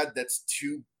notepad that's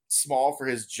too small for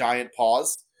his giant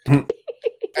paws.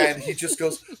 And he just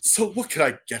goes, so what can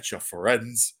I get you,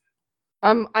 friends?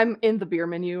 I'm in the beer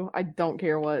menu. I don't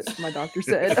care what my doctor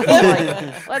said.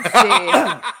 Like, let's see.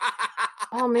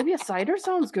 Oh, maybe a cider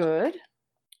sounds good.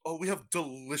 Oh, we have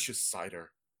delicious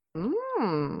cider.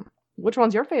 Which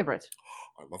one's your favorite?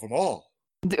 I love them all.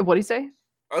 What do you say?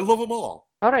 I love them all.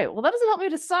 All right. Well, that doesn't help me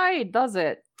decide, does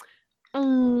it?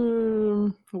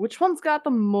 Which one's got the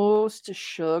most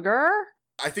sugar?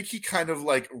 I think he kind of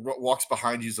like walks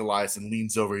behind you, Elias, and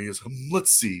leans over. He goes,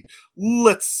 let's see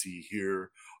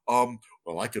here.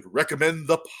 Well, I could recommend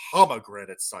the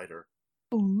pomegranate cider.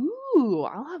 Ooh,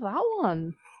 I'll have that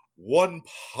one. One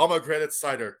pomegranate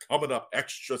cider coming up,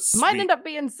 extra sweet. Might end up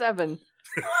being 7.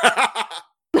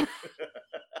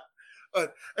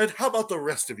 And how about the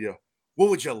rest of you?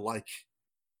 What would you like?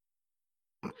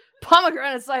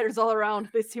 Pomegranate ciders all around.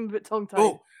 They seem a bit tongue-tied.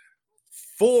 Oh,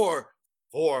 four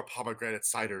pomegranate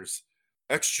ciders.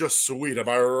 Extra sweet, am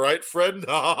I right, friend?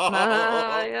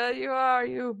 Yeah, you are,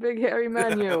 you big hairy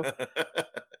man, you.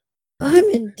 I'm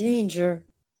in danger.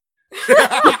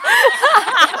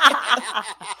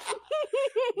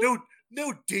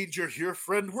 No danger here,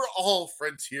 friend. We're all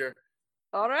friends here.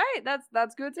 All right,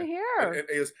 that's good to hear.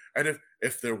 And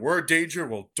if there were danger,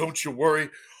 well, don't you worry.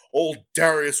 Old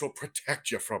Darius will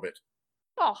protect you from it.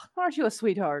 Oh, aren't you a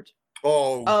sweetheart?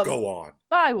 Oh, go on.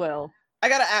 I will. I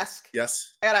gotta ask.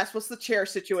 Yes. What's the chair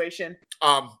situation?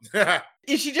 I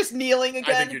Is she just kneeling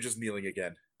again? think you're just kneeling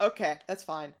again. Okay, that's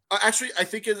fine. Actually, I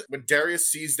think when Darius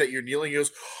sees that you're kneeling, he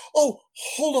goes, "Oh,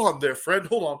 hold on there, friend.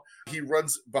 Hold on." He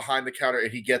runs behind the counter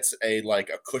and he gets a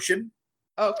cushion.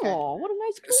 Okay. Oh, what a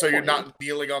nice boy. So you're not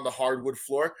kneeling on the hardwood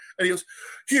floor. And he goes,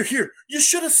 Here, you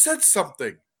should have said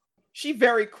something. She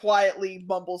very quietly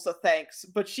mumbles a thanks,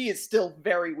 but she is still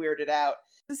very weirded out.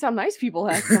 This is how nice people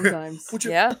act sometimes. Would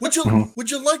you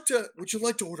like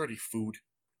to order any food?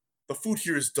 The food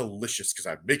here is delicious because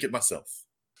I make it myself.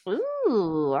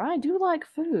 Ooh, I do like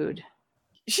food.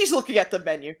 She's looking at the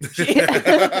menu. Can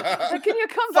you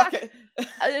come Fuck back it.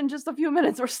 in just a few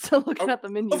minutes? We're still looking at the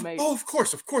menu, mate. Oh, of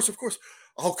course.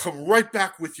 I'll come right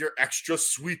back with your extra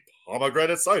sweet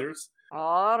pomegranate ciders.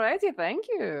 Alrighty, thank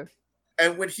you.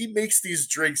 And when he makes these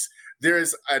drinks, there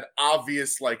is an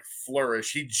obvious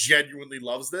flourish. He genuinely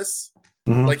loves this.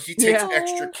 Mhm. He takes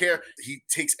extra care. He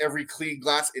takes every clean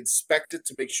glass, inspects it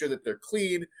to make sure that they're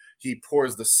clean. He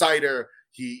pours the cider.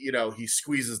 He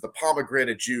squeezes the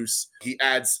pomegranate juice. He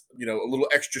adds, a little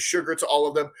extra sugar to all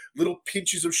of them. Little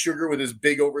pinches of sugar with his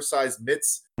big oversized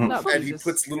mitts. No, And he Jesus.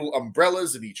 puts little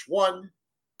umbrellas in each one.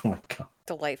 Oh my god.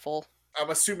 Delightful. I'm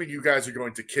assuming you guys are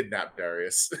going to kidnap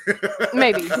Darius.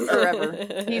 Maybe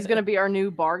forever. He's gonna be our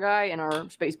new bar guy in our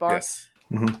space bar. Yes.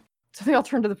 So I think I'll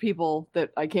turn to the people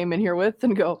that I came in here with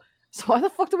and go, so why the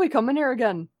fuck did we come in here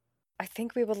again? I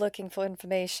think we were looking for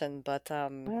information, but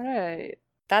Alright.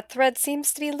 that thread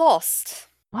seems to be lost.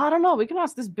 I don't know, we can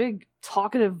ask this big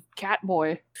talkative cat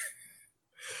boy.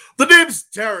 The name's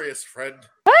Darius, friend.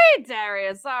 Hey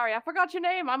Darius, sorry, I forgot your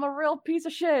name. I'm a real piece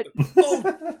of shit.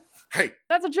 Oh, hey,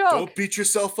 That's a joke. don't beat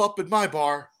yourself up in my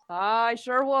bar. I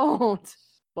sure won't,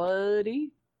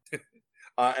 buddy.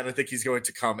 And I think he's going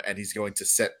to come and he's going to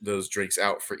set those drinks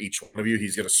out for each one of you.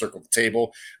 He's going to circle the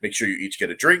table, make sure you each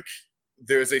get a drink.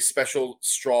 There's a special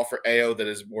straw for AO that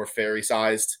is more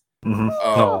fairy-sized.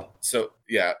 So,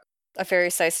 yeah. A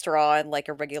fairy-sized straw and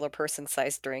a regular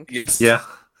person-sized drink. Yes. Yeah.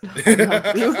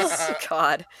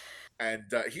 God. And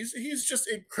he's just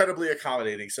incredibly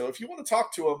accommodating. So if you want to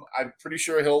talk to him, I'm pretty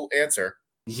sure he'll answer.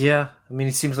 Yeah. I mean,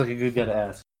 he seems like a good guy to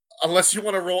ask. Unless you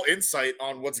want to roll insight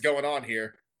on what's going on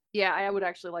here. Yeah, I would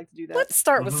actually like to do that. Let's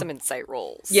start with some insight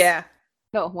rolls. Yeah.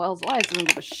 No, well, Elias doesn't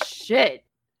give a shit.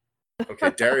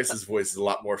 Okay, Darius's voice is a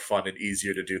lot more fun and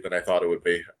easier to do than I thought it would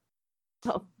be.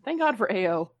 Oh, thank God for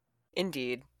AO.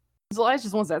 Indeed. Elias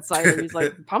just wants that cider. He's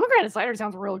like, pomegranate cider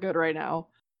sounds real good right now.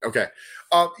 Okay.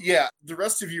 Yeah, the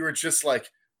rest of you are just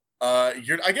I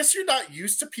guess you're not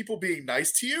used to people being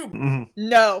nice to you.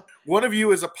 No. One of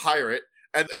you is a pirate,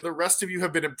 and the rest of you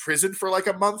have been in prison for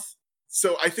a month.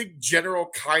 So I think general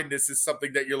kindness is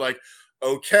something that you're like,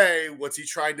 okay, what's he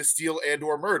trying to steal and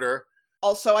or murder?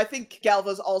 Also, I think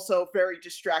Galva's also very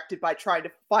distracted by trying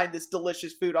to find this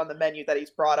delicious food on the menu that he's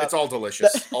brought up. It's all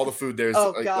delicious. All the food there's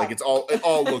Oh, God. it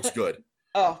all looks good.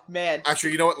 Oh, man.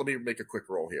 Actually, you know what? Let me make a quick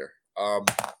roll here.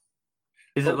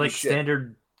 Is it Holy shit.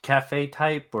 standard cafe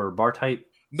type or bar type?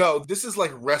 No, this is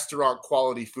restaurant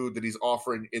quality food that he's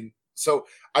offering in. So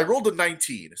I rolled a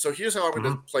 19. So here's how I'm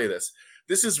going to play this.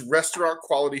 This is restaurant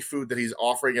quality food that he's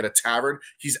offering at a tavern.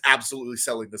 He's absolutely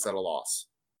selling this at a loss.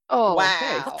 Oh, Wow.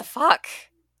 okay. What the fuck?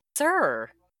 Sir.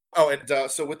 Oh,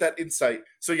 and so with that insight,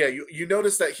 so yeah, you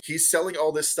notice that he's selling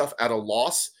all this stuff at a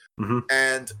loss.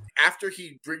 And after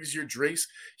he brings your drinks,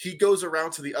 he goes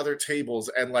around to the other tables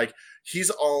and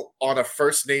he's all on a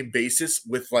first name basis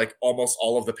with almost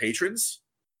all of the patrons.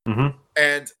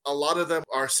 And a lot of them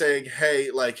are saying, hey,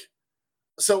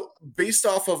 so based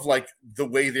off of the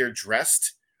way they're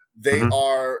dressed, they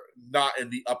are not in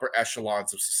the upper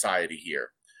echelons of society here.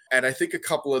 And I think a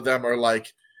couple of them are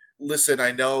listen,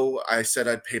 I know I said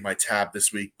I'd pay my tab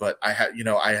this week, but I had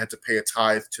to pay a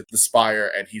tithe to the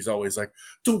Spire, and he's always like,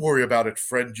 don't worry about it,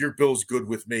 friend, your bill's good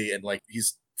with me. And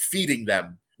he's feeding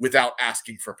them without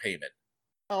asking for payment.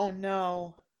 Oh,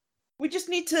 no. We just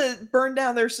need to burn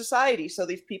down their society so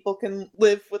these people can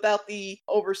live without the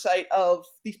oversight of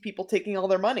these people taking all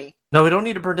their money. No, we don't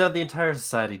need to burn down the entire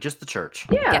society, just the church.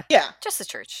 Yeah. Yeah. Just the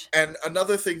church. And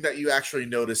another thing that you actually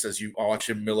notice as you watch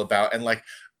him mill about, and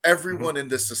everyone in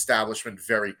this establishment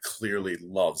very clearly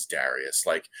loves Darius.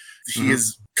 He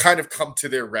has kind of come to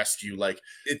their rescue.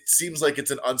 It seems like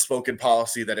it's an unspoken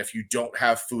policy that if you don't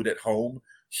have food at home,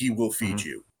 he will feed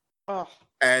you. Oh.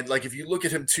 And if you look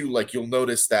at him too, you'll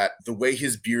notice that the way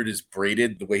his beard is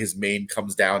braided, the way his mane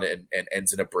comes down and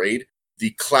ends in a braid, the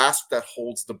clasp that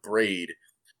holds the braid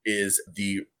is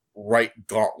the right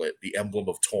gauntlet, the emblem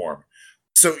of Torm.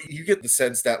 So you get the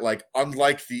sense that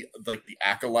unlike the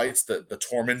acolytes, the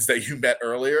Tormons that you met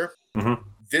earlier,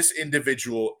 this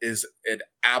individual is an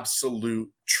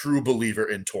absolute true believer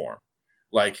in Torm.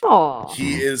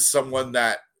 He is someone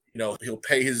that, he'll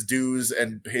pay his dues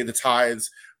and pay the tithes,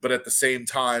 but at the same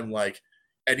time,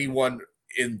 anyone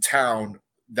in town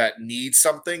that needs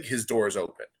something, his door is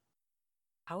open.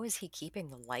 How is he keeping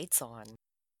the lights on?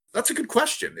 That's a good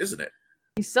question, isn't it?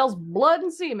 He sells blood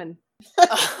and semen.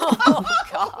 Oh,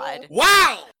 God.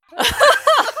 Wow!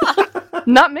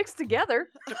 Not mixed together.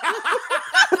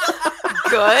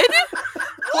 Good?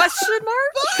 Question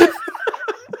mark?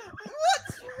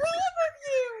 What's wrong with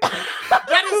you?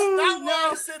 That is not why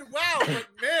I said wow, but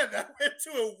man, that went to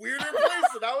a weirder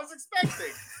place than I was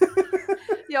expecting.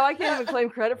 Yo, I can't even claim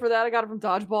credit for that. I got it from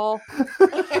Dodgeball.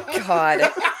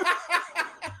 God.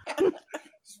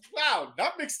 Wow,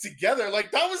 not mixed together.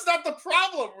 Like, that was not the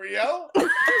problem, Rio.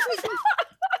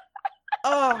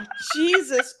 Oh,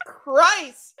 Jesus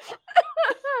Christ.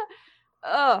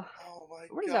 Oh, my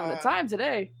we're just God. having a time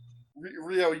today.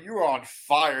 Rio, you're on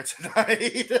fire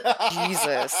tonight.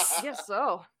 Jesus. I guess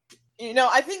so. You know,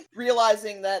 I think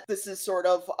realizing that this is sort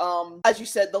of, as you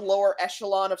said, the lower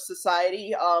echelon of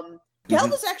society,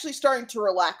 Galva's actually starting to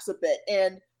relax a bit.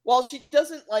 And while she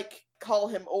doesn't, like, call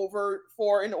him over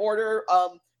for an order,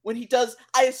 when he does,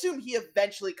 I assume he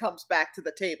eventually comes back to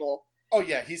the table. Oh,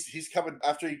 yeah, he's coming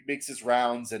after he makes his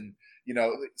rounds, and, you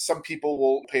know, some people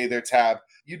will pay their tab.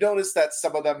 You notice that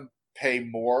some of them pay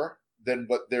more than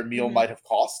what their meal might have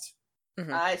cost.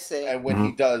 I see. And when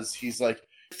he does, he's like,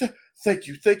 thank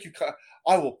you.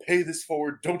 I will pay this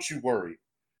forward. Don't you worry.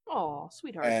 Oh,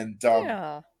 sweetheart. And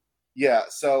Yeah.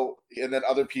 So, and then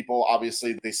other people,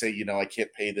 obviously, they say, you know, I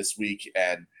can't pay this week.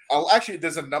 And actually,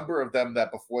 there's a number of them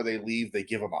that before they leave, they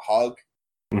give him a hug.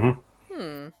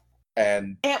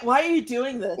 And Aunt, why are you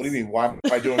doing this? what do you mean? Why am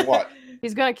I doing what?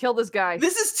 He's gonna kill this guy.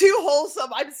 This is too wholesome.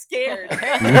 I'm scared.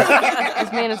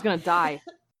 This man is gonna die.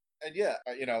 And yeah,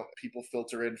 you know, people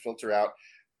filter in, filter out.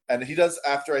 And he does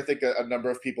after I think a number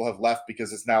of people have left,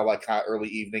 because it's now like kind of early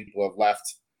evening. People have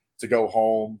left to go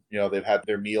home. You know, they've had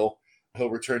their meal. He'll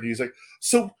return to you. He's like,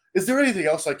 so is there anything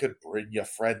else I could bring you,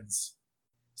 friends?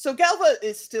 So Galva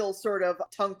is still sort of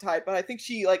tongue-tied, but I think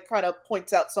she, like, kind of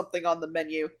points out something on the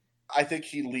menu. I think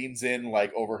he leans in,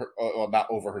 like, over her, well, not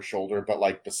over her shoulder, but,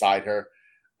 like, beside her.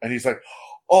 And he's like,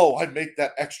 oh, I make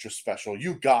that extra special.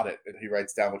 You got it. And he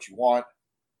writes down what you want.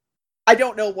 I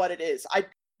don't know what it is.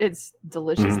 It's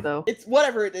delicious, though. It's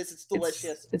whatever it is, it's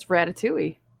delicious. It's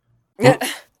ratatouille.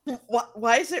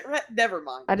 Why is it never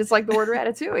mind. I just like the word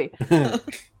ratatouille.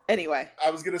 Anyway.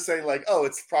 I was going to say, like, oh,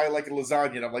 it's probably like a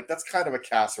lasagna. And I'm like, that's kind of a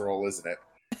casserole, isn't it?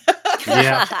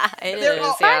 Yeah. It They're is,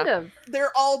 all- Kind of.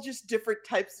 They're all just different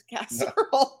types of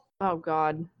casserole. Oh,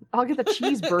 God. I'll get the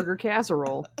cheeseburger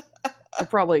casserole. It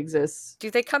probably exists. Do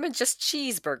they come in just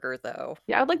cheeseburger, though?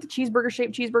 Yeah, I'd like the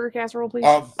cheeseburger-shaped cheeseburger casserole, please.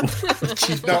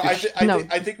 No, I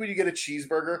think when you get a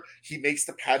cheeseburger, he makes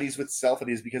the patties with self,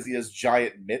 and it's because he has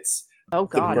giant mitts. Oh,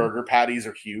 God. The burger patties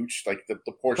are huge. Like, the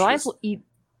portion Elias is... will eat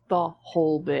the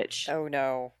whole bitch. Oh,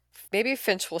 no. Maybe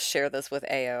Finch will share this with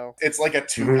AO. It's like a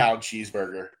 2-pound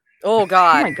cheeseburger. Oh, Oh,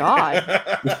 God. my God.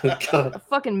 A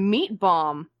fucking meat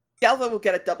bomb. Galva will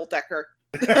get a double-decker.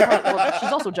 Well,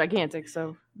 she's also gigantic,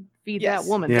 so feed Yes. that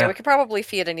woman. Yeah, we could probably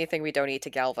feed anything we don't eat to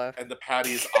Galva. And the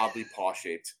patty is oddly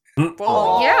paw-shaped.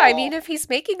 Well, yeah, I mean, if he's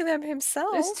making them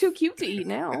himself. It's too cute to eat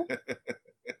now.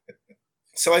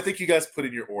 So I think you guys put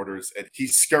in your orders, and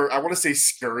he's I want to say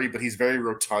scurry, but he's very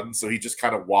rotund, so he just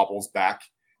kind of wobbles back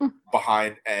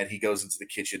behind, and he goes into the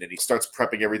kitchen, and he starts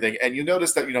prepping everything. And you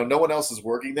notice that, you know, no one else is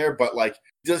working there, but, like,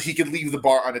 he could leave the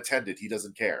bar unattended. He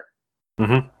doesn't care.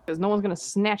 Because no one's gonna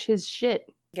snatch his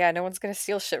shit. Yeah, no one's gonna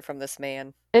steal shit from this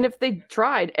man. And if they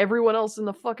tried, everyone else in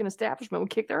the fucking establishment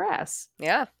would kick their ass.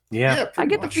 Yeah. Yeah. I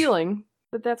get much. the feeling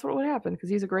that that's what would happen, because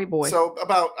he's a great boy. So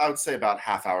I would say about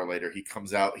half hour later, he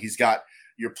comes out. He's got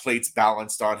your plates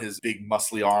balanced on his big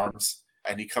muscly arms,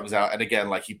 and he comes out, and again,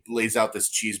 like, he lays out this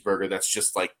cheeseburger that's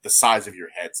just like the size of your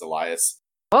heads, Elias.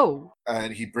 Oh.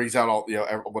 And he brings out all, you know,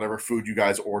 whatever food you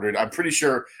guys ordered. I'm pretty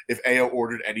sure if Ao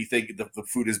ordered anything, the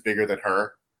food is bigger than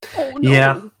her. Oh, no.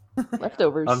 Yeah.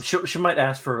 Leftovers. She might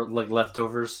ask for, like,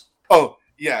 leftovers. Oh,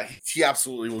 yeah, he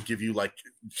absolutely will give you, like,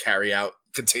 carry out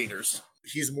containers.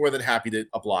 He's more than happy to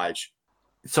oblige.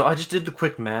 So I just did the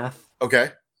quick math.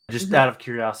 Okay. Just out of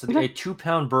curiosity, a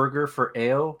 2-pound burger for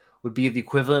AO would be the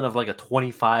equivalent of like a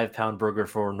 25-pound burger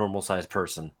for a normal-sized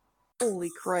person.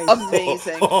 Holy Christ.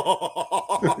 Amazing.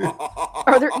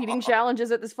 Are there eating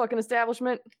challenges at this fucking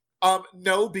establishment?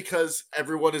 No, because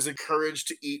everyone is encouraged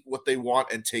to eat what they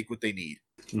want and take what they need.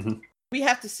 Mm-hmm. We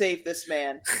have to save this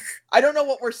man. I don't know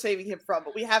what we're saving him from,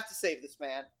 but we have to save this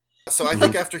man. So I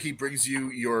think after he brings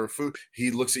you your food,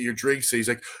 he looks at your drinks, so he's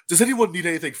like, does anyone need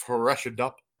anything freshened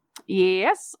up?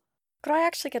 Yes. Could I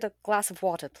actually get a glass of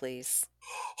water, please?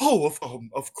 Oh,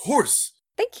 of course.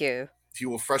 Thank you. He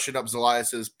will freshen up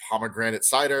Zelias's pomegranate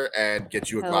cider and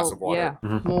get you a glass of water.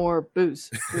 Yeah. More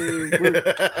booze. Woo, woo.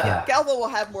 Galva will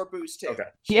have more booze too. Okay.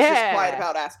 She's just Yeah. quiet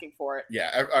about asking for it.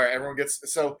 Yeah, all right, everyone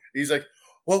gets... So he's like,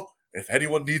 well, if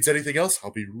anyone needs anything else,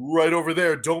 I'll be right over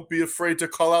there. Don't be afraid to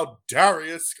call out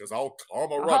Darius, because I'll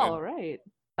come a-running. All right.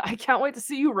 I can't wait to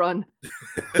see you run.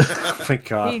 Oh my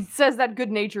God. He says that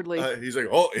good-naturedly. He's like,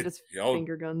 oh, With his you know,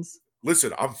 finger guns.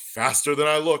 listen, I'm faster than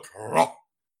I look.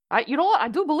 You know what? I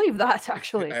do believe that,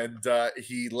 actually. And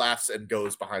he laughs and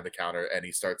goes behind the counter, and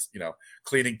he starts,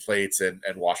 cleaning plates and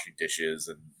washing dishes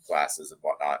and glasses and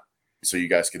whatnot, so you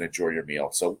guys can enjoy your meal.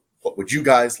 So what would you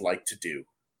guys like to do?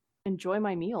 Enjoy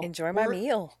my meal. Enjoy my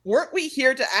meal. Weren't we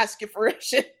here to ask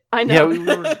information? I know. Yeah, we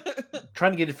were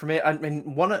trying to get information. I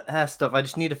mean, want to ask stuff. I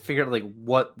just need to figure out, like,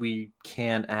 what we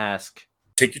can ask.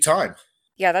 Take your time.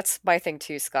 Yeah, that's my thing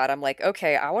too, Scott. I'm like,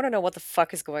 okay, I want to know what the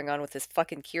fuck is going on with this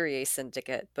fucking Kyrie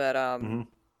syndicate, but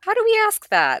how do we ask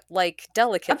that? Like,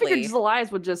 delicately. I figured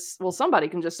Zelias would somebody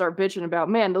can just start bitching about,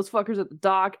 man, those fuckers at the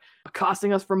dock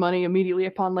accosting us for money immediately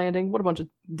upon landing. What a bunch of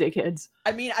dickheads.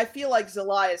 I mean, I feel like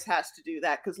Zelias has to do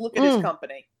that, because look at his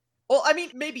company. Well, I mean,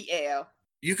 maybe Ao.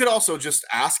 You could also just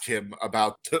ask him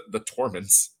about the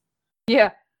Tormons.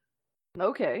 Yeah.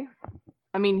 Okay.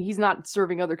 I mean, he's not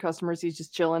serving other customers. He's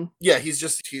just chilling. Yeah,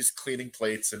 he's cleaning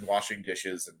plates and washing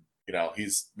dishes, and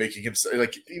he's making him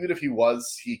like, even if he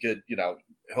was, he could,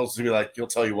 he'll just be like, he'll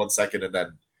tell you 1 second, and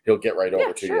then he'll get right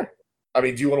over to you. I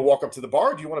mean, do you want to walk up to the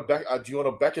bar? Or do you want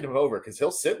to beckon him over? Because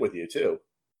he'll sit with you too.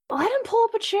 Let him pull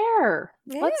up a chair.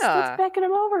 Yeah. Let's beckon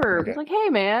him over. Okay. Like, hey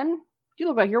man, you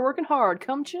look like you're working hard.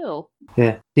 Come chill.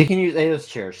 Yeah, you can use Ao's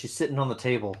chair. She's sitting on the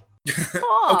table.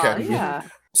 Okay. Yeah.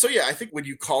 So yeah, I think when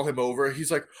you call him over, he's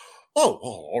like, oh,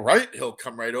 all right. He'll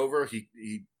come right over. He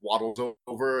waddles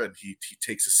over and he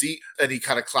takes a seat, and he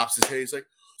kind of claps his head. He's like,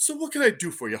 so what can I do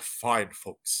for you fine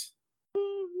folks?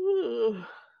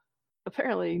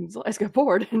 Apparently, Zelias got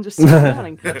bored and just started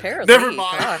yawning. Apparently. Never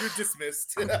mind. Gosh. You're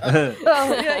dismissed.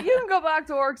 Yeah, you can go back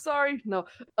to work. Sorry. No.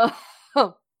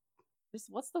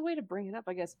 What's the way to bring it up,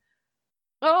 I guess?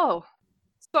 Oh,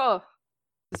 so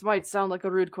this might sound like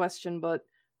a rude question, but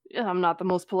I'm not the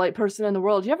most polite person in the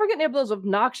world. You ever get any of those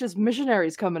obnoxious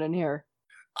missionaries coming in here?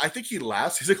 I think he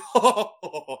laughs. He's like,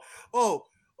 oh,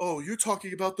 you're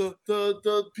talking about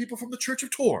the people from the Church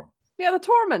of Torm. Yeah, the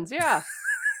Tormons, yeah.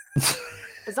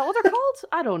 Is that what they're called?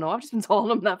 I don't know. I've just been calling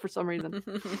them that for some reason.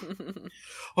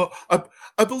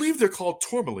 I believe they're called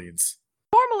Tormalines.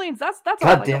 Tormalines, that's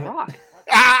God like damn a rock.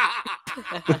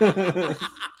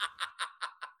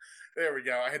 There we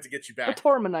go. I had to get you back. The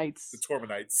Tormonites. The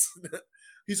Tormonites.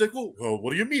 He's like, well,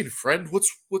 what do you mean, friend?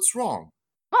 What's wrong?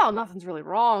 Oh, nothing's really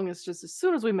wrong. It's just as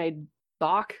soon as we made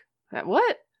dock.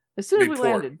 What? As soon as we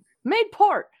landed. Made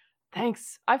port.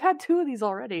 Thanks. I've had 2 of these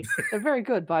already. They're very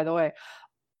good, by the way.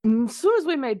 As soon as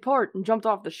we made port and jumped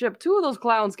off the ship, 2 of those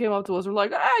clowns came up to us and were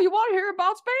like, you want to hear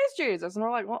about Space Jesus? And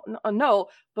we're like, well, no.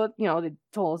 But, they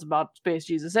told us about Space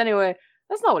Jesus anyway.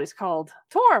 That's not what he's called.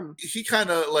 Torm. He kind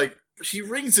of, he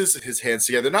wrings his hands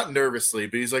together, not nervously,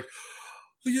 but he's like,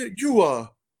 yeah,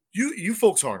 you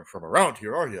folks aren't from around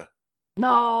here, are you?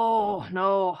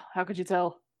 No. How could you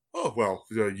tell? Oh, well,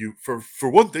 you for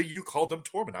one thing, you called them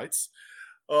Tormonites.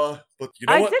 But you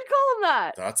know what? I did call him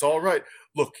that. That's all right.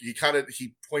 Look, he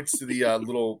points to the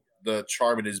the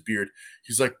charm in his beard.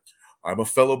 He's like, I'm a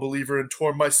fellow believer in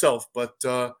Torm myself, but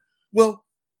well,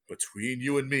 between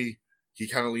you and me, he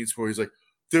kind of leans forward. He's like,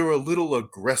 they're a little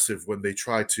aggressive when they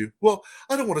try to. Well,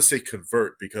 I don't want to say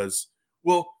convert because,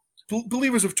 well,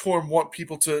 believers of Torm want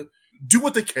people to do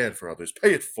what they can for others,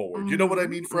 pay it forward. You know what I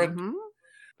mean, friend? Mm-hmm.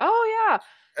 Oh yeah.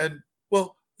 And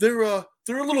well, they're a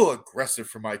little aggressive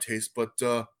for my taste, but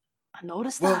I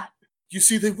noticed that. You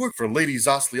see, they work for Lady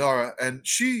Zasliara, and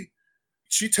she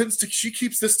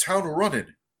keeps this town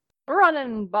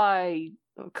running by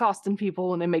accosting people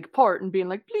when they make port and being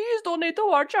like, please donate to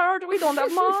our charity, we don't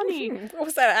have money. What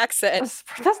was that accent?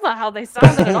 That's not how they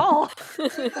sounded at all. They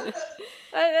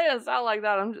didn't sound like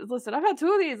that. Listen, I've had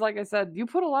 2 of these, like I said. You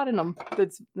put a lot in them.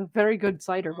 It's a very good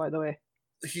cider, by the way.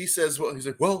 He says, he's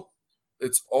like, well,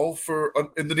 it's all for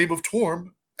in the name of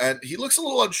Torm, and he looks a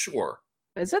little unsure.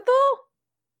 Is it though?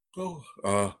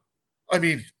 Oh, I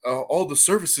mean, all the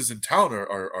services in town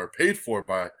are paid for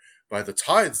by the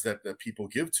tithes that people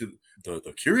give to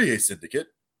the Kyrie syndicate.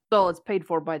 So it's paid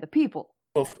for by the people.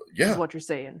 Well, yeah. Is what you're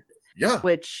saying. Yeah.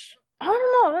 Which, I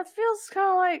don't know, that feels kind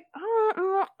of like, I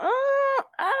don't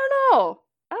know.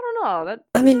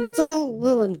 I mean, it's all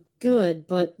well and good,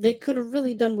 but they could have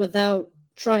really done without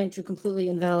trying to completely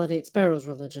invalidate Sparrow's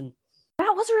religion.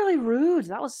 That was really rude.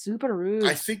 That was super rude.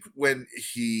 I think when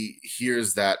he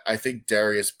hears that, I think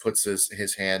Darius puts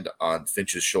his hand on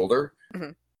Finch's shoulder,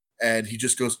 and he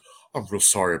just goes, I'm real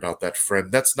sorry about that,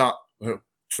 friend. That's not...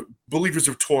 believers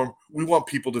of Torm, we want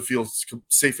people to feel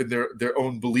safe in their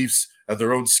own beliefs and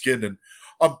their own skin, and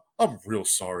I'm real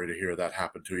sorry to hear that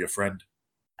happen to you, friend.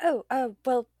 Oh,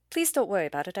 well, please don't worry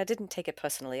about it. I didn't take it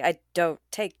personally. I don't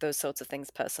take those sorts of things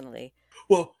personally.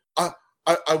 Well,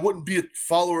 I wouldn't be a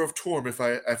follower of Torm if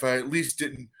I at least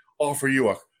didn't offer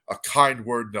you a kind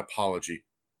word and apology.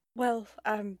 Well,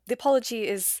 the apology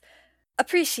is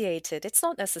appreciated. It's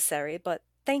not necessary, but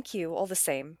thank you all the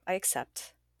same. I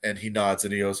accept. And he nods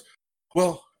and he goes,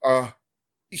 well,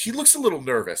 he looks a little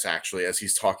nervous, actually, as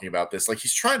he's talking about this. Like,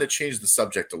 he's trying to change the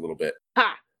subject a little bit.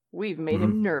 Ha! We've made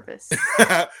him nervous.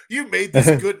 You made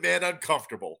this good man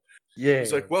uncomfortable. Yeah.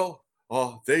 He's like, well,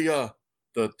 the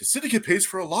syndicate pays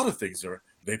for a lot of things.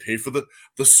 They pay for the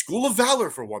School of Valor,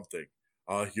 for one thing.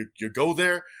 You go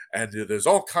there, and there's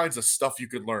all kinds of stuff you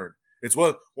can learn. It's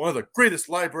one of the greatest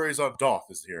libraries on Doth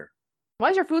is here.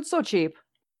 Why is your food so cheap?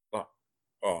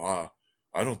 I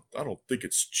don't think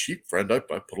it's cheap, friend. I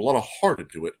put a lot of heart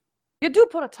into it. You do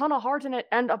put a ton of heart in it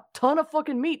and a ton of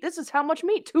fucking meat. This is how much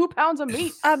meat? 2 pounds of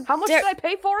meat. How much did I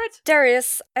pay for it?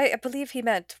 Darius, I believe he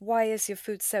meant, why is your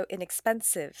food so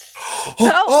inexpensive?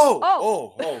 That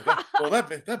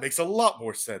makes a lot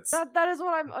more sense. That is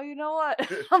what I'm. Oh, you know what?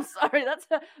 I'm sorry.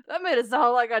 That made it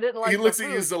sound like I didn't like. He looks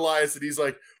at you, Elias, and he's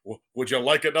like, "Would you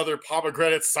like another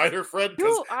pomegranate cider, friend?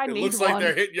 Because it looks like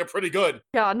they're hitting you pretty good."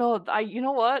 Yeah, no. You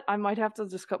know what? I might have to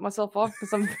just cut myself off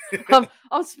because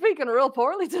I'm speaking real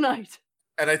poorly tonight.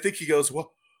 And I think he goes,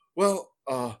 well,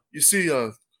 you see,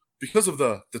 because of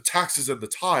the taxes and the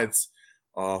tithes,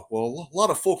 a lot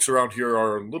of folks around here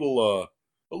are a little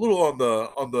on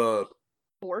the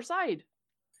poor side.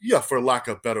 Yeah, for lack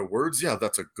of better words. Yeah,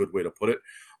 that's a good way to put it.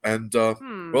 And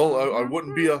I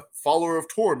wouldn't be a follower of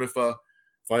Torm if I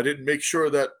didn't make sure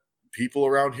that people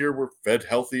around here were fed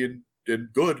healthy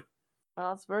and good.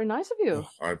 That's very nice of you.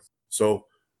 So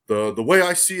the way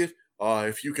I see it,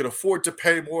 if you can afford to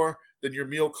pay more than your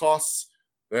meal costs,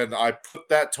 then I put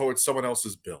that towards someone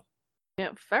else's bill. Yeah,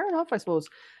 fair enough, I suppose.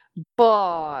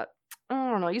 But I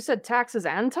don't know. You said taxes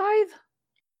and tithe?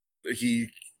 He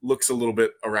looks a little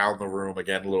bit around the room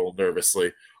again, a little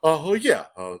nervously. Yeah.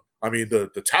 I mean,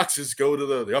 the taxes go to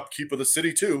the upkeep of the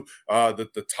city too.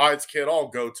 The tithes can't all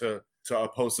go to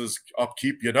Oposa's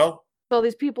upkeep, you know. So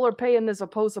these people are paying this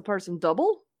Oposa person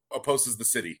double? Oposa's the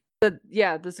city.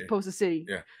 This Oposa city.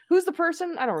 Yeah. Who's the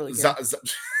person? I don't really care.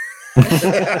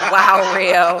 Wow,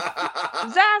 Rio.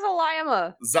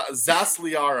 Zazzleima.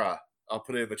 Zasliara. I'll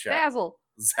put it in the chat. Zazzle.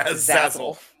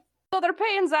 Zazzle. So they're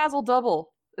paying Zazzle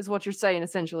double, is what you're saying,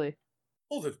 essentially.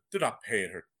 Well, they're not paying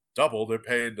her double. They're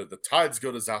paying the tithes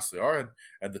go to Zasliara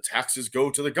and the taxes go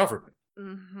to the government.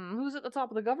 Mm-hmm. Who's at the top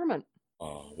of the government?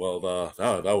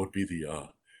 That would be the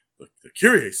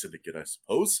Kyrie Syndicate, I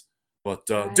suppose. But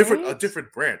Right. a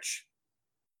different branch.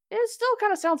 It still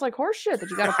kind of sounds like horseshit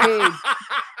that you gotta pay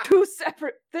 2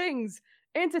 separate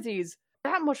entities.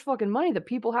 That much fucking money that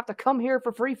people have to come here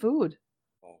for free food.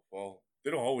 Oh, well,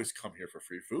 they don't always come here for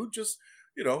free food. Just,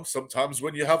 sometimes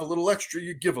when you have a little extra,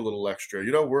 you give a little extra.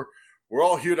 We're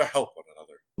all here to help one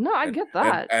another. No, I get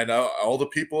that. And all the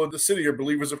people in the city are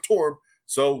believers of Torm,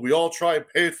 so we all try and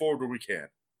pay it forward when we can.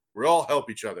 We all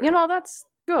help each other. That's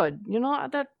good.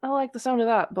 That I like the sound of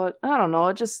that, but I don't know.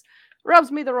 It just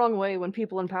rubs me the wrong way when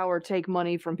people in power take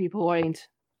money from people who ain't.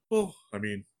 Well, I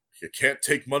mean, you can't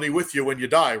take money with you when you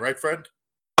die, right, friend?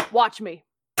 Watch me.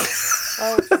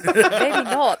 Well, maybe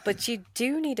not, but you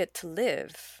do need it to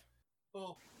live.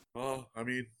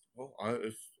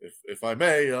 If I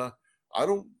may, I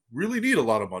don't really need a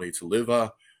lot of money to live.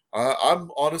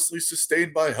 I'm honestly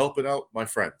sustained by helping out my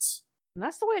friends. And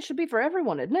that's the way it should be for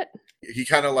everyone, isn't it? He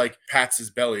kind of like pats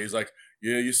his belly. He's like,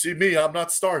 "Yeah, you see me, I'm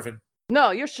not starving."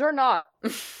 No, you're sure not.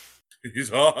 He's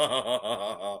but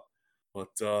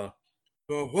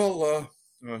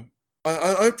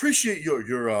I appreciate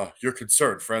your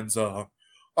concern, friends. I'm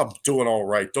doing all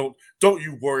right. Don't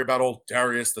you worry about old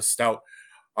Darius the Stout.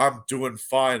 I'm doing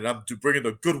fine, and I'm bringing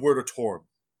the good word of Torm.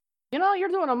 You're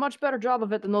doing a much better job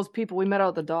of it than those people we met out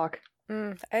at the dock.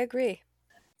 I agree.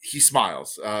 He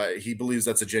smiles. He believes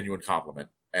that's a genuine compliment.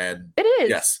 And it is.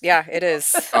 Yes. Yeah, it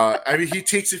is. He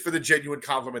takes it for the genuine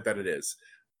compliment that it is.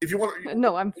 If you want to...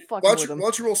 No, I'm fucking with him. Why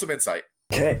don't you roll some insight?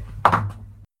 Okay.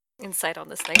 Insight on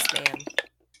this nice man.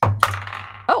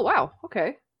 Oh, wow.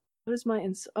 Okay. What is my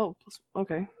insight? Oh,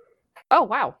 okay. Oh,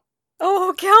 wow.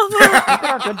 Oh, Galva!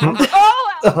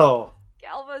 Oh!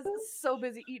 Galva's so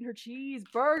busy eating her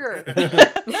cheeseburger.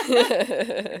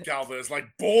 Galva is like,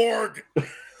 Borg!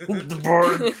 The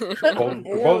Borg.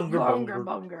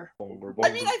 Bunger.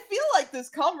 I mean, I feel like this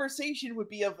conversation would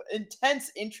be of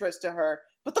intense interest to her,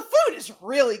 but the food is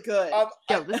really good.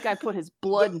 Yo, this guy put his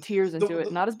blood and tears into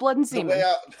it, not his blood and semen.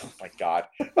 Oh my god.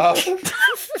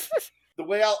 The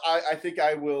way I think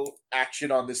I will action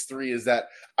on this 3 is that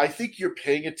I think you're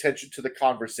paying attention to the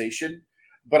conversation,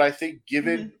 but I think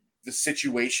given the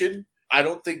situation, I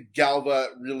don't think Galva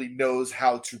really knows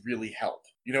how to really help.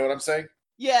 You know what I'm saying?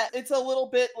 Yeah, it's a little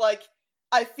bit like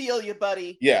I feel you,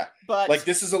 buddy. Yeah. But Like,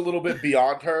 this is a little bit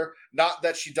beyond her. Not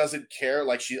that she doesn't care.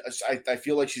 Like, I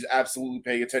feel like she's absolutely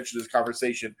paying attention to this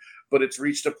conversation, but it's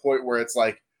reached a point where it's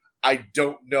like, I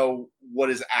don't know what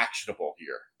is actionable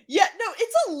here. yeah, no,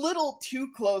 it's a little too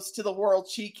close to the world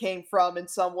she came from in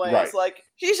some ways. Right. Like,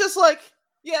 she's just like,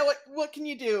 yeah, what can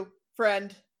you do,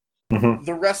 friend? Mm-hmm.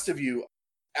 The rest of you,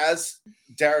 as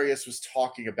Darius was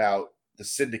talking about the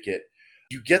syndicate,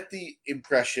 you get the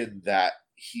impression that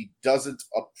he doesn't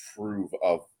approve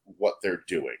of what they're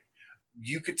doing.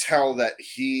 You could tell that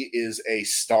he is a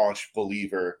staunch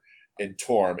believer in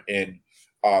Torm, in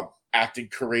acting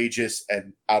courageous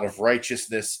and out of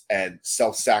righteousness and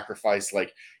self-sacrifice.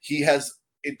 Like, he has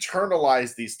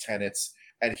internalized these tenets,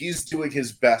 and he's doing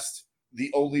his best the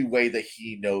only way that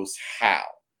he knows how.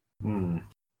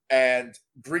 And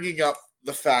bringing up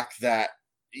the fact that,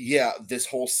 yeah, this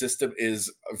whole system is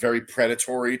very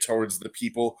predatory towards the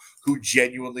people who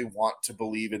genuinely want to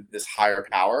believe in this higher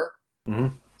power,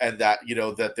 and that, you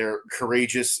know, that their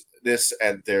courageousness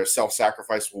and their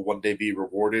self-sacrifice will one day be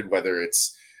rewarded, whether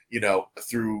it's, you know,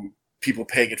 through people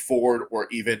paying it forward or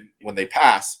even when they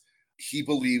pass. He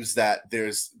believes that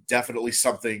there's definitely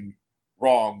something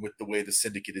wrong with the way the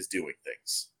syndicate is doing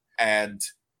things. And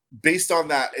based on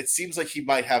that, it seems like he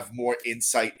might have more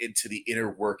insight into the inner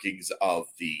workings of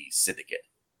the syndicate.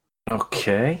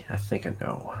 Okay, I think I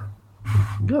know.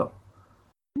 Go.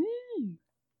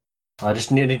 I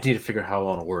just need to figure out how I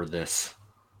want to word this.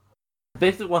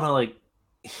 Basically want to, like,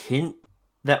 hint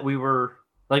that we were,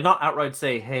 like, not outright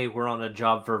say, hey, we're on a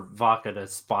job for Vodka to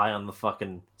spy on the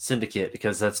fucking syndicate,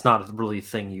 because that's not really a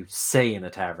thing you say in a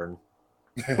tavern.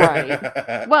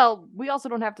 Right. Well, we also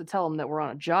don't have to tell them that we're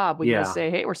on a job. We can just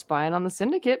say, hey, we're spying on the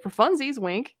syndicate for funsies,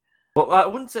 wink. Well, I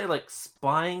wouldn't say, like,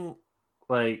 spying,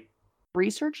 like...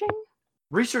 Researching?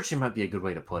 Researching might be a good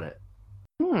way to put it.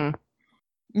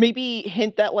 Maybe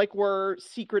hint that, like, we're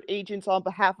secret agents on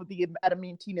behalf of the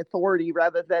Adamantine Authority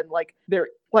rather than, like, their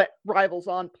rivals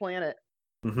on planet.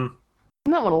 Mm-hmm.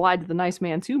 I'm not want to lie to the nice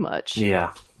man too much.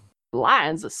 Yeah.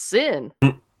 Lying's a sin.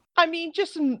 I mean,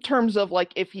 just in terms of,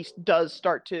 like, if he does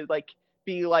start to, like,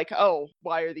 be like, oh,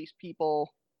 why are these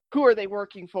people? Who are they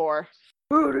working for?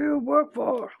 Who do you work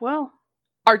for? Well,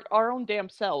 our own damn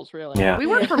selves, really. Yeah. we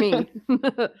work for me.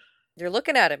 You're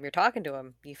looking at him. You're talking to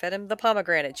him. You fed him the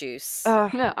pomegranate juice.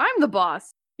 No, I'm the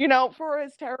boss. You know, for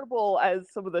as terrible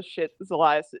as some of the shit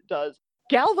Elias does,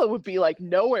 Galva would be, like,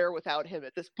 nowhere without him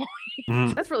at this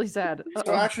point. That's really sad.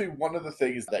 So actually, one of the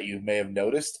things that you may have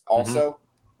noticed also,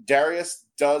 Darius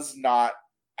does not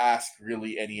ask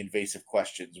really any invasive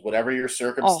questions. Whatever your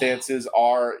circumstances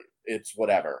are, it's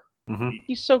whatever.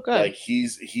 He's so good. Like,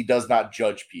 he does not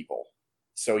judge people.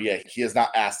 So yeah, he has not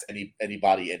asked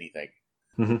anybody anything.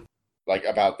 Like,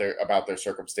 about their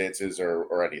circumstances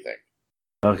or anything.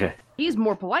 Okay. He's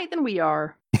more polite than we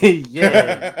are.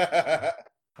 Yeah.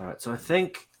 All right, so I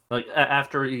think, like,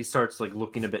 after he starts, like,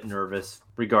 looking a bit nervous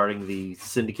regarding the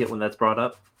syndicate when that's brought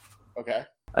up, Okay.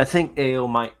 I think Ao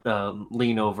might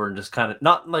lean over and just kind of,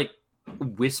 not like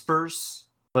whispers,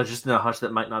 but just in a hush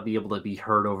that might not be able to be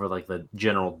heard over, like, the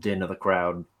general din of the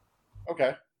crowd.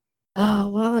 Okay.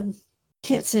 Well, I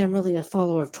can't say I'm really a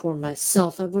follower of Torm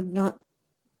myself. I would not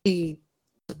be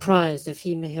surprised if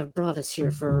he may have brought us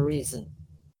here for a reason.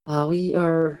 We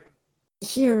are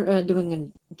here doing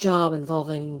a job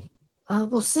involving,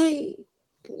 we'll say,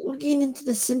 looking into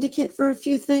the syndicate for a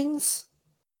few things.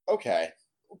 Okay.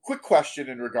 Quick question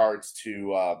in regards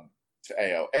to Ao.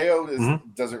 Ao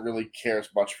doesn't really care as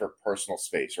much for personal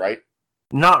space, right?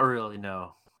 Not really,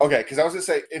 no. Okay, because I was going to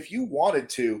say, if you wanted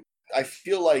to, I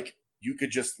feel like you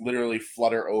could just literally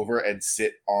flutter over and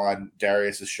sit on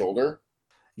Darius's shoulder.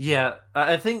 Yeah,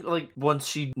 I think, like, once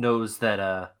she knows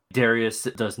that Darius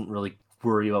doesn't really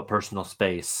worry about personal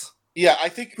space. Yeah, I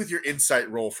think with your insight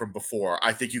roll from before,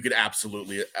 I think you could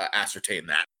absolutely ascertain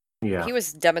that. Yeah. He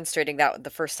was demonstrating that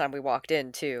the first time we walked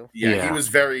in, too. Yeah.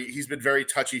 He's been very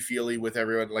touchy-feely with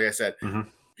everyone. Like I said,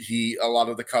 a lot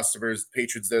of the customers,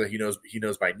 patrons there, he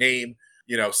knows by name.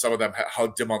 You know, some of them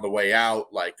hugged him on the way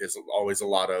out. Like, there's always a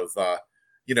lot of,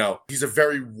 he's a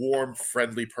very warm,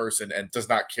 friendly person and does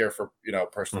not care for,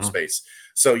 personal space.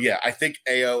 So, yeah, I think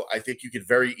you could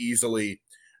very easily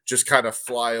just kind of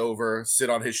fly over, sit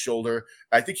on his shoulder.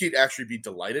 I think he'd actually be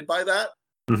delighted by that.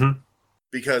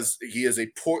 Because he is a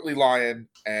portly lion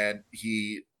and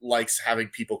he likes having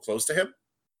people close to him.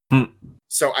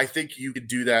 So I think you could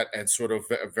do that and sort of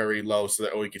very low so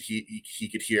that he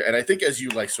could hear. And I think as you,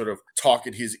 like, sort of talk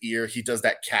in his ear, he does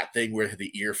that cat thing where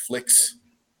the ear flicks.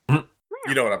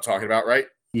 You know what I'm talking about, right?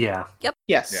 Yeah. Yep.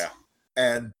 Yes. Yeah.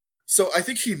 And so I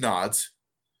think he nods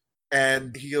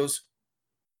and he goes,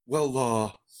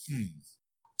 well,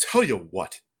 tell you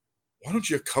what, why don't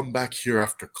you come back here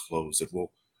after close and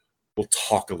we'll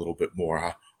talk a little bit more.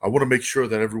 I want to make sure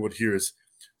that everyone here is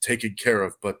taken care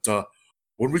of, but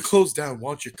when we close down,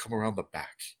 why don't you come around the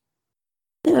back?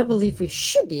 Yeah, I believe we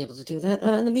should be able to do that.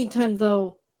 In the meantime,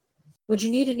 though, would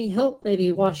you need any help?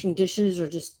 Maybe washing dishes or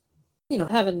just,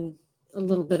 having a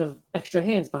little bit of extra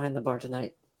hands behind the bar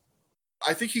tonight?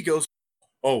 I think he goes,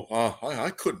 oh, I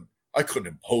couldn't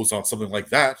impose on something like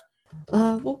that.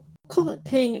 We'll call it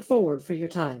paying it forward for your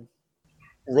time.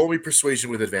 Roll me persuasion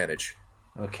with advantage.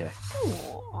 Okay.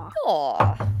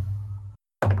 Aww.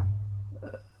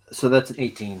 So that's an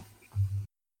 18.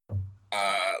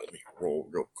 Let me roll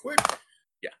real quick.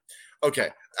 Yeah. Okay.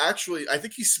 Actually, I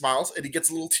think he smiles and he gets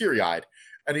a little teary-eyed.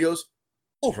 And he goes,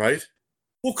 all right,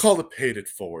 we'll call it paid it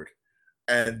forward.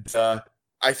 And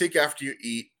I think after you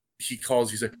eat, he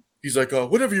calls, he's like,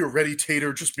 whenever you're ready,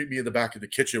 Tater, just meet me in the back of the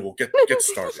kitchen. We'll get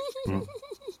started.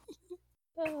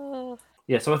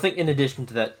 Yeah, so I think in addition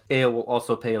to that, Aya will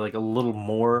also pay like a little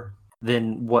more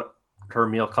than what her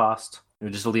meal cost.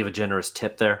 Just to leave a generous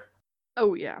tip there.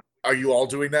 Oh, yeah. Are you all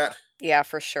doing that? Yeah,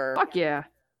 for sure. Fuck yeah.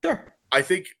 Sure. I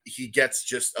think he gets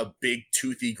just a big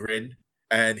toothy grin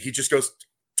and he just goes,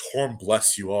 Torm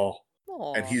bless you all.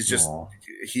 Aww. And he's just, Aww.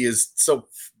 he is so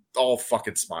all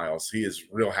fucking smiles. He is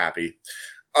real happy.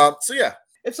 So yeah.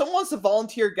 If someone wants to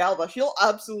volunteer Galva, she'll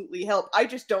absolutely help. I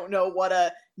just don't know what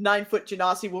a 9-foot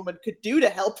Genasi woman could do to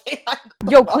help.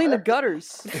 Yo, clean the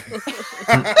gutters.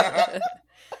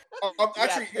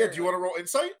 Actually, yeah, do you want to roll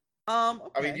insight? Okay.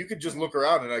 I mean, you could just look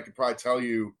around and I could probably tell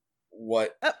you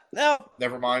what. No.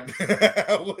 Never mind.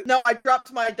 No, I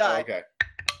dropped my die. Okay.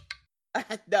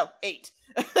 No, 8.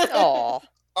 Aw.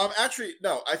 Actually,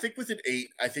 no. I think with an 8,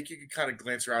 I think you can kind of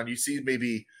glance around. You see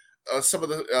maybe some of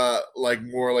the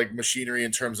more like machinery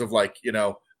in terms of like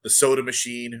the soda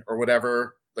machine or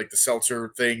whatever, like the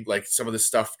seltzer thing. Like some of this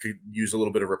stuff could use a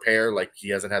little bit of repair. Like he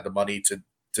hasn't had the money to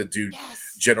do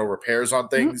general repairs on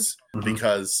things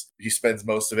because he spends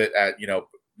most of it at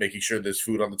making sure there's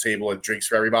food on the table and drinks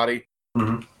for everybody.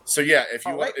 So yeah, if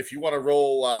you want to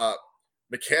roll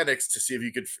mechanics to see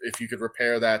if you could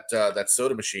repair that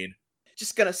soda machine.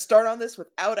 Just gonna start on this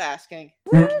without asking.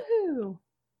 Woohoo!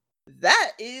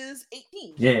 That is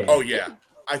 18. Yeah. Oh yeah.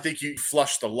 I think you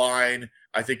flush the line.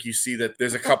 I think you see that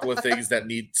there's a couple of things that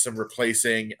need some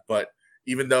replacing, but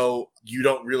even though you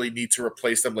don't really need to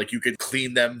replace them, like you could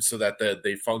clean them so that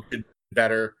they function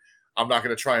better. I'm not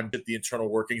going to try and get the internal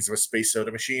workings of a space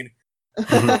soda machine.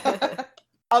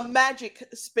 A magic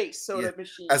space soda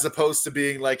machine. As opposed to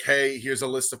being like, hey, here's a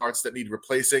list of parts that need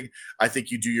replacing. I think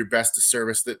you do your best to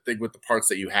service that thing with the parts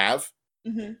that you have.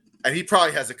 Mm-hmm. And he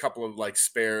probably has a couple of like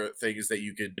spare things that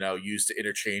you could use to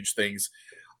interchange things.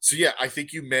 So yeah, I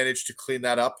think you managed to clean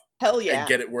that up. Hell yeah. And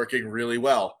get it working really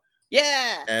well.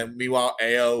 Yeah. And meanwhile,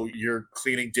 Ao, you're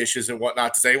cleaning dishes and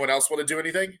whatnot. Does anyone else want to do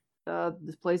anything?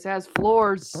 This place has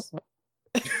floors.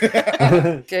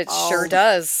 It sure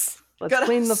does. Let's Gotta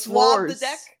clean the swab floors. the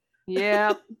deck?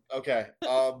 Yeah. Okay.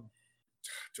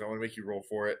 Do I want to make you roll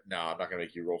for it? No, I'm not going to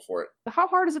make you roll for it. How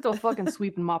hard is it to fucking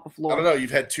sweep and mop a floor? I don't know.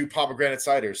 You've had 2 pomegranate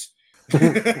ciders.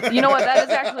 You know what? That is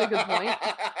actually a good point.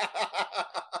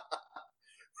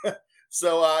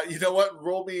 So, you know what?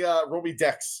 Roll me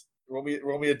dex. Roll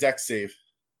me a dex save.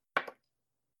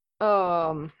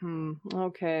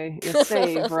 Okay. It's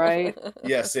save, right?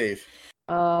 Yeah, save.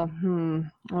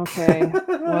 Okay.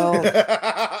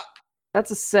 Well, that's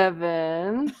a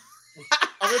 7.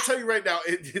 I'm going to tell you right now,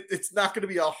 it's not going to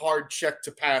be a hard check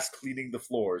to pass cleaning the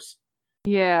floors.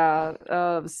 Yeah,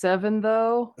 7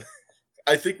 though.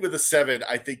 I think with a 7,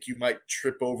 I think you might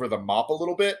trip over the mop a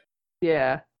little bit.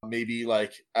 Yeah. Maybe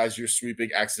like as you're sweeping,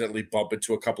 accidentally bump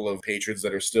into a couple of patrons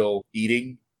that are still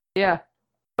eating. Yeah.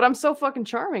 But I'm so fucking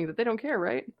charming that they don't care,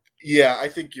 right? Yeah, I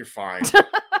think you're fine.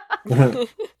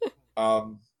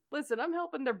 Listen, I'm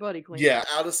helping their buddy clean. Yeah,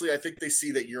 honestly, I think they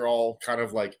see that you're all kind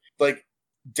of like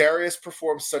Darius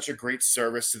performs such a great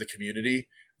service to the community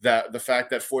that the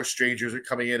fact that 4 strangers are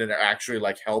coming in and are actually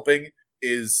like helping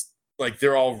is like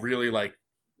they're all really like,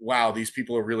 wow, these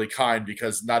people are really kind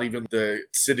because not even the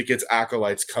syndicate's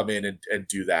acolytes come in and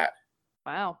do that.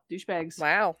 Wow, douchebags.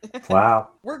 Wow. Wow.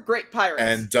 We're great pirates.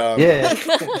 And Yeah.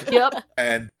 Yep.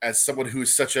 and as someone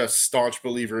who's such a staunch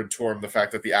believer in Torm, the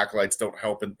fact that the acolytes don't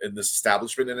help in this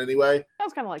establishment in any way,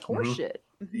 Sounds kind of like horse shit.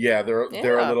 yeah, they're a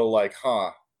Yeah. little like, huh.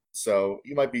 So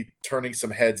you might be turning some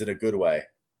heads in a good way.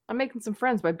 I'm making some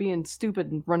friends by being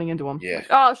stupid and running into them. Yeah. Like,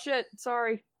 oh shit,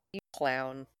 sorry. You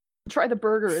clown. Try the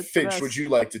burger. It's the Finch, best. would you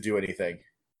like to do anything?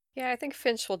 Yeah, I think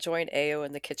Finch will join Ao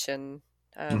in the kitchen.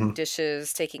 Mhm.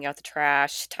 Dishes, taking out the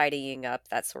trash, tidying up,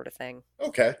 that sort of thing.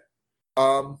 Okay.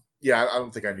 Yeah, I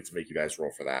don't think I need to make you guys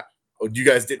roll for that. Oh, you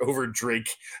guys did over drink.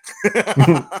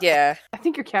 Yeah. I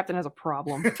think your captain has a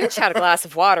problem. Finch had a glass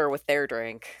of water with their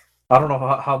drink. I don't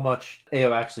know how much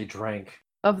Ao actually drank.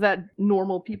 Of that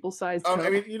normal people-sized cup. I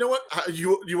mean, you know what?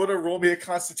 You want to roll me a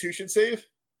Constitution save?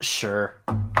 Sure.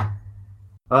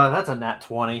 That's a nat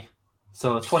 20.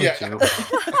 So 22. Yeah.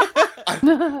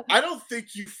 I don't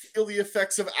think you feel the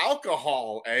effects of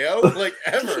alcohol, Ao, like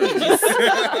ever.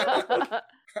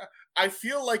 I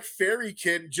feel like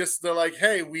Fairykin they're like,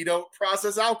 hey, we don't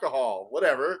process alcohol,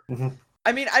 whatever.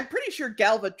 I mean, I'm pretty sure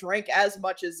Galva drank as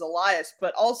much as Elias,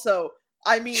 but also,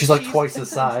 I mean, she's like twice the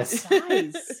size.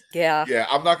 Yeah. Yeah,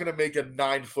 I'm not gonna make a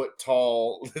 9-foot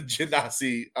tall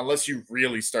Genasi unless you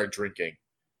really start drinking.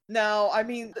 No, I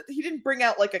mean, he didn't bring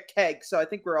out like a keg, so I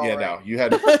think we're all right. No,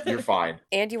 you're fine.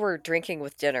 And you were drinking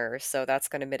with dinner, so that's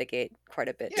going to mitigate quite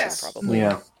a bit, Yes. probably.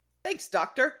 Yeah. Thanks,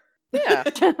 Doctor. Yeah.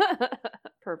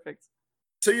 Perfect.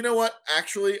 So you know what?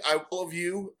 Actually, all of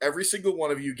you, every single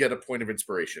one of you, get a point of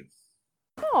inspiration.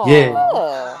 Aww. Yeah.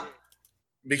 Oh.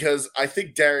 Because I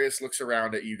think Darius looks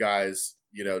around at you guys,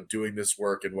 doing this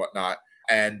work and whatnot,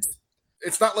 and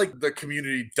it's not like the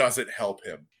community doesn't help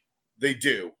him. They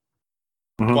do.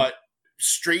 Mhm. But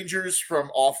strangers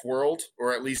from off-world,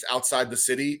 or at least outside the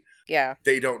city, Yeah.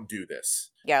 they don't do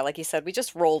this. Yeah, like you said, we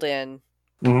just rolled in.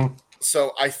 Mm-hmm.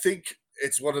 So I think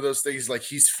it's one of those things, like,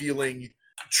 he's feeling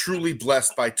truly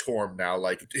blessed by Torm now.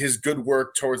 Like, his good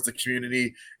work towards the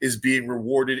community is being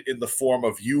rewarded in the form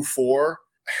of you four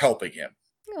helping him.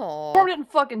 Aww. Torm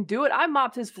didn't fucking do it. I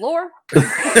mopped his floor.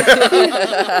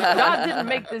 God didn't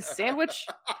make this sandwich.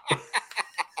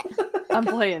 I'm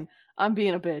playing. I'm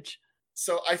being a bitch.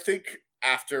 So I think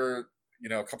after,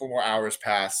 a couple more hours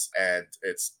pass and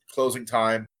it's closing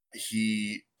time,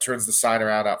 he turns the sign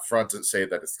around out front to say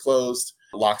that it's closed,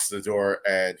 locks the door,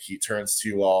 and he turns to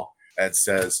you all and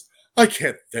says, I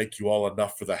can't thank you all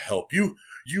enough for the help. You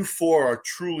four are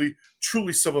truly,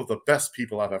 truly some of the best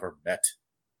people I've ever met.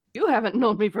 You haven't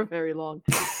known me for very long.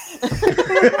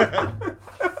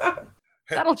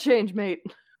 That'll change, mate.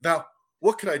 Now,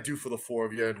 what can I do for the four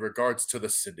of you in regards to the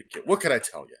syndicate? What can I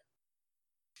tell you?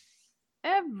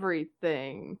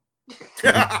 Everything.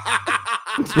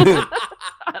 I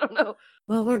don't know.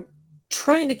 Well, we're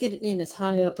trying to get it in as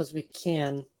high up as we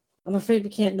can. I'm afraid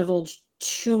we can't divulge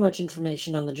too much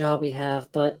information on the job we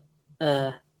have, but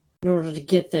in order to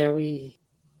get there, we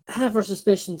have our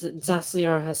suspicions that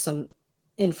Zasliar has some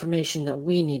information that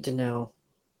we need to know.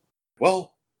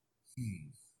 Well,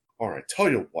 all right.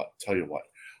 Tell you what.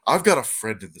 I've got a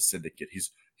friend in the syndicate.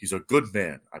 He's a good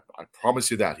man. I promise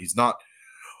you that. He's not.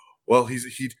 Well,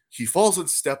 he falls in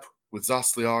step with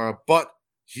Zasliara, but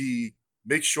he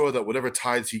makes sure that whatever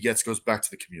tithes he gets goes back to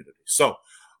the community. So,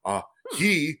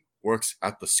 he works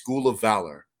at the School of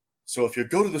Valor. So if you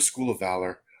go to the School of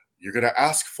Valor, you're going to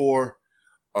ask for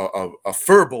a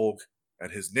Furbolg,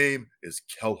 and his name is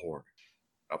Kelhorn.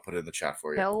 I'll put it in the chat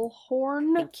for you.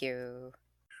 Hellhorn? Thank you.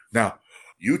 Now,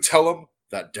 you tell him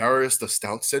that Darius the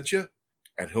Stout sent you,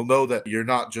 and he'll know that you're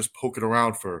not just poking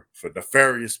around for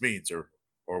nefarious means or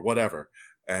whatever.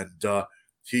 And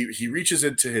he reaches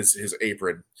into his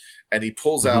apron, and he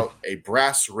pulls out a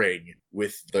brass ring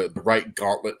with the right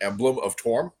gauntlet emblem of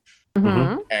Torm.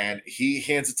 Mm-hmm. And he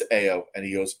hands it to Ao, and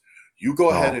he goes, you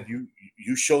go ahead and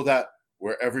you show that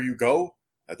wherever you go,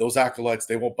 and those acolytes,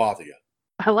 they won't bother you.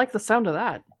 I like the sound of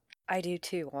that. I do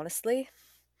too, honestly.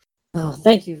 Oh,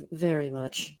 thank you very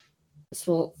much. This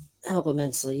will help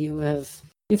immensely.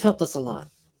 You've helped us a lot.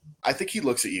 I think he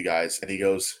looks at you guys, and he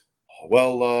goes,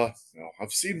 well,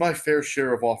 I've seen my fair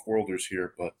share of off-worlders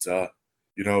here, but,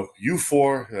 you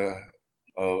four,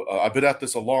 I've been at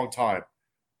this a long time,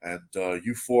 and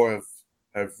you four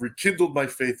have rekindled my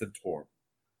faith in Torm.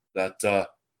 That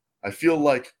I feel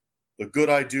like the good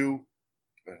I do,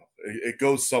 it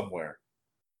goes somewhere.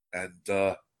 And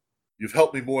you've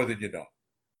helped me more than you know.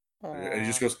 Aww. And he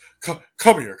just goes, come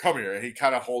here. And he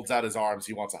kind of holds out his arms.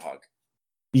 He wants a hug.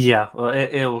 Yeah, well,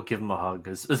 it will give him a hug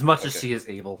as much as she is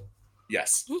able.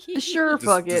 Yes. Sure,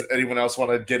 fuck Does it. anyone else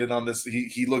want to get in on this?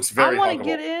 He looks very I want huggable. to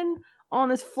get in on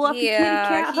this fluffy kitty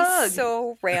cat he's hug.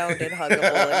 so round and huggable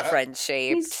and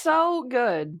friend-shaped. He's so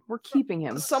good. We're keeping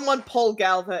him. Someone pull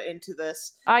Galva into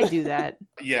this. I do that.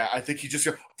 Yeah, I think he just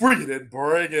goes, bring it in.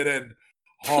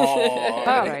 Oh, All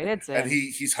right, it's in. And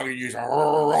he's hugging you. He's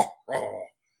and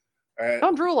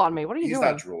Don't drool on me. What are you he's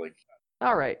doing? not drooling.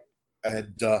 All right.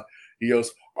 And he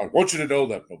goes, I want you to know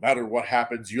that no matter what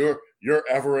happens, you're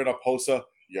ever in a Posa,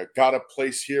 you got a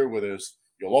place here where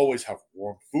you'll always have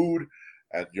warm food,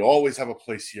 and you'll always have a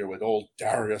place here with old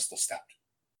Darius the Stout.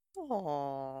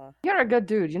 Aww. You're a good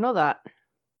dude. You know that.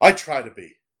 I try to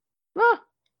be. Ah,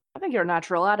 I think you're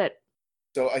natural at it.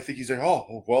 So I think he's like,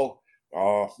 oh, well,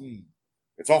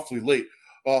 it's awfully late.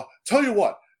 Tell you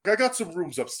what, I got some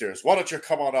rooms upstairs. Why don't you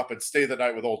come on up and stay the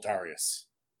night with old Darius?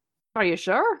 Are you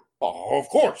sure? Oh, of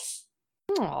course.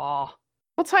 Aw.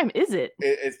 What time is it?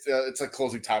 It's like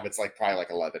closing time. It's like probably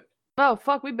like 11. Oh,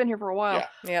 fuck, we've been here for a while.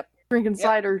 Yeah. Yep. Drinking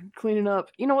cider, cleaning up.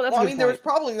 You know what? That's Well, a I good mean, there was point.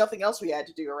 probably nothing else we had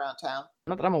to do around town.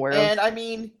 Not that I'm aware of. And I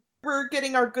mean, we're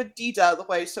getting our good deeds out of the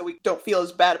way so we don't feel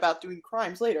as bad about doing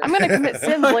crimes later. I'm going to commit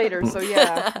sins later, so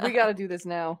yeah, we got to do this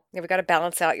now. Yeah, we got to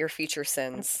balance out your future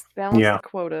sins. Balance Yeah. the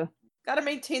quota. Gotta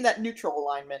maintain that neutral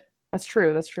alignment. That's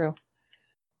true, that's true.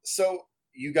 So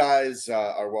you guys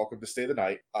are welcome to stay the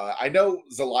night. I know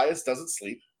Zelias doesn't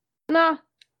sleep. Nah.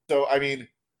 So, I mean,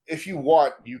 if you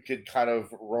want, you could kind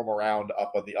of roam around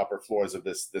up on the upper floors of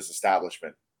this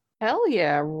establishment. Hell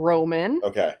yeah, Roman.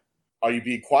 Okay. Are you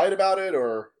being quiet about it,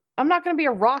 or? I'm not going to be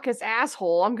a raucous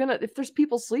asshole. If there's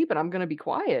people sleeping, I'm going to be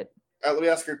quiet. Let me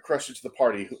ask a question to the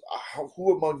party.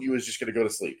 Who among you is just going to go to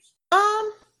sleep?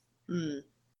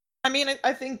 I mean,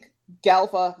 I think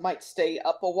Galva might stay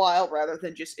up a while rather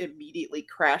than just immediately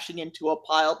crashing into a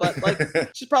pile, but like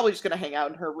she's probably just gonna hang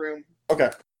out in her room. Okay.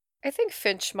 I think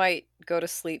Finch might go to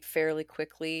sleep fairly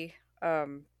quickly.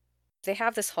 They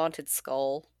have this haunted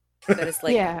skull that is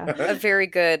like Yeah. a very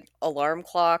good alarm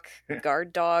clock,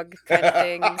 guard dog kind of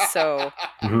thing. So,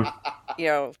 you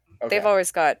know, they've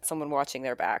always got someone watching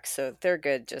their back, so they're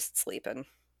good just sleeping.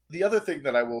 The other thing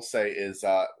that I will say is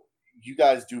you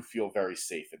guys do feel very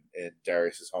safe in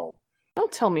Darius's home.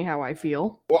 Don't tell me how I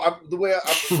feel. Well,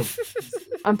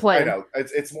 I'm playing. I know.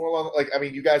 It's more along, like, I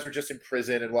mean, you guys were just in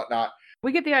prison and whatnot.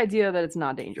 We get the idea that it's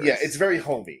not dangerous. Yeah, it's very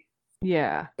homey.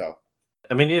 Yeah. So,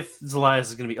 I mean, if Zelias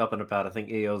is going to be up and about, I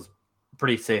think Ao's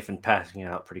pretty safe and passing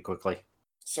out pretty quickly.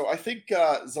 So I think,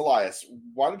 Zelias,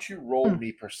 why don't you roll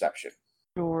me perception?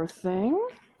 Sure thing.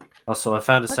 Also, I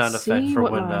found a Let's sound effect see for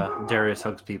what when my- Darius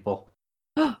hugs people.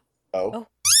 Oh.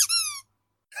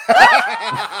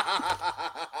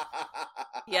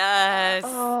 Yes.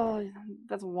 Oh,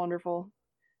 that's wonderful.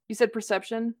 You said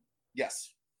perception?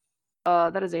 Yes.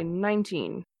 That is a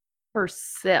 19.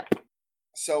 Percept.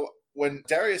 So when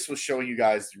Darius was showing you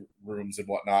guys rooms and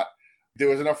whatnot, there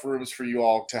was enough rooms for you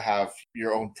all to have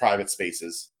your own private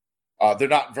spaces. They're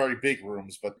not very big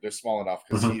rooms, but they're small enough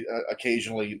because he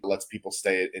occasionally lets people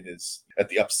stay at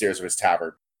the upstairs of his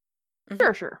tavern.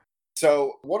 Sure.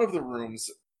 So one of the rooms,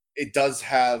 it does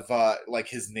have like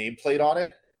his nameplate on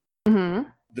it. Mm-hmm.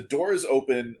 The door is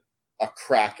open a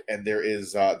crack, and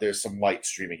there's some light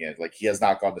streaming in. Like, he has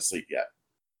not gone to sleep yet.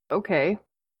 Okay.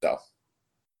 So,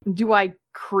 do I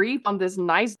creep on this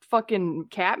nice fucking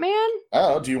cat man? I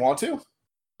don't know. Do you want to?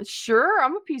 Sure,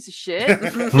 I'm a piece of shit.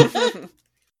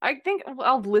 I think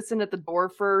I'll listen at the door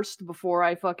first before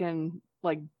I fucking,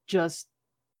 like, just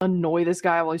annoy this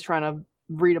guy while he's trying to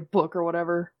read a book or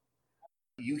whatever.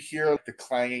 You hear the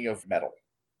clanging of metal.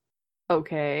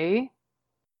 Okay.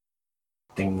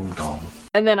 Ding dong.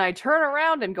 And then I turn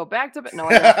around and go back to bed. No,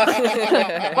 I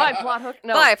don't. Bye, plot hook.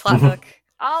 No. Bye, plot hook.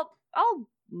 I'll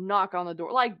knock on the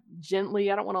door, like, gently.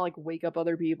 I don't want to, like, wake up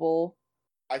other people.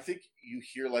 I think you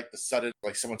hear, like, the sudden,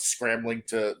 like, someone scrambling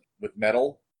with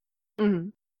metal. Mm-hmm.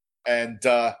 And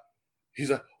he's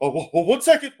like, oh, well, one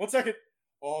second.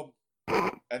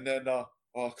 And then,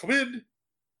 come in.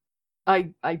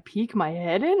 I peek my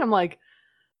head in. I'm like,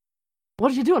 what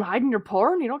are you doing? Hiding your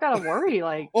porn? You don't gotta worry.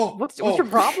 Like, what's your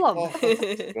problem?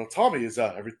 Well, Tommy, is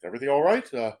everything all right?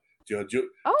 Do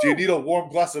you need a warm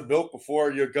glass of milk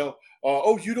before you go?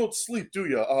 You don't sleep, do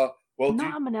you? Well, no,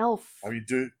 I'm an elf. I mean,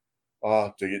 do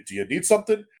you need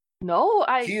something? No,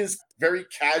 He is very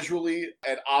casually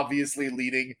and obviously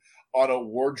leaning on a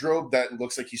wardrobe that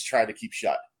looks like he's trying to keep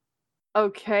shut.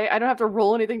 Okay, I don't have to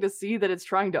roll anything to see that it's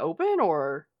trying to open,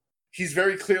 or? He's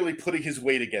very clearly putting his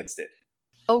weight against it.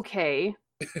 Okay.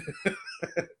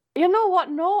 You know what?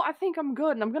 No, I think I'm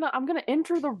good. And I'm gonna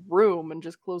enter the room and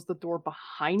just close the door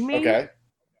behind me. Okay.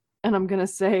 And I'm gonna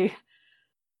say,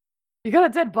 you got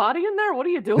a dead body in there? What are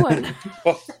you doing?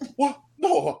 What?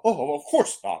 No, of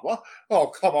course not. What? Oh,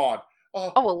 come on.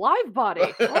 A live body.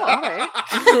 Oh, all right.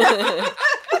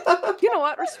 You know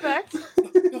what? Respect.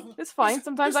 It's fine.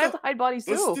 Sometimes I have to hide bodies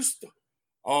too.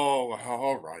 Oh,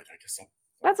 all right. I guess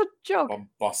That's a joke. I'm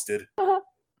busted.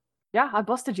 Yeah, I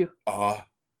busted you.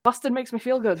 Busted makes me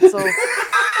feel good, so...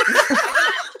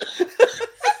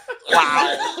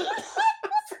 Wow.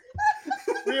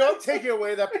 We are taking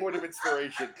away that point of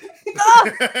inspiration.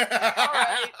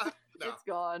 Alright. No. It's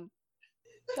gone.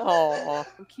 Oh,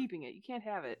 I'm keeping it. You can't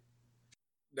have it.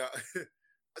 No.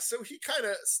 So he kind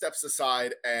of steps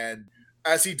aside, and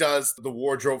as he does, the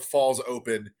wardrobe falls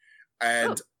open,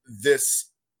 and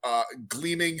this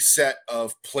gleaming set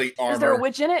of plate armor. Is there a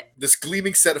witch in it? This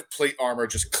gleaming set of plate armor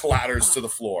just clatters to the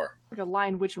floor. Like a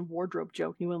lion, witch, and wardrobe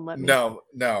joke. You wouldn't let me. No.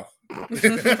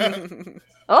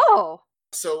 Oh.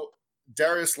 So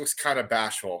Darius looks kind of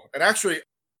bashful. And actually,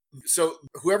 so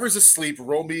whoever's asleep,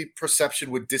 roll me perception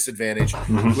with disadvantage.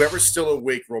 Whoever's still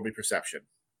awake, roll me perception.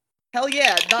 Hell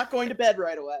yeah, not going to bed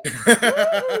right away.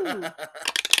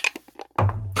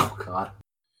 Oh, God.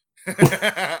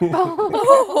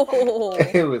 Oh.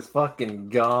 It was fucking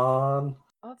gone.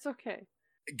 Oh, it's okay.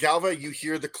 Galva, you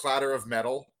hear the clatter of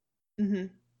metal. Mm-hmm.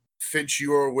 Finch,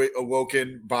 you are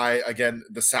awoken by, again,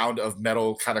 the sound of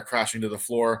metal kind of crashing to the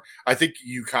floor. I think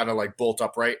you kind of like bolt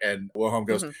upright, and Wilhelm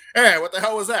goes, "Hey, what the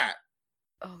hell was that?"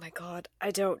 Oh my god, I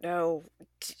don't know.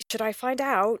 Should I find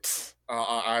out?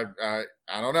 I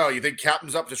don't know. You think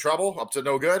Captain's up to trouble? Up to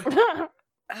no good?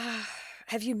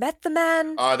 Have you met the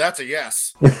man? That's a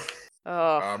yes.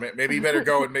 Maybe you better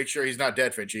go and make sure he's not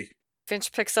dead, Finchy.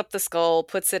 Finch picks up the skull,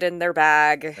 puts it in their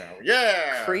bag.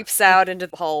 Yeah! Creeps out into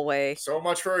the hallway. So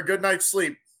much for a good night's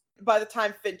sleep. By the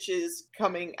time Finch is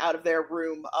coming out of their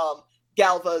room,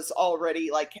 Galva's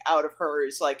already, like, out of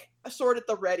hers, like, a sword at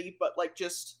the ready, but, like,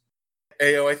 just...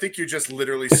 Ayo, I think you're just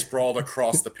literally sprawled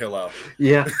across the pillow.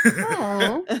 Yeah.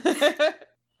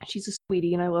 She's a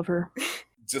sweetie, and I love her.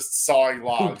 Just sawing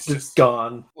logs. Just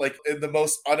gone. Like, in the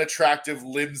most unattractive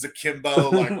limbs akimbo,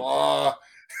 like, oh...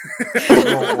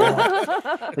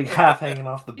 Like half hanging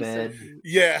off the bed.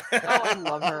 Yeah. Oh, I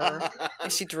love her.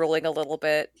 Is she drooling a little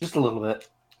bit? Just a little bit.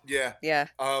 Yeah. Yeah.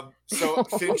 So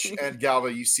Finch and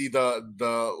Galva, you see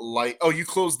the light. Oh, you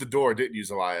closed the door, didn't you,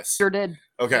 Elias? Sure did.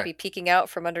 Okay. Maybe peeking out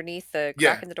from underneath the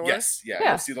crack in the door? Yes.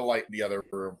 Yeah. You see the light in the other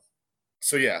room.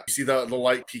 So yeah, you see the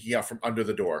light peeking out from under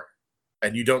the door.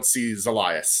 And you don't see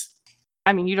Zelias.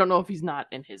 I mean, you don't know if he's not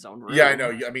in his own room. Yeah, I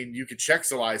know. I mean, you could check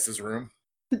Zelias's room.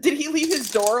 Did he leave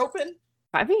his door open?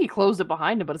 I think he closed it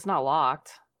behind him, but it's not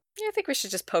locked. Yeah, I think we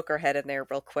should just poke our head in there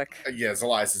real quick. Yeah,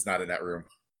 Zelias is not in that room.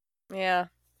 Yeah.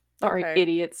 Sorry, Okay.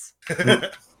 idiots.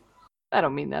 I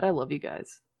don't mean that. I love you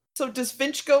guys. So does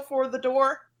Finch go for the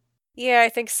door? Yeah, I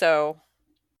think so.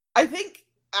 I think,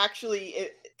 actually,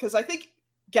 because I think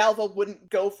Galva wouldn't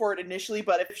go for it initially,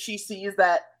 but if she sees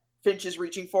that Finch is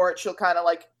reaching for it, she'll kind of,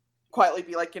 like, quietly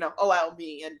be like, allow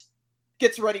me, and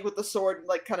gets ready with the sword and,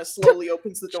 like, kind of slowly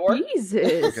opens the door.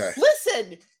 Jesus. Okay.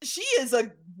 Listen, she is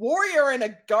a warrior and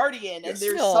a guardian, and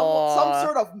there's some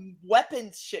sort of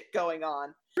weapons shit going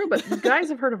on. True, but you guys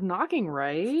have heard of knocking,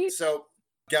 right? So,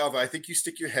 Galva, I think you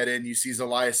stick your head in, you see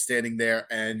Zelias standing there,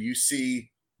 and you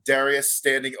see Darius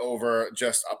standing over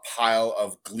just a pile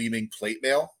of gleaming plate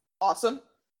mail. Awesome.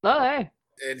 Oh, hey.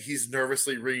 And he's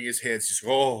nervously wringing his hands, just,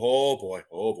 oh boy.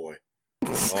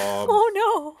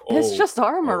 Oh no! It's just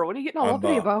armor. What are you getting all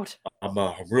uppity about? I'm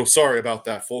real sorry about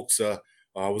that, folks. I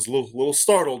was a little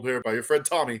startled here by your friend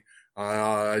Tommy.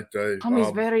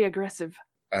 Tommy's very aggressive.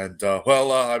 And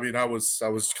I mean, I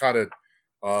was kind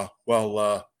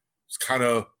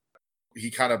of,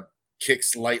 he kind of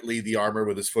kicks lightly the armor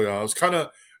with his foot. I was kind of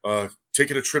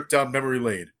taking a trip down memory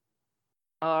lane.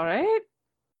 All right.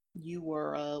 You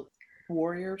were a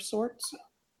warrior of sorts?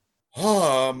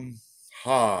 Some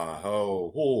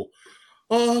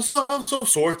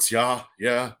sorts, yeah.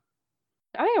 I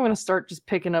think I'm going to start just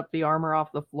picking up the armor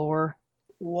off the floor.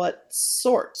 What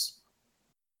sorts?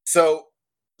 So,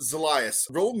 Zelias,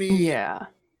 roll me. Yeah.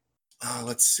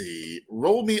 Let's see.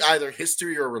 Roll me either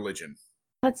history or religion.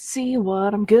 Let's see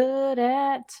what I'm good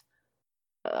at.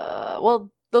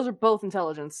 Well, those are both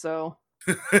intelligence, so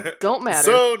don't matter.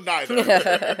 So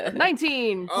neither.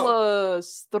 19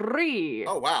 plus 3.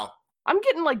 Oh, wow. I'm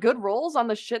getting like good rolls on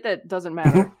the shit that doesn't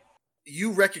matter.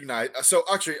 You recognize, so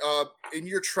actually, in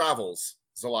your travels,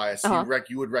 Zelias,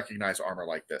 you would recognize armor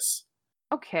like this.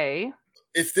 Okay.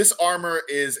 If this armor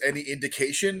is any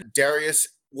indication, Darius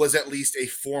was at least a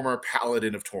former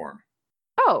paladin of Torm.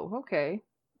 Oh, okay.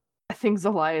 I think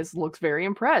Zelias looks very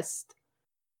impressed.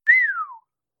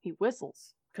 He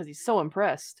whistles because he's so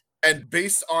impressed. And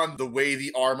based on the way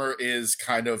the armor is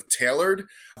kind of tailored,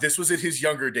 this was in his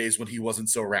younger days when he wasn't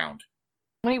so round.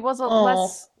 When he was a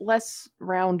less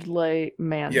round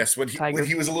man. Yes, when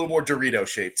he was a little more Dorito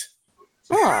shaped.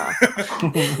 Ah.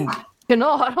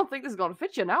 No, I don't think this is gonna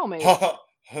fit you now, mate.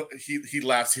 He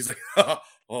laughs. He's like,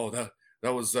 "Oh, that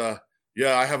was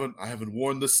yeah. I haven't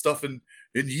worn this stuff in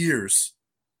years.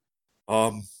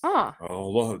 Oh,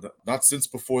 not since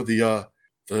before the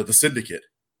syndicate.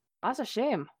 That's a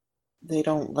shame. They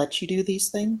don't let you do these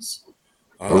things?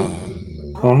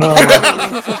 Oh no.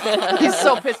 He's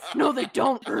so pissed. No, they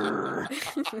don't.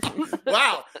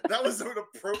 Wow, that was an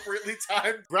appropriately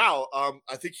timed growl.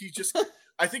 I think he just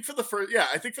I think for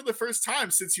the first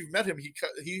time since you've met him,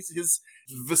 his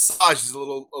visage is a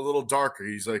little darker.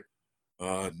 He's like,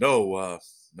 no,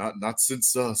 not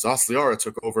since Zasliara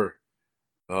took over.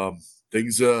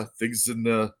 Things in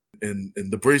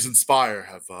the Brazen Spire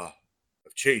have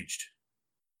changed.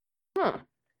 Huh.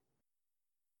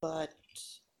 But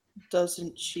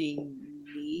doesn't she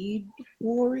need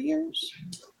warriors?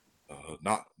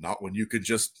 Not when you could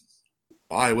just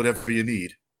buy whatever you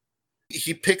need.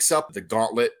 He picks up the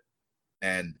gauntlet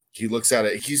and he looks at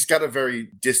it. He's got a very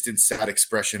distant, sad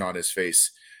expression on his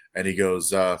face, and he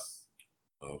goes,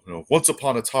 once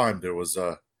upon a time there was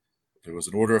an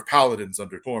order of paladins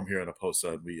under Torm here in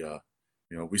Oposa,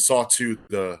 and we saw to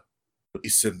the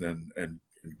peace and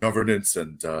governance,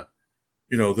 and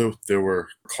there were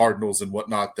cardinals and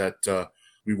whatnot that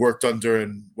we worked under,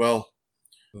 and well,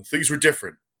 things were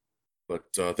different. But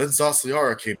then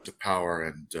Zasliara came to power,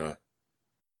 and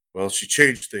she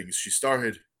changed things. She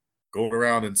started going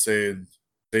around and saying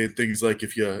things like,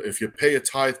 if you pay a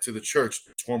tithe to the church,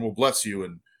 Torm will bless you.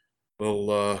 And well,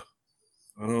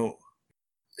 I don't.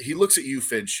 He looks at you,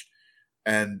 Finch,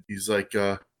 and he's like,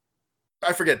 I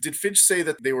forget. Did Finch say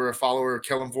that they were a follower of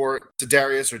Kelemvor to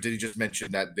Darius, or did he just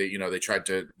mention that they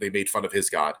made fun of his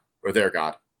god or their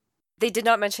god? They did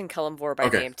not mention Kelemvor by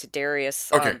name to Darius.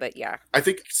 Okay. But yeah, I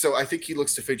think so. I think he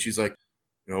looks to Finch. He's like,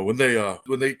 when they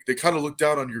kind of look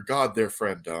down on your god, there,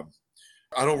 friend.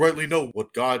 I don't rightly know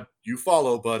what god you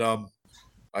follow, but I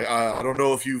don't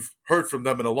know if you've heard from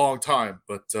them in a long time,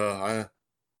 but I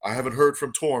haven't heard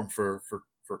from Torm for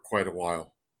quite a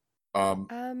while.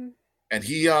 And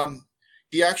he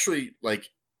actually, like,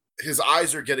 his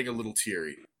eyes are getting a little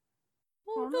teary.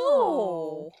 Oh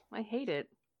no! I hate it.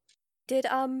 Did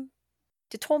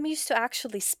Torm used to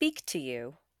actually speak to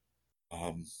you?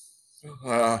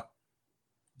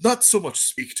 Not so much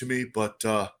speak to me, but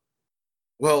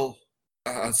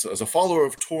as a follower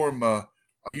of Torm, I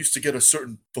used to get a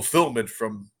certain fulfillment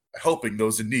from helping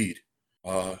those in need.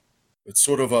 It's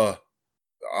sort of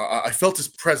I felt his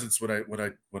presence when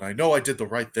I know I did the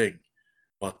right thing,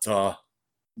 but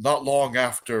not long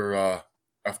after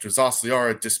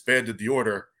Zasliara disbanded the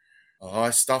order, I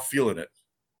stopped feeling it.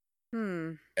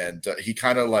 And he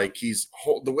kind of like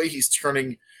the way he's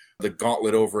turning the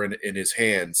gauntlet over in his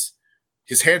hands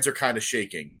are kind of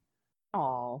shaking.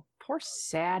 Oh, poor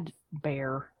sad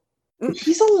bear.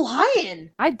 He's a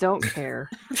lion. I don't care.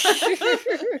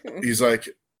 He's like,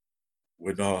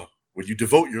 when you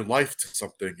devote your life to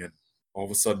something and all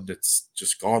of a sudden it's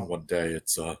just gone one day,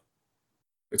 it's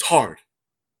hard.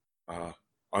 I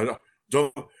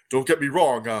don't get me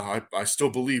wrong. I still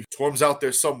believe Torm's out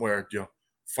there somewhere,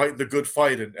 fighting the good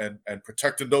fight and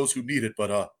protecting those who need it.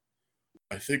 But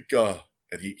I think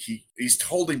and he's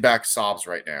holding back sobs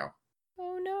right now.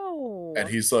 Oh no! And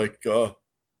he's like, when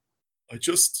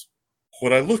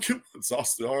I look at what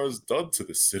Zasliara has done to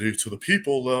this city, to the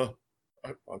people,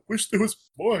 I wish there was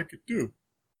more I could do.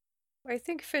 I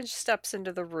think Finch steps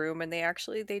into the room, and they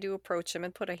do approach him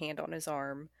and put a hand on his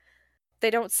arm.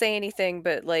 They don't say anything,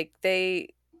 but like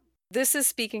this is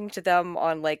speaking to them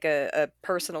on like a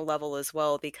personal level as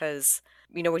well, because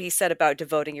what he said about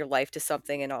devoting your life to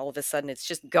something and all of a sudden it's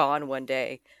just gone one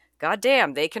day. God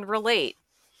damn, they can relate.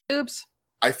 Oops.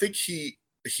 I think he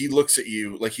looks at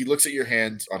you, like he looks at your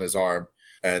hand on his arm,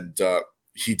 and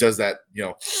he does that,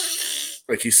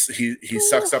 like he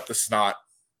sucks up the snot.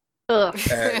 Ugh.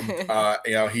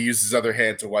 And he uses his other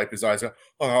hand to wipe his eyes.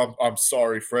 I'm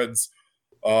sorry, friends.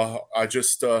 I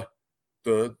just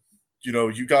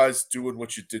you guys doing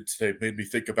what you did today made me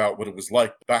think about what it was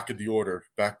like back in the order,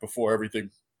 back before everything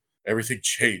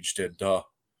changed, and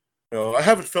I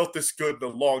haven't felt this good in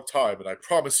a long time, and I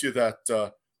promise you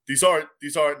that these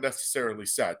aren't necessarily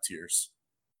sad tears.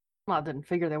 Well, I didn't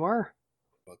figure they were.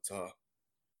 But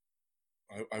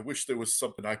I wish there was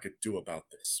something I could do about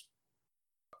this.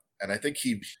 And I think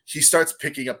he starts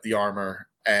picking up the armor,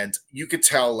 and you could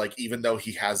tell, like, even though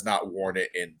he has not worn it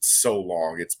in so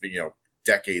long, it's been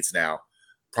decades now,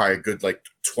 probably a good like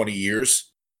 20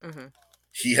 years. Mm-hmm.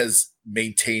 He has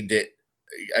maintained it.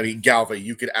 I mean, Galva,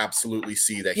 you could absolutely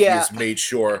see that he has made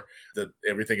sure that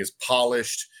everything is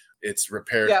polished, it's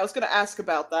repaired. Yeah, I was going to ask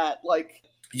about that. Like,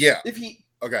 if he...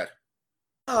 Okay.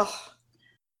 Oh,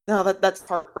 no, that's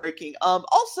heartbreaking.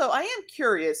 Also, I am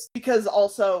curious, because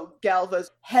also Galva's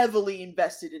heavily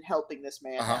invested in helping this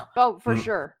man now. Oh, for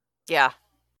sure. Yeah.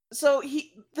 So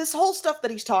this whole stuff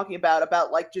that he's talking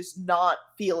about like just not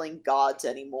feeling gods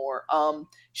anymore.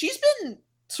 She's been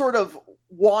sort of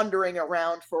wandering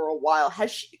around for a while.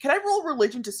 Can I roll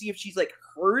religion to see if she's like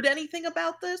heard anything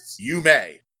about this? You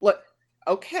may. Look,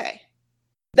 okay.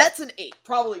 That's an 8.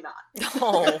 Probably not.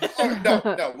 Oh.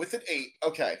 No, with an 8.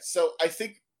 Okay, so I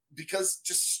think because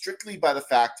just strictly by the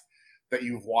fact that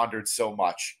you've wandered so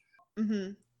much,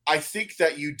 I think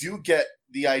that you do get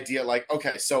the idea, like,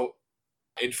 okay, so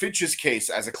in Finch's case,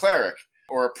 as a cleric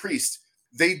or a priest,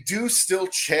 they do still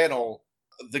channel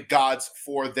the gods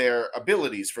for their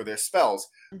abilities, for their spells.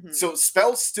 So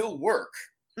spells still work.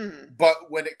 But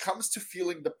when it comes to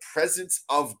feeling the presence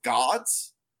of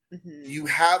gods, you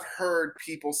have heard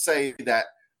people say that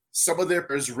some of their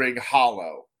prayers ring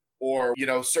hollow, or,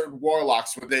 certain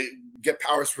warlocks, when they get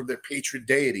powers from their patron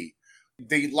deity,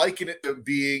 they liken it to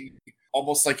being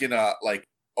almost like in a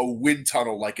wind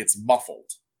tunnel, like it's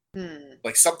muffled.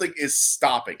 Like something is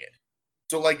stopping it.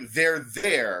 So like they're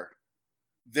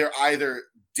either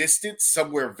distant,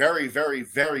 somewhere very, very,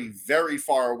 very, very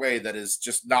far away that is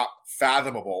just not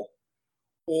fathomable,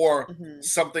 or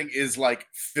something is like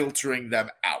filtering them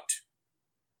out.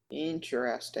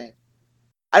 Interesting.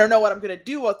 I don't know what I'm going to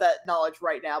do with that knowledge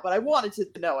right now, but I wanted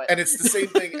to know it. And it's the same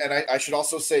thing, and I should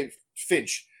also say,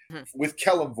 Finch, with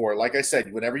Kelemvor, like I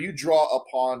said, whenever you draw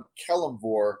upon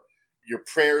Kelemvor, your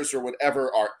prayers or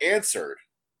whatever are answered,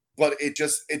 but it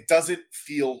doesn't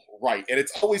feel right. And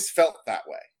it's always felt that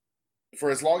way. For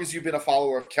as long as you've been a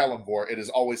follower of Kelemvor, it has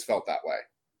always felt that way.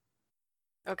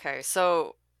 Okay,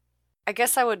 so I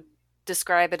guess I would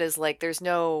describe it as like there's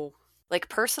no like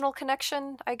personal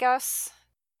connection, I guess.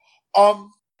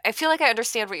 I feel like I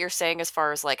understand what you're saying as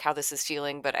far as like how this is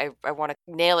feeling, but I want to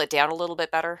nail it down a little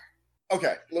bit better.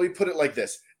 Okay, let me put it like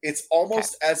this. It's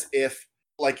almost as if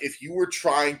you were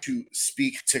trying to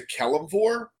speak to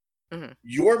Kelemvor,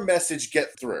 your message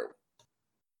get through.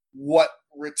 What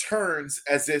returns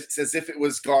as if it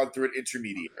was gone through an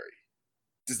intermediary.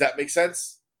 Does that make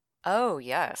sense? Oh,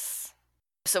 yes.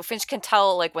 So Finch can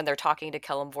tell, like, when they're talking to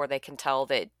Kelemvor, they can tell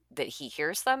that he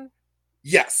hears them?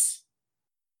 Yes.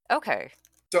 Okay.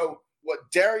 So what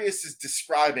Darius is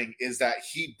describing is that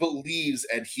he believes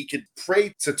and he can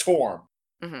pray to Torm.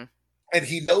 And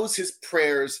he knows his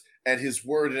prayers and his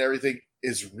word and everything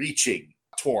is reaching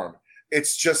Torm.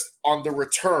 It's just on the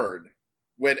return,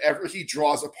 whenever he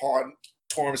draws upon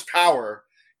Torm's power,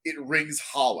 it rings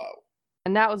hollow.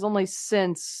 And that was only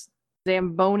since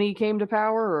Zamboni came to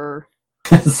power, or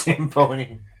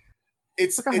Zamboni.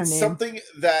 It's something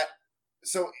that.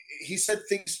 So he said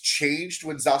things changed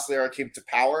when Zasliara came to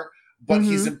power, but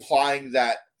he's implying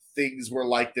that things were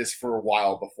like this for a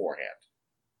while beforehand.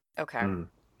 Okay.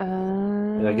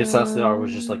 Yeah, I guess Zasliara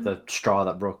was just like the straw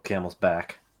that broke camel's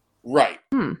back. Right.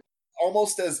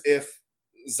 Almost as if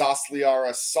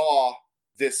Zasliara saw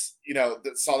this,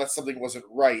 saw that something wasn't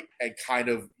right and kind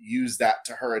of used that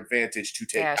to her advantage to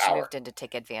take power. Yeah, she moved in to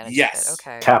take advantage of it.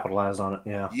 Okay. Capitalize on it,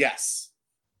 yeah. Yes.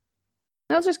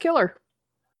 Let's just kill her.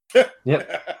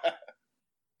 Yep.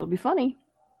 It'll be funny.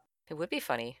 It would be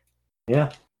funny.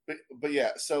 Yeah. But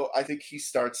yeah, so I think he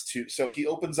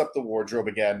opens up the wardrobe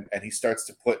again and he starts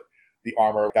to put the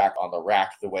armor back on the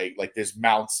rack the way, like there's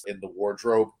mounts in the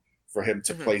wardrobe for him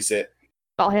to place it.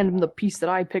 I'll hand him the piece that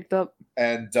I picked up.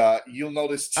 And you'll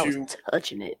notice too, I was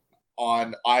touching it.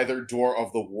 On either door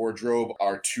of the wardrobe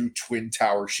are 2 twin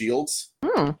tower shields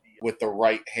with the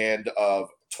right hand of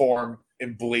Torm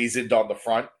emblazoned on the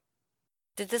front.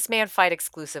 Did this man fight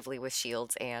exclusively with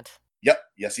shields, and? Yep,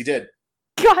 yes he did.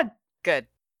 God! Good.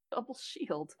 Double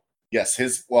shield. Yes,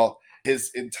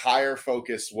 his entire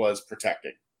focus was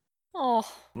protecting. Oh.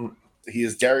 He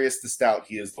is Darius the Stout,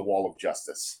 he is the Wall of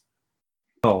Justice.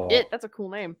 Oh. That's a cool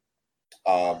name.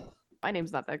 My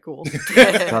name's not that cool.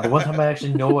 Now, the one time I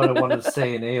actually know what I wanted to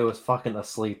say and Ao was fucking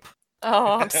asleep.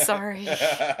 Oh, I'm sorry.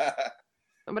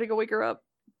 Somebody go wake her up.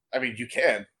 I mean, you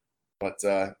can, but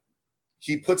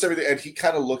he puts everything, and he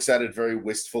kind of looks at it very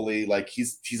wistfully, like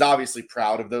he's obviously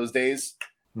proud of those days.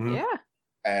 Yeah.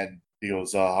 And he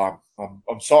goes, "I'm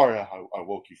sorry, I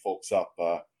woke you folks up.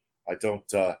 I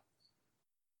don't,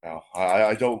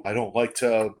 I don't like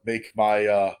to make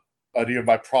my any of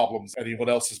my problems anyone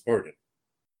else's burden."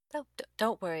 No,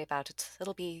 don't worry about it.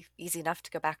 It'll be easy enough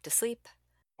to go back to sleep.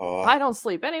 I don't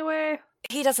sleep anyway.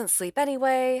 He doesn't sleep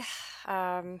anyway.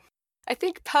 I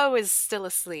think Poe is still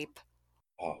asleep.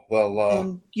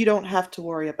 You don't have to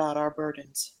worry about our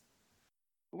burdens.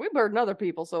 We burden other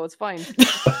people, so it's fine.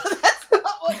 That's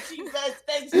not what she says.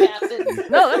 Thanks, Captain.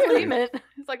 No, that's what he meant.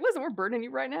 It's like, listen, we're burdening you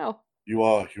right now. You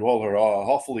all are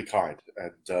awfully kind,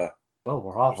 and well,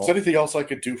 we're awful. If there's anything else I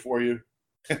could do for you,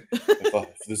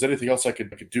 if there's anything else I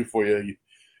could do for you,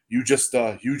 you just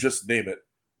name it.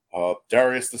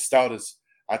 Darius the Stout is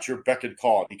at your beck and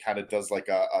call. He kind of does like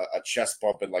a chest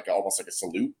bump and like almost like a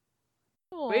salute.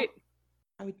 Wait.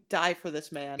 I would die for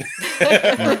this man.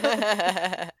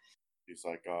 He's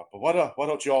like, but why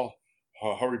don't y'all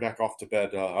hurry back off to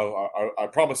bed? I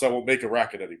promise I won't make a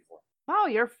racket anymore. Oh,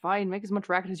 you're fine. Make as much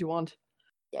racket as you want.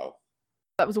 So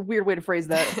that was a weird way to phrase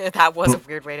that. That was a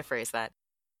weird way to phrase that.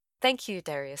 Thank you,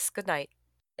 Darius. Good night.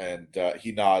 And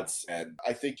he nods, and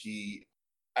I think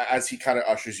as he kind of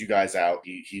ushers you guys out,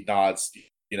 he nods,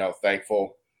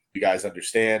 thankful you guys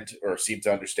understand or seem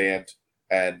to understand,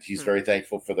 and he's very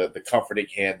thankful for the comforting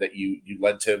hand that you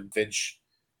lent him, Finch.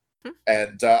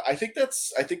 And I think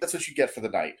that's what you get for the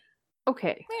night.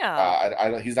 Okay.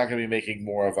 Yeah. He's not going to be making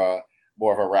more of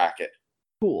a racket.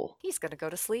 Cool. He's gonna go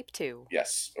to sleep too.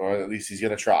 Yes, or at least he's going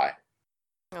to try.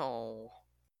 Oh.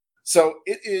 So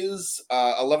it is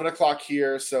 11 o'clock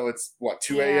here, so it's,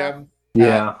 2 a.m.?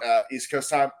 Yeah. East Coast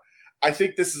time. I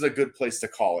think this is a good place to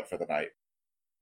call it for the night.